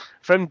games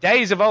from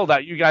days of old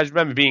that you guys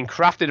remember being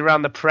crafted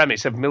around the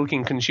premise of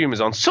milking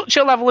consumers on such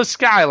a level as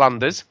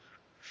Skylanders?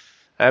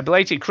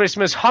 Belated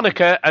Christmas,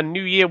 Hanukkah, and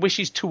New Year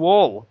wishes to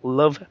all.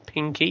 Love,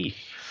 Pinky.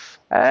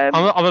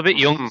 I'm a bit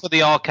young for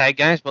the arcade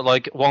games, but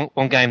like one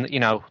game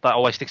that that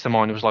always sticks to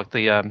mind was like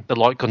the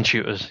light gun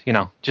shooters,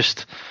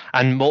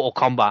 and Mortal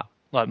Kombat.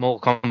 Like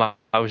Mortal Kombat,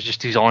 was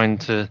just designed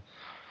to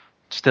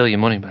steal your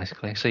money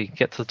basically, so you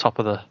get to the top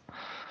of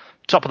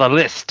the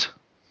list.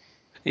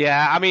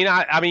 Yeah, I mean,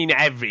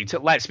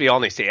 let's be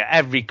honest here.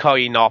 Every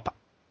coin-op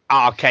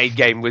arcade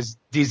game was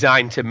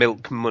designed to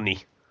milk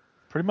money.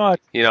 Pretty much.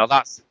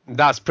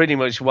 That's pretty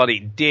much what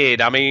it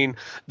did. I mean,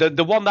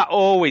 the one that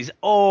always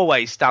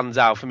stands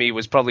out for me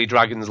was probably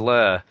Dragon's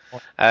Lair,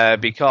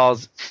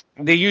 because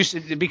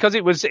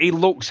it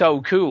looked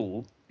so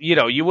cool.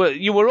 You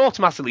were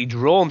automatically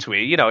drawn to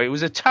it. It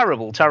was a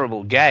terrible,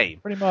 terrible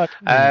game. Pretty much.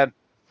 And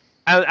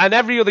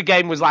every other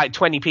game was like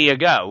 20p a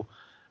go,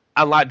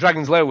 and like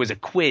Dragon's Lair was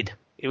 £1.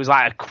 It was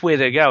like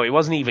 £1 a go. It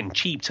wasn't even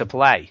cheap to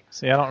play.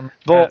 See, I don't remember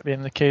that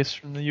being the case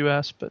from the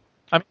US, but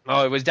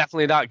it was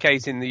definitely that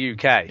case in the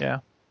UK. Yeah.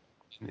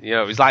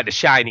 It was like the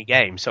shiny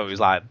game, so it was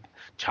like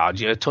charge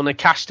you a ton of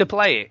cash to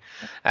play it.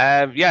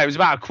 It was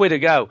about £1 a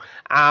go,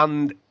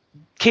 and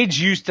kids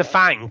used to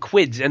find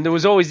quids, and there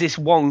was always this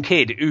one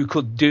kid who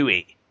could do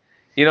it.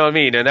 You know what I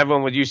mean? And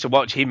everyone would used to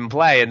watch him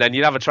play, and then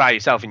you'd have a try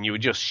yourself, and you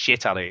would just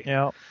shit at it.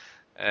 Yeah.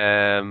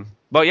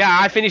 But yeah,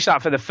 I finished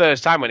that for the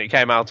first time when it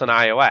came out on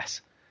iOS.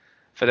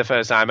 For the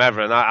first time ever,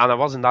 and I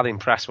wasn't that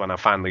impressed when I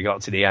finally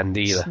got to the end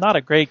either. It's not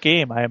a great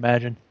game, I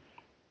imagine.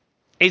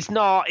 It's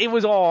not. It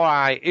was all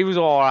right,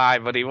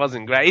 but it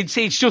wasn't great.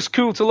 It's just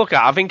cool to look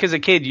at. I think as a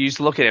kid, you used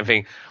to look at it and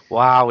think,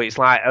 wow, it's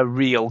like a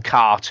real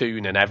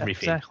cartoon and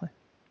everything. Exactly.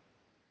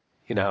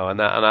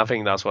 And I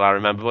think that's what I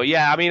remember. But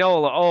yeah, I mean,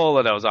 all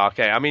of those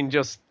arcade. I mean,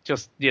 just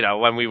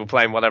when we were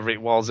playing whatever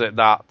it was at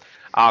that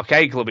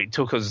arcade club, it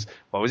took us,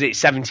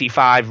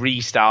 75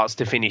 restarts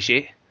to finish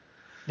it.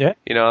 Yeah.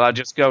 That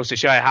just goes to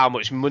show you how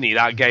much money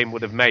that game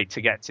would have made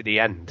to get to the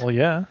end. Well,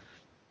 yeah.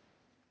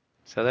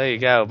 So there you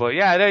go. But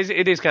yeah,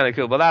 it is kind of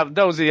cool. But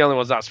those are the only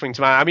ones that spring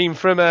to mind. I mean,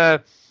 from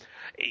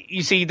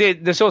you see,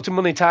 the sort of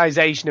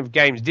monetization of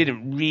games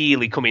didn't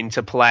really come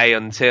into play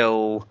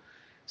until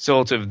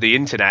sort of the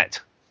internet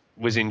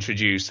was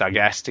introduced, I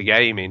guess, to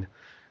gaming,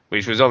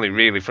 which was only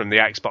really from the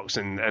Xbox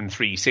and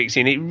 360.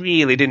 And it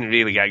really didn't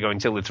really get going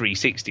until the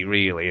 360,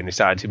 really, and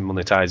decided to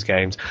monetize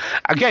games.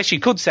 I guess you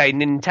could say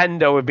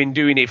Nintendo have been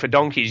doing it for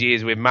donkey's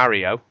years with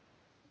Mario.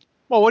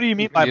 Well, what do you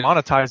mean by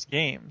monetized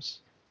games?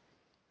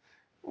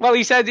 Well,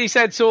 he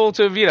said sort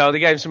of, the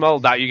games from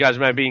old that you guys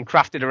remember being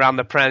crafted around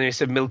the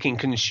premise of milking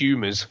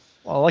consumers.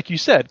 Well, like you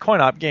said,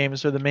 coin-op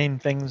games are the main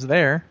things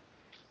there.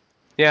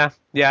 Yeah,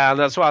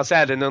 that's what I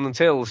said. And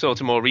until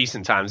sort of more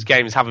recent times,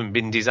 games haven't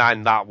been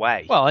designed that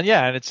way. Well,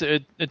 and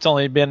it's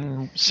only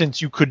been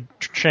since you could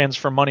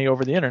transfer money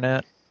over the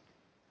internet.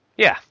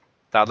 Yeah,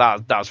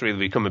 that's really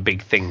become a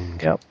big thing.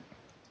 Yep.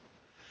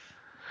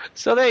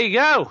 So there you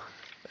go.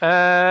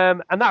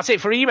 And that's it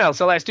for email.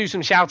 So let's do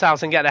some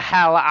shout-outs and get the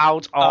hell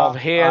out of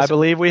here. I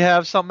believe we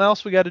have something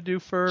else we got to do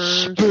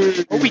first.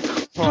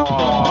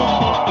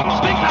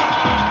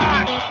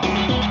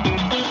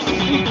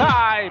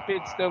 Type.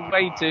 It's the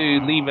way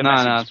to leave a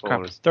message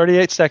for us.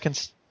 38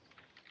 seconds.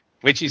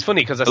 Which is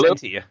funny because I sent it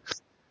to you.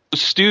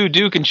 Stu,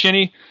 Duke, and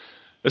Chinny.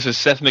 This is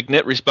Seth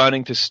McNitt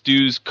responding to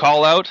Stu's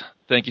call-out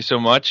Thank you so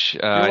much.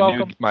 I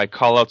welcome. knew my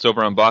call-outs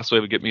over on Bosswave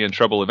would get me in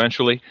trouble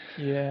eventually.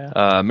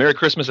 Yeah. Merry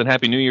Christmas and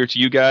Happy New Year to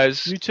you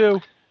guys. You too.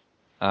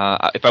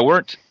 If I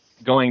weren't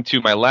going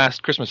to my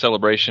last Christmas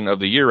celebration of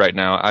the year right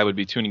now, I would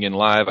be tuning in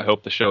live. I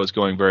hope the show is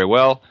going very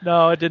well.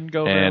 No, it didn't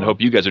go very well. And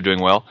hope you guys are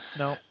doing well.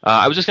 No.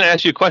 I was just going to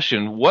ask you a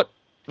question. What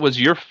was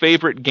your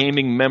favorite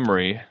gaming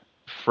memory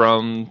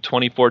from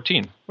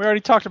 2014? We already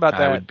talked about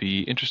that. I would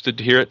be interested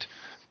to hear it.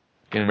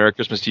 Again, Merry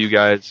Christmas to you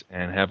guys,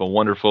 and have a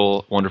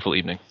wonderful, wonderful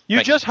evening.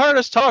 You just heard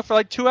us talk for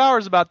like 2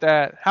 hours about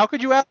that. How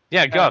could you ask?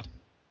 Yeah, God.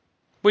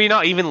 Well, you're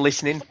not even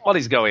listening. What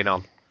is going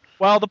on?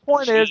 Well, the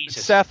point is,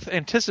 Jesus. Seth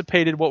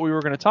anticipated what we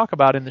were going to talk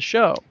about in the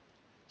show.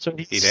 So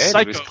He did.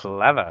 He was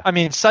clever. I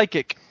mean,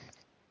 psychic.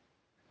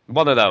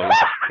 One of those.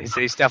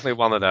 It's definitely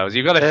one of those.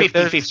 You've got a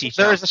 50-50 chance.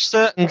 There is a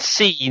certain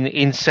scene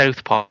in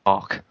South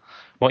Park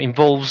what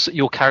involves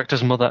your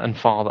character's mother and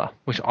father,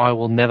 which I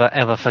will never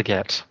ever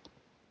forget.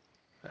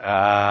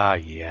 Ah,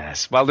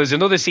 yes. Well, there's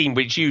another scene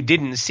which you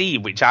didn't see,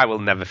 which I will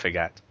never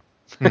forget.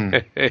 And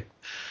there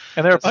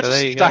are a bunch of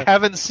scenes I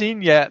haven't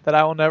seen yet that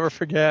I will never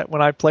forget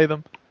when I play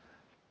them.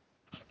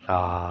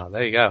 Ah,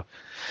 there you go.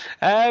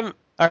 And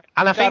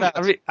I think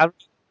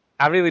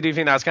I really do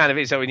think that's kind of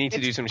it. So we need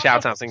to do some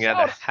shout-outs and get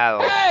the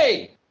hell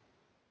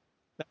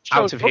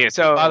out of here.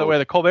 So, by the way,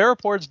 the Colbert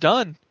Report's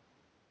done.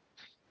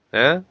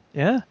 Yeah.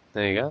 Yeah.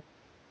 There you go.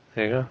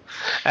 There you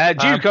go.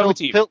 Duke, over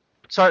to you.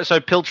 So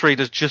Piltreed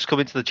has just come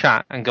into the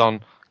chat and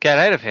gone, get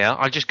out of here.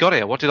 I just got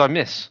here. What did I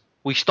miss?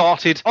 We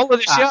started all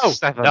of the show.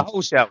 7. The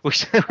whole show. We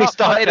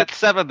started at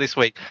 7 this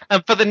week.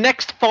 And for the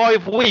next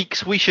 5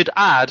 weeks, we should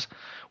add,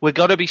 we're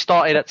going to be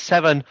starting at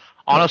 7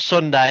 on a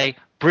Sunday,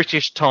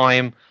 British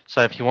time.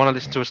 So if you want to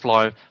listen to us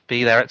live,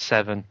 be there at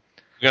 7.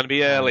 We're going to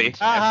be early.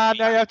 Now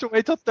you have to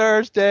wait till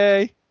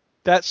Thursday.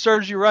 That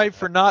serves you right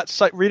for not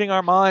reading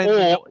our minds.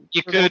 Or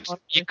you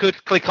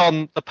could click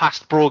on the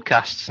past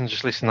broadcasts and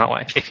just listen that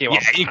way if you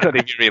want. Yeah, you could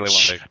if you really want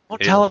to.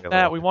 Don't tell him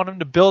that. We want him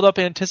to build up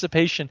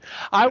anticipation.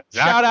 I would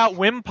shout out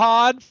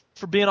WimPod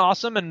for being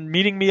awesome and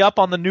meeting me up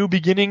on the New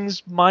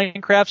Beginnings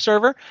Minecraft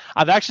server.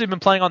 I've actually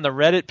been playing on the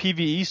Reddit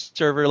PvE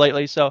server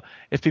lately, so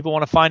if people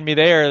want to find me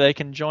there, they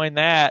can join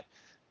that.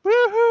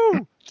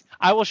 Woohoo!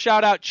 I will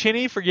shout out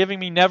Chinny for giving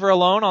me Never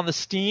Alone on the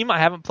Steam. I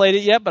haven't played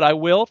it yet, but I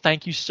will.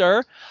 Thank you,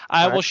 sir.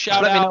 I will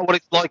shout Let out. me know what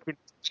it's like in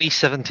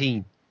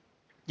 2017.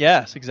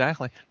 Yes,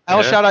 exactly. I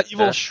will shout out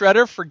Evil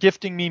Shredder for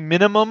gifting me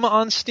Minimum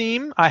on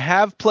Steam. I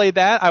have played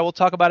that. I will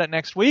talk about it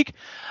next week.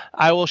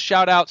 I will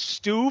shout out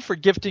Stu for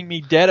gifting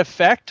me Dead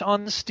Effect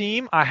on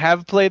Steam. I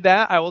have played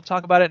that. I will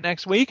talk about it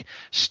next week.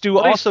 Stu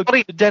also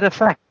gifted Dead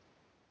Effect.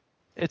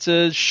 It's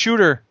a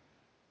shooter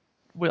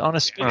on a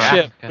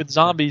spaceship with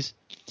zombies.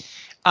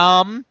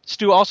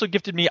 Stu also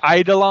gifted me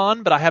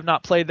Eidolon, but I have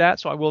not played that,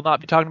 so I will not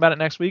be talking about it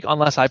next week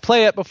unless I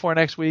play it before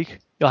next week.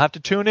 You'll have to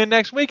tune in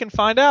next week and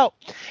find out.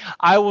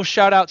 I will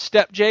shout out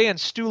Step J and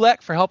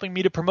Stulek for helping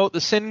me to promote the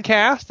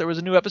Sincast. There was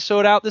a new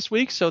episode out this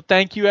week, so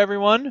thank you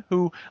everyone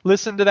who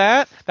listened to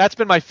that. That's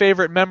been my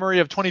favorite memory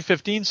of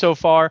 2015 so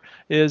far,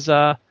 is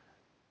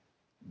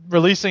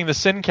releasing the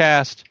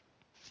Sincast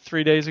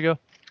 3 days ago.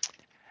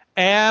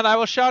 And I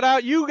will shout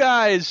out you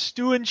guys,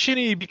 Stu and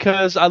Chinny,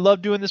 because I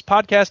love doing this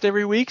podcast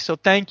every week. So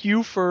thank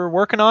you for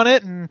working on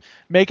it and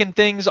making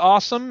things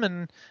awesome.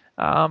 And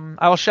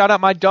I will shout out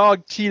my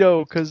dog,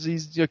 Tito, because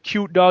he's a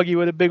cute doggy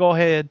with a big old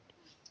head.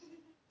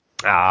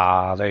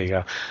 Ah, there you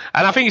go.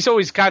 And I think it's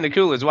always kind of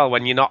cool as well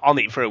when you're not on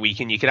it for a week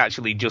and you can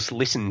actually just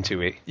listen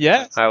to it.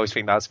 Yeah. I always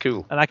think that's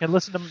cool. And I can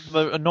listen to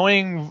the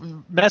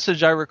annoying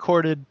message I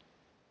recorded.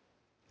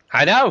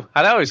 I know,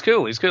 it's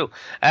cool.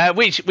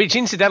 Which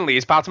incidentally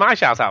is part of my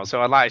shout out.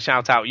 So I'd like to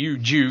shout out you,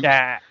 Duke,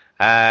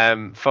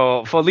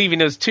 for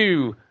leaving us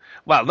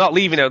not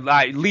leaving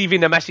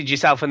leaving a message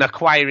yourself and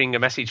acquiring a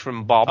message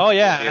from Bob. Oh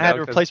yeah, I had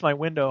to replace my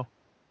window.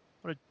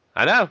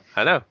 I know.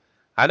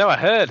 I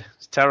heard.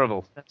 It's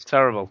terrible.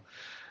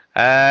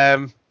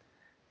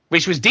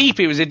 Which was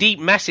deep. It was a deep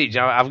message.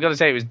 I've got to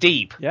say it was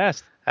deep.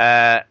 Yes.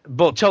 But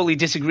totally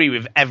disagree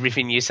with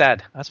everything you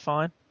said. That's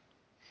fine.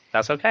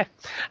 That's okay.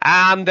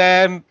 And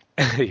I'd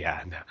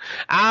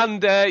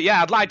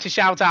like to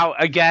shout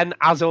out again,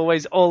 as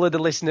always, all of the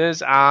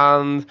listeners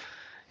and,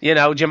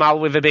 Jamal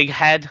with a big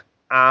head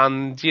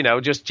and,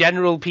 just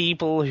general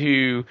people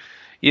who,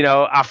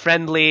 are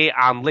friendly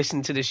and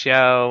listen to the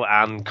show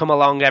and come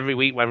along every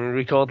week when we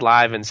record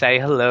live and say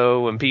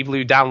hello, and people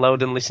who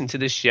download and listen to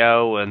the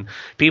show, and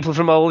people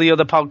from all the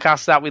other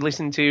podcasts that we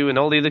listen to and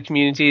all the other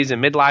communities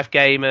and Midlife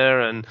Gamer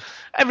and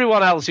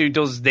everyone else who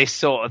does this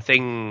sort of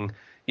thing,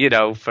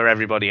 for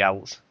everybody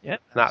else. Yeah.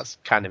 And that's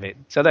kind of it.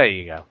 So there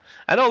you go.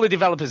 And all the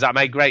developers that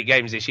made great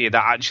games this year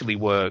that actually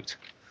worked.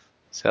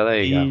 So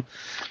there you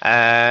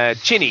go.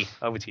 Chinny,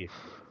 over to you.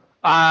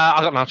 I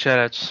got no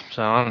shout-outs,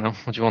 so I don't know.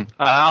 What do you want?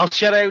 I'll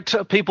shout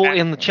out people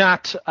in the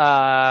chat,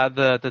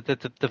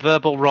 the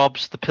Verbal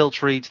Robs, the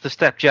Piltreeds, the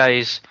Step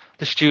J's,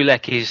 the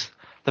Stuleckis,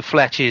 the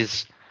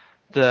Fletches,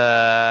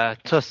 the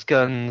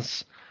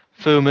Tuscans.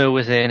 Fumu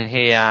was in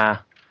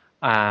here.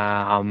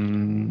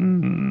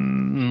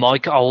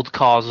 Mike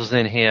Oldcars was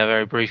in here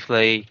very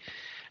briefly.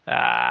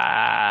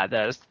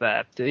 There's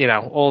that,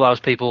 all those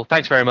people.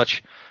 Thanks very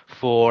much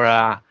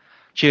for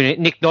tuning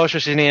in. Nick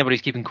Nostrous is in here, but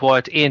he's keeping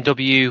quiet. Ian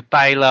W,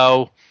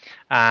 Balo,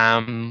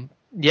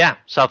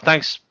 so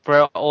thanks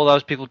for all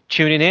those people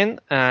tuning in,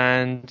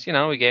 and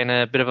we're getting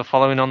a bit of a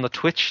following on the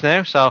Twitch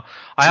now. So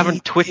I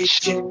haven't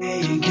twitched.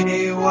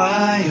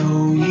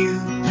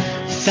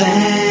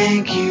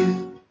 Thank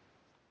you.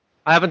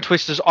 I haven't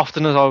twitched as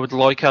often as I would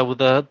like over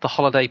the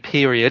holiday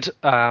period,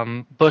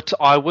 but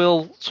I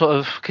will sort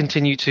of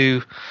continue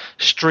to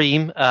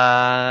stream.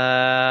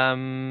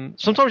 Sometimes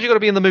you've got to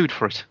be in the mood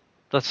for it.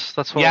 That's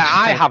what. Yeah,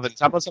 I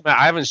haven't. I must admit,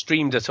 I haven't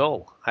streamed at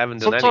all. I haven't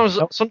done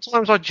anything.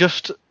 Sometimes I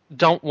just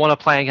don't want to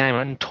play a game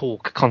and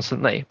talk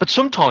constantly, but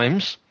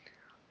sometimes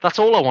that's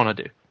all I want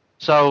to do.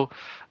 So,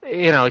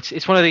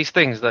 it's one of these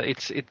things that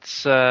it's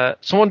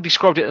someone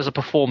described it as a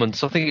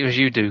performance. I think it was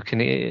you, Duke,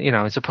 and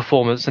it's a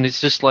performance, and it's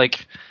just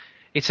like.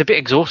 It's a bit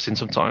exhausting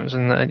sometimes,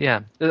 and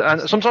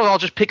and sometimes I'll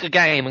just pick a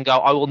game and go,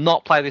 I will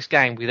not play this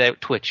game without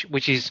Twitch,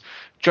 which is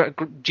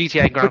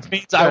GTA Grand. Which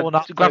means I will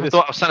not play this.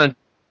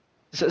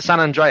 San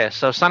Andreas.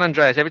 So San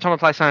Andreas, every time I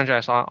play San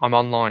Andreas, I'm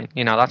online.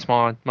 That's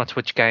my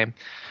Twitch game.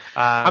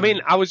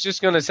 I was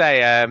just going to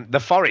say, the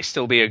Forest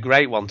will be a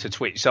great one to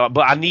Twitch.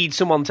 But I need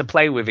someone to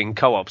play with in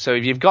co-op. So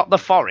if you've got the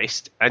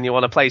Forest and you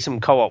want to play some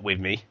co-op with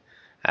me,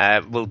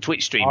 we'll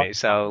Twitch stream it.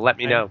 So let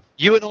me know.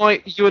 You and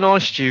I,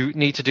 Stu,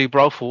 need to do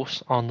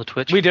Broforce on the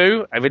Twitch. We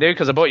do,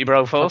 because I bought you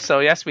Broforce. So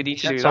yes, we need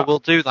to do that. So we'll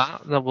do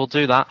that. We'll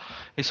do that.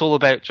 It's all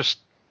about just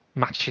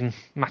matching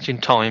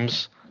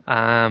times.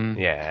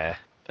 Yeah.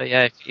 But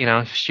yeah,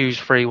 if Stu's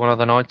free one of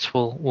the nights,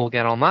 we'll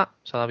get on that.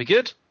 So that'll be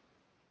good.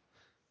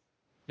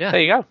 Yeah.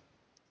 There you go.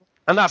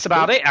 And that's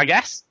about it, I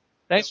guess.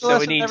 Thanks for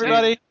listening,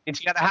 everybody. Need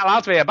to get the hell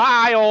out of here.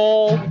 Bye,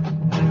 all.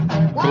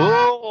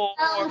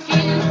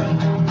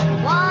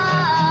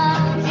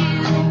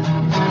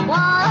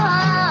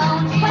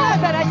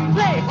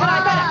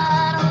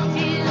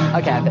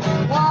 Okay, I bet.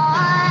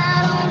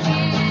 Why don't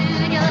you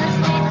just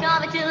switch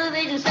off the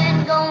television set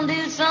and go and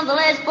do something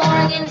less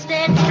boring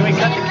instead? Can we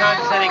cut the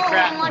condescending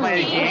crap and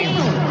play a game?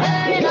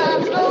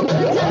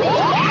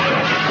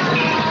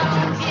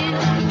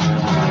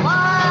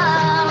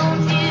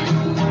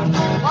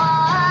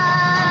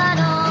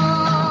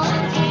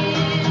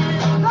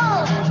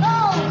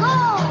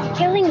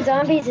 Killing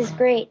zombies is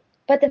great,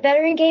 but the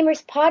Veteran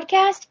Gamers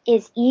podcast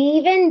is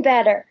even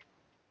better.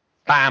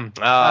 Bam!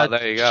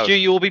 There you go. Stu,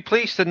 you will be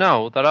pleased to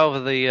know that over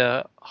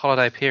the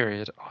holiday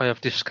period, I have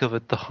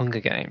discovered the Hunger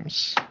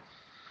Games.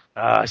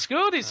 It's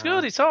good. It's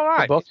good. It's all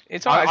right.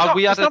 It's all right.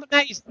 It's not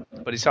amazing,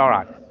 but it's all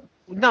right.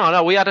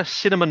 No, we had a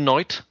cinema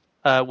night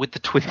with the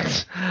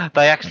twins.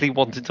 They actually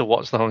wanted to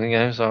watch the Hunger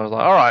Games, so I was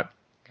like, all right.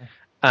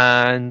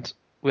 And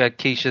we had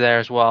Keisha there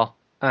as well,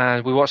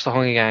 and we watched the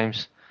Hunger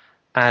Games,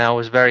 and I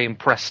was very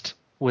impressed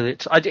with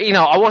it.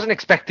 I wasn't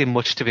expecting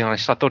much, to be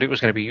honest. I thought it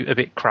was going to be a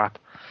bit crap.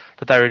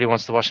 But they really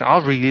wants to watch it. I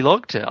really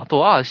liked it. I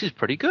thought, this is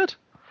pretty good.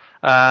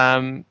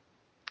 But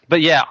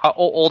yeah,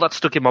 all that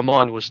stuck in my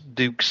mind was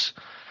Duke's.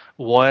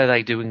 Why are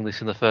they doing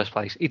this in the first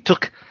place? It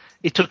took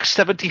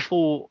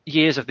 74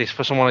 years of this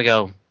for someone to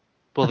go,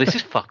 well, this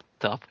is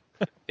fucked up.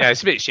 Yeah,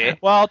 it's a bit shit.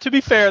 Well, to be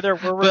fair, there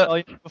were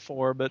rebellions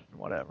before, but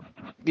whatever.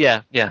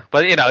 Yeah.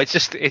 But it's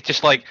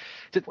just like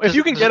if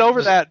you can get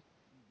over that.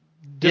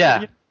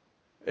 Yeah.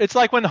 It's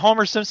like when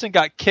Homer Simpson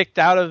got kicked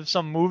out of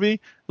some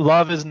movie,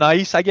 Love is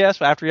Nice, I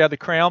guess, after he had the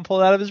crayon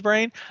pulled out of his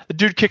brain. The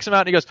dude kicks him out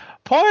and he goes,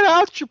 point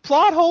out your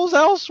plot holes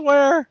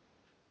elsewhere.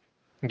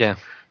 Yeah.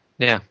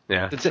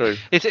 True.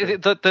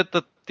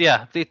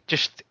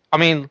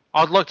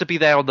 I'd like to be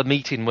there on the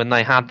meeting when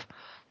they had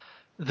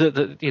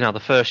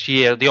the first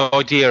year, the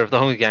idea of the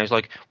Hunger Games.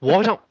 Like,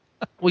 why don't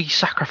we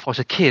sacrifice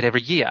a kid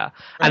every year?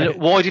 And Right.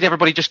 why did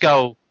everybody just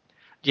go,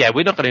 yeah,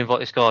 we're not going to invite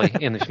this guy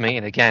in this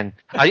meeting again?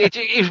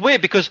 It was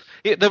weird because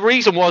the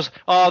reason was,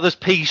 there's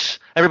peace,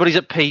 everybody's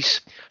at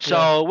peace,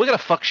 so we're going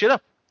to fuck shit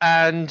up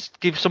and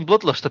give some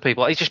bloodlust to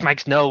people. It just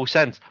makes no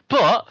sense.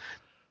 But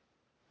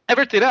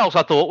everything else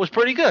I thought was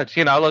pretty good.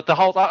 Like the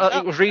whole,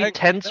 it was really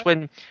tense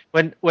when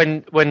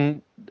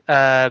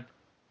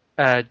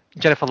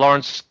Jennifer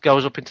Lawrence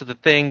goes up into the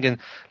thing and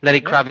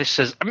Lenny Kravitz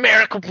says,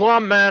 "America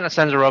One Man," and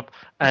sends her up,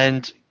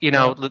 and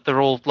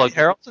they're all like,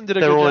 Harrelson did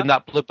a they're good all job. in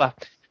that bloodbath.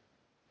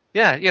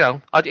 Yeah,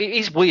 it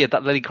is weird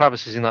that Lenny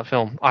Kravitz is in that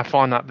film. I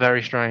find that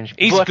very strange.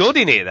 He's good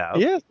in it, though.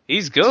 Yeah.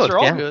 He's good. They're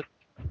all good.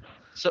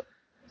 So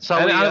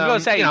and I've got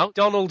to say,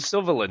 Donald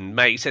Sutherland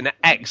makes an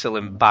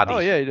excellent baddie. Oh,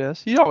 yeah, he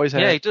does. He always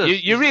has. Yeah, he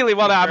does. You really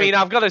want to,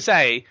 I've got to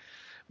say,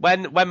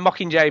 when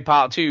Mockingjay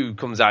Part 2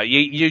 comes out,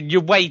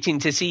 you're waiting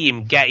to see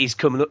him get his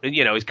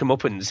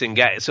comeuppance and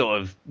get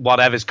sort of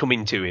whatever's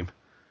coming to him.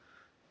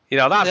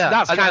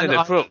 That's kind of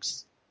the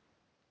crux.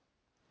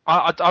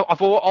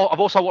 I've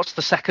also watched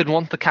the second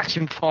one, the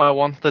Catching Fire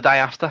one, the day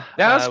after.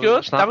 Yeah, that's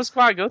good. That was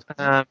quite good.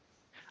 Battle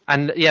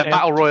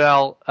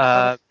Royale.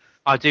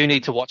 I do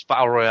need to watch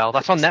Battle Royale.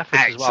 That's on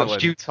Netflix as well.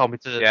 Stu told me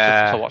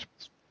to watch.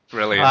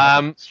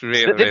 Brilliant. It's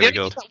really, really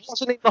good. That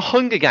wasn't in the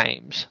Hunger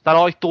Games that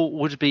I thought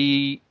would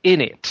be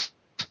in it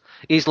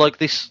is like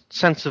this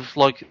sense of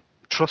like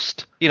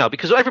trust,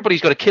 because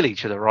everybody's got to kill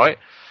each other, right?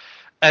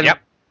 And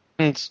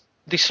and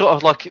this sort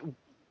of like,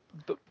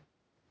 but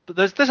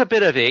there's a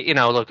bit of it,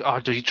 like, oh,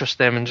 do you trust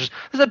them? And just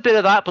there's a bit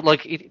of that, but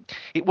like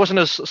it wasn't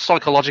as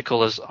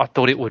psychological as I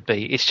thought it would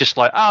be. It's just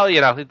like, oh,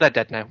 they're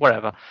dead now,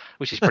 whatever,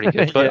 which is pretty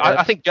good. But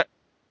I think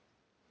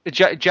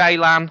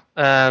Jay-Lan,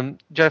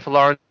 Jennifer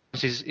Lawrence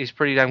is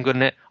pretty damn good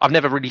in it. I've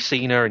never really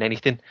seen her in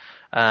anything.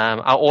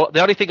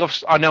 The only thing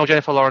I know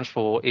Jennifer Lawrence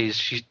for is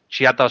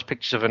she had those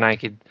pictures of her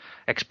naked,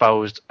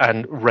 exposed,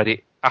 and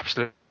Reddit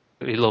absolutely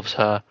loves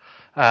her.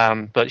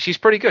 But she's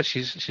pretty good.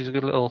 She's a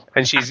good little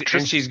actress.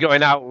 And she's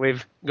going out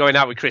with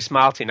Chris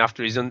Martin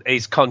after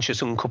his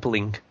conscious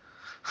uncoupling.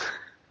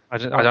 I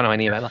don't know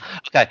any about that.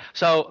 Okay,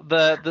 so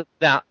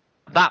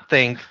that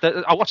thing.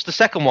 I watched the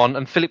second one,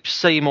 and Philip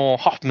Seymour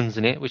Hoffman's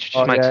in it, which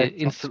just makes it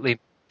instantly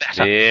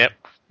better. Yep.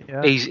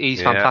 Yeah.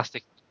 He's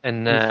fantastic.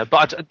 And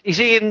but is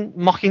he in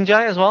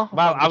Mockingjay as well?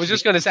 Well, I was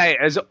just going to say,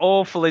 as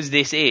awful as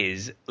this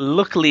is,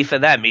 luckily for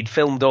them, he'd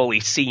filmed all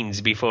his scenes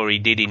before he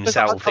did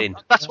himself in.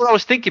 That's what I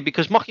was thinking,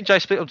 because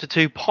Mockingjay split up to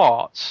 2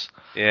 parts.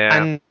 Yeah.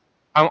 And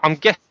I'm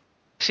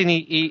guessing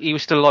he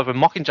was still alive when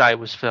Mockingjay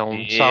was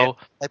filmed, so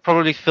they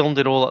probably filmed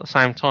it all at the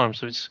same time.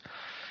 So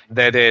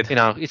they did.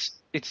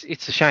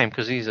 It's a shame,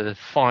 because he's a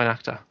fine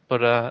actor.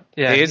 But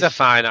he is a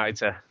fine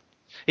actor.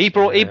 He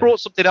brought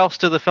something else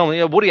to the film.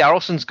 Woody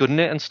Harrelson's good in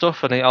it and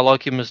stuff, and I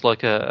like him as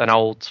like an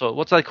old,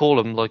 what do they call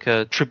him, like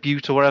a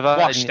tribute or whatever.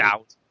 Washed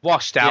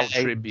out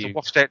tribute. It's a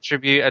washed out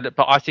tribute.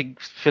 But I think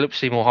Philip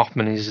Seymour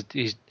Hoffman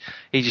he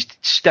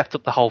just stepped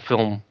up the whole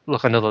film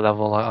like another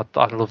level. I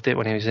loved it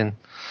when he was in.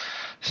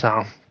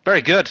 So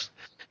very good.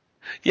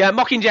 Yeah,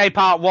 Mockingjay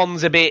Part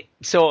 1's a bit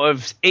sort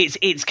of,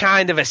 it's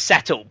kind of a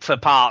setup for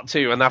Part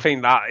 2, and I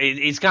think that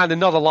it's kind of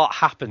not a lot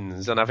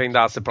happens, and I think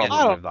that's the problem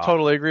with that. I don't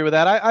totally agree with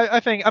that.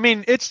 I think,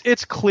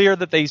 it's clear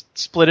that they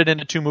split it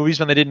into 2 movies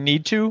when they didn't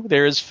need to.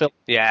 There is film.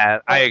 Yeah,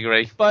 I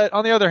agree. But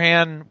on the other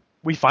hand,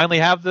 we finally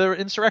have the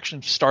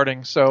insurrection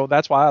starting, so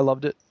that's why I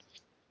loved it.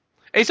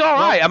 It's all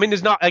right.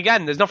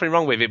 There's nothing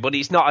wrong with it, but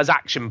it's not as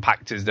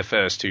action-packed as the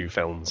first 2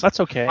 films.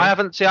 That's okay. I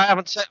haven't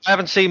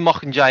seen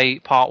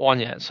Mockingjay Part 1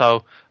 yet,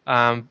 so...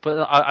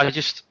 but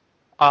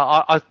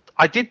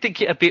I did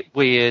think it a bit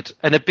weird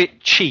and a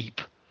bit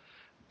cheap,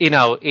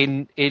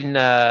 in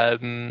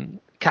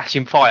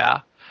Catching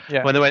Fire.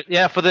 Yeah. When they went,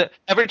 for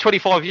every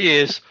 25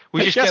 years,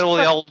 we just get all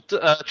the old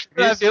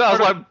tributes. I was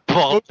like,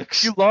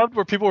 bollocks. You loved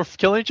where people were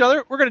killing each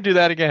other? We're going to do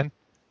that again.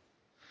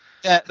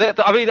 Yeah,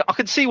 I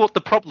could see what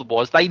the problem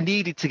was. They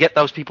needed to get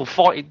those people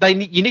fighting.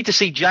 You need to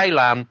see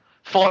Jay-Lan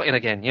fighting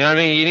again. You know what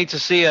I mean? You need to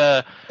see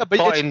her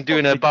fighting,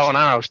 doing a bow and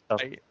arrow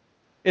stuff.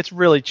 It's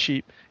really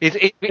cheap.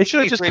 It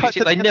should have just cut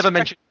to They never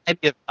mentioned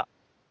any of that.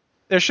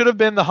 There should have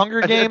been the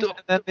Hunger Games, and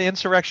then the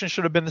insurrection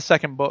should have been the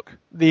second book.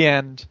 The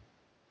end.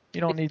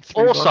 You don't need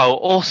 3 books.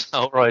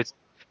 Also, right.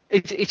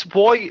 It's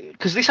why,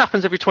 because this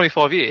happens every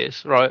 25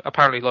 years, right?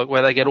 Apparently, like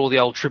where they get all the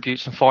old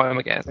tributes and fight them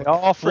again.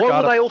 Why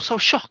were they all so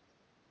shocked?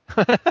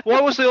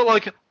 Why was they all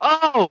like,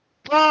 oh,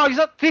 is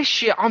that this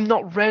shit? I'm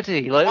not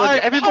ready.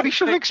 Like everybody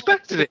should have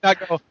expected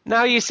it.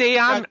 Now you see,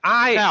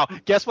 Now,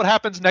 guess what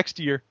happens next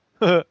year?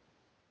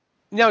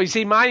 No, you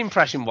see, my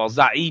impression was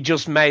that he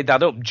just made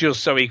that up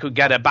just so he could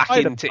get her back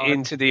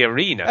into the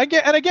arena.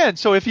 Again,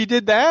 so if he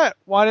did that,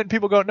 why didn't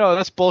people go, no,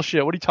 that's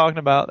bullshit. What are you talking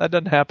about? That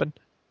doesn't happen.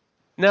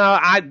 No,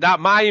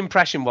 my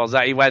impression was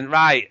that he went,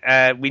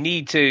 right, we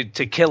need to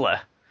kill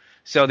her.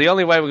 So the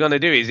only way we're going to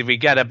do is if we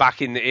get her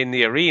back in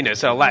the arena.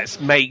 So let's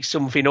make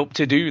something up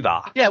to do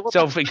that. Yeah.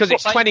 Because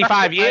it's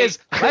 25 years,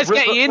 let's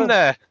get you in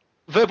there.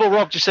 Verbal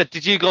Rob just said,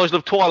 did you guys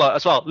love Twilight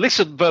as well?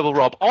 Listen, Verbal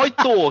Rob, I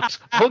thought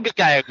Hunger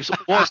Games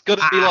was going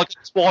to be like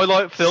a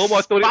Twilight film.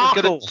 I thought it was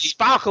going to be...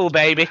 Sparkle,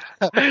 baby.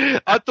 I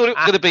thought it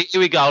was going to be,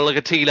 here we go, like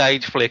a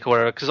teenage flick or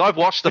whatever, because I've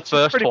watched the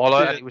first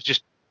Twilight and it was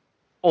just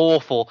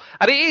awful.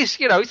 And it is,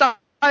 it's not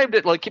aimed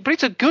at, but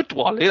it's a good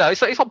one,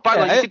 It's not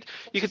bad. Yeah,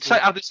 you could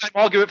have the same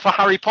argument for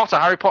Harry Potter.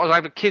 Harry Potter's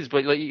aimed at kids,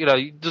 but,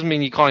 it doesn't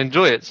mean you can't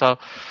enjoy it. So,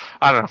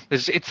 I don't know.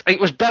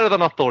 It was better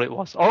than I thought it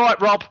was. All right,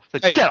 Rob,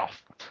 let's get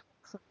off.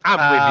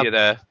 I'm with you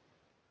there.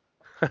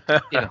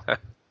 What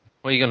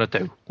are you going to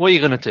do? What are you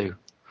going to do?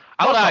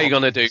 What are you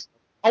going to do?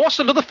 I watched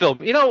another film.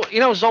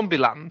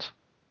 Zombieland?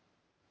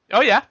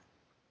 Oh, yeah.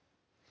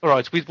 All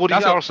right, with Woody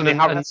Harrelson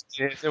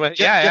and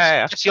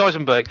Jesse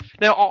Eisenberg.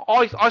 Now,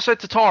 I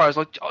said to Tara, I was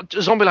like,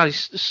 Zombieland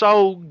is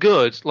so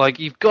good. Like,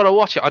 you've got to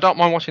watch it. I don't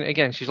mind watching it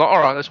again. She's like, all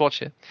right, let's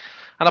watch it.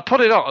 And I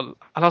put it on,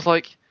 and I was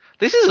like,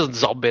 this isn't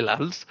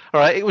Zombieland,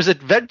 all right? It was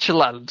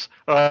Adventureland,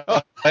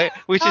 all right?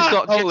 Which has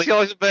got Jesse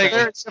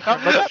Eisenberg.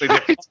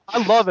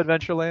 I love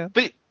Adventureland.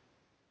 But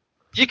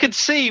you can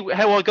see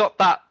how I got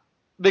that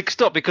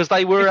mixed up, because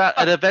they were at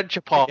an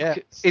adventure park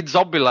in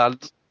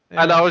Zombieland,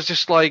 and I was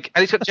just like,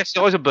 and it's got Jesse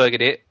Eisenberg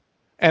in it,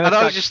 and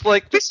I was just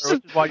like, this is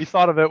why you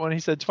thought of it when he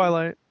said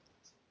Twilight.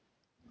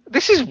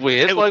 This is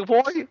weird. Like,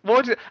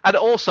 why? And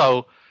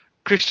also,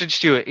 Kristen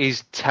Stewart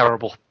is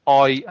terrible.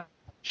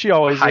 She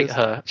always hate is.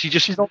 her.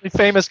 She's only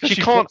famous because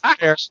she can't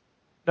act.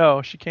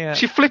 No, she can't.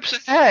 She flips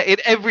her hair in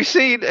every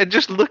scene and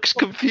just looks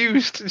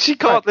confused. She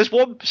can't. There's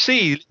one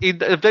scene in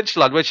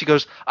Adventureland where she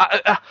goes,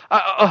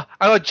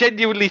 I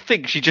genuinely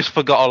think she just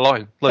forgot a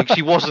line. Like,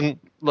 she wasn't,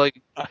 like,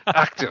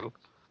 acting.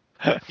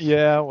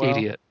 Yeah, well.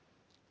 Idiot.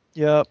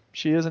 Yep,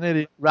 she is an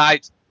idiot.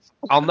 Right.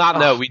 On that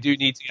note, we do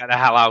need to get the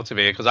hell out of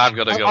here because I've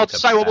got to go. I'll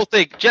say one more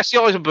thing. Jesse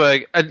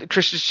Eisenberg and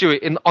Kristen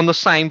Stewart on the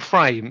same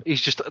frame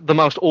is just the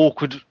most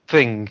awkward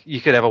thing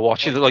you could ever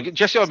watch. Like,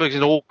 Jesse Eisenberg is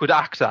an awkward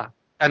actor.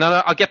 And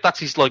I get that's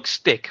his like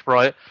stick,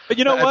 right? But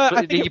you know what?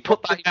 I think you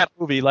put that in that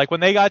movie, like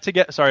when they got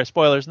together. Sorry,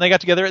 spoilers. When they got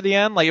together at the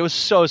end, like it was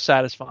so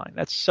satisfying.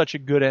 That's such a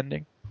good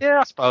ending. Yeah,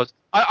 I suppose.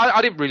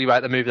 I didn't really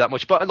rate the movie that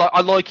much, but like,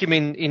 I like him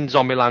in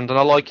Zombieland and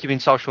I like him in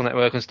Social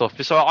Network and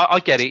stuff. So I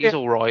get it. He's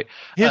all right.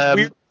 His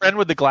weird friend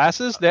with the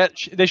glasses.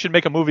 They should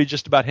make a movie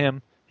just about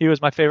him. He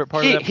was my favorite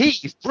part of that.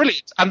 He's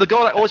brilliant, and the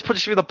guy that always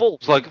punches you in the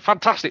balls, like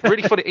fantastic,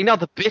 really funny. You know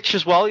the bitch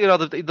as well. You know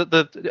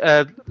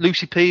the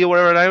Lucy P or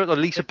whatever her name, or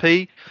Lisa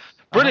P.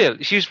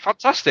 Brilliant. She was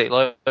fantastic,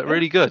 like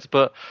really good.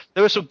 But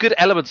there were some good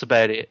elements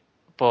about it.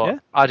 But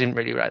I didn't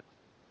really rate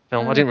the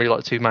film. I didn't really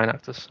like the two main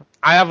actors.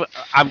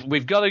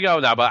 We've got to go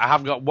now, but I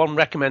have got one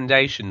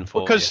recommendation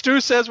for you. Because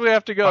Stu says we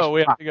have to go.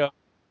 We have to go.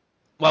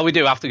 Well, we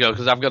do have to go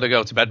because I've got to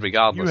go to bed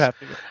regardless. You have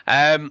to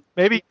go.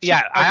 Maybe.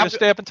 Yeah, I have to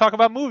stay up and talk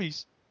about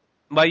movies.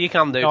 Well, you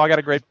can do. No, I got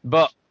a great.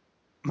 But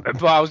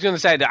I was going to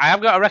say that I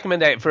have got a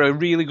recommendation for a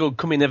really good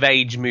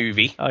coming-of-age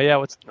movie. Oh, yeah?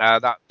 What's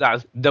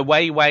that's The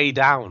Way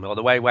Down, or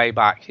The Way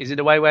Back. Is it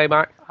The Way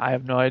Back? I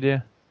have no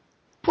idea.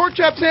 Pork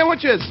chop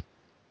sandwiches!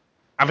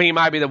 I think it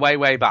might be The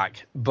Way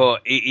Back,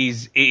 but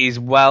it is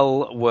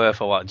well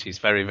worth a watch. It's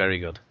very, very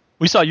good.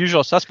 We saw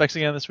Usual Suspects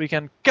again this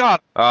weekend. God!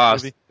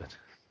 Movie.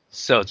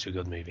 Such a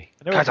good movie.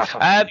 And there were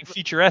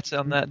featurettes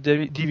on that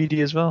DVD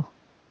as well.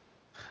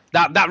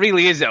 That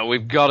really is it.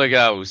 We've got to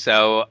go.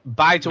 So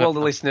bye to all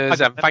the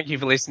listeners and thank you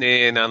for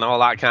listening and all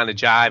that kind of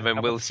jive.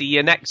 And we'll see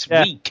you next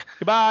week.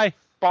 Goodbye.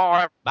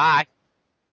 Bye. Bye.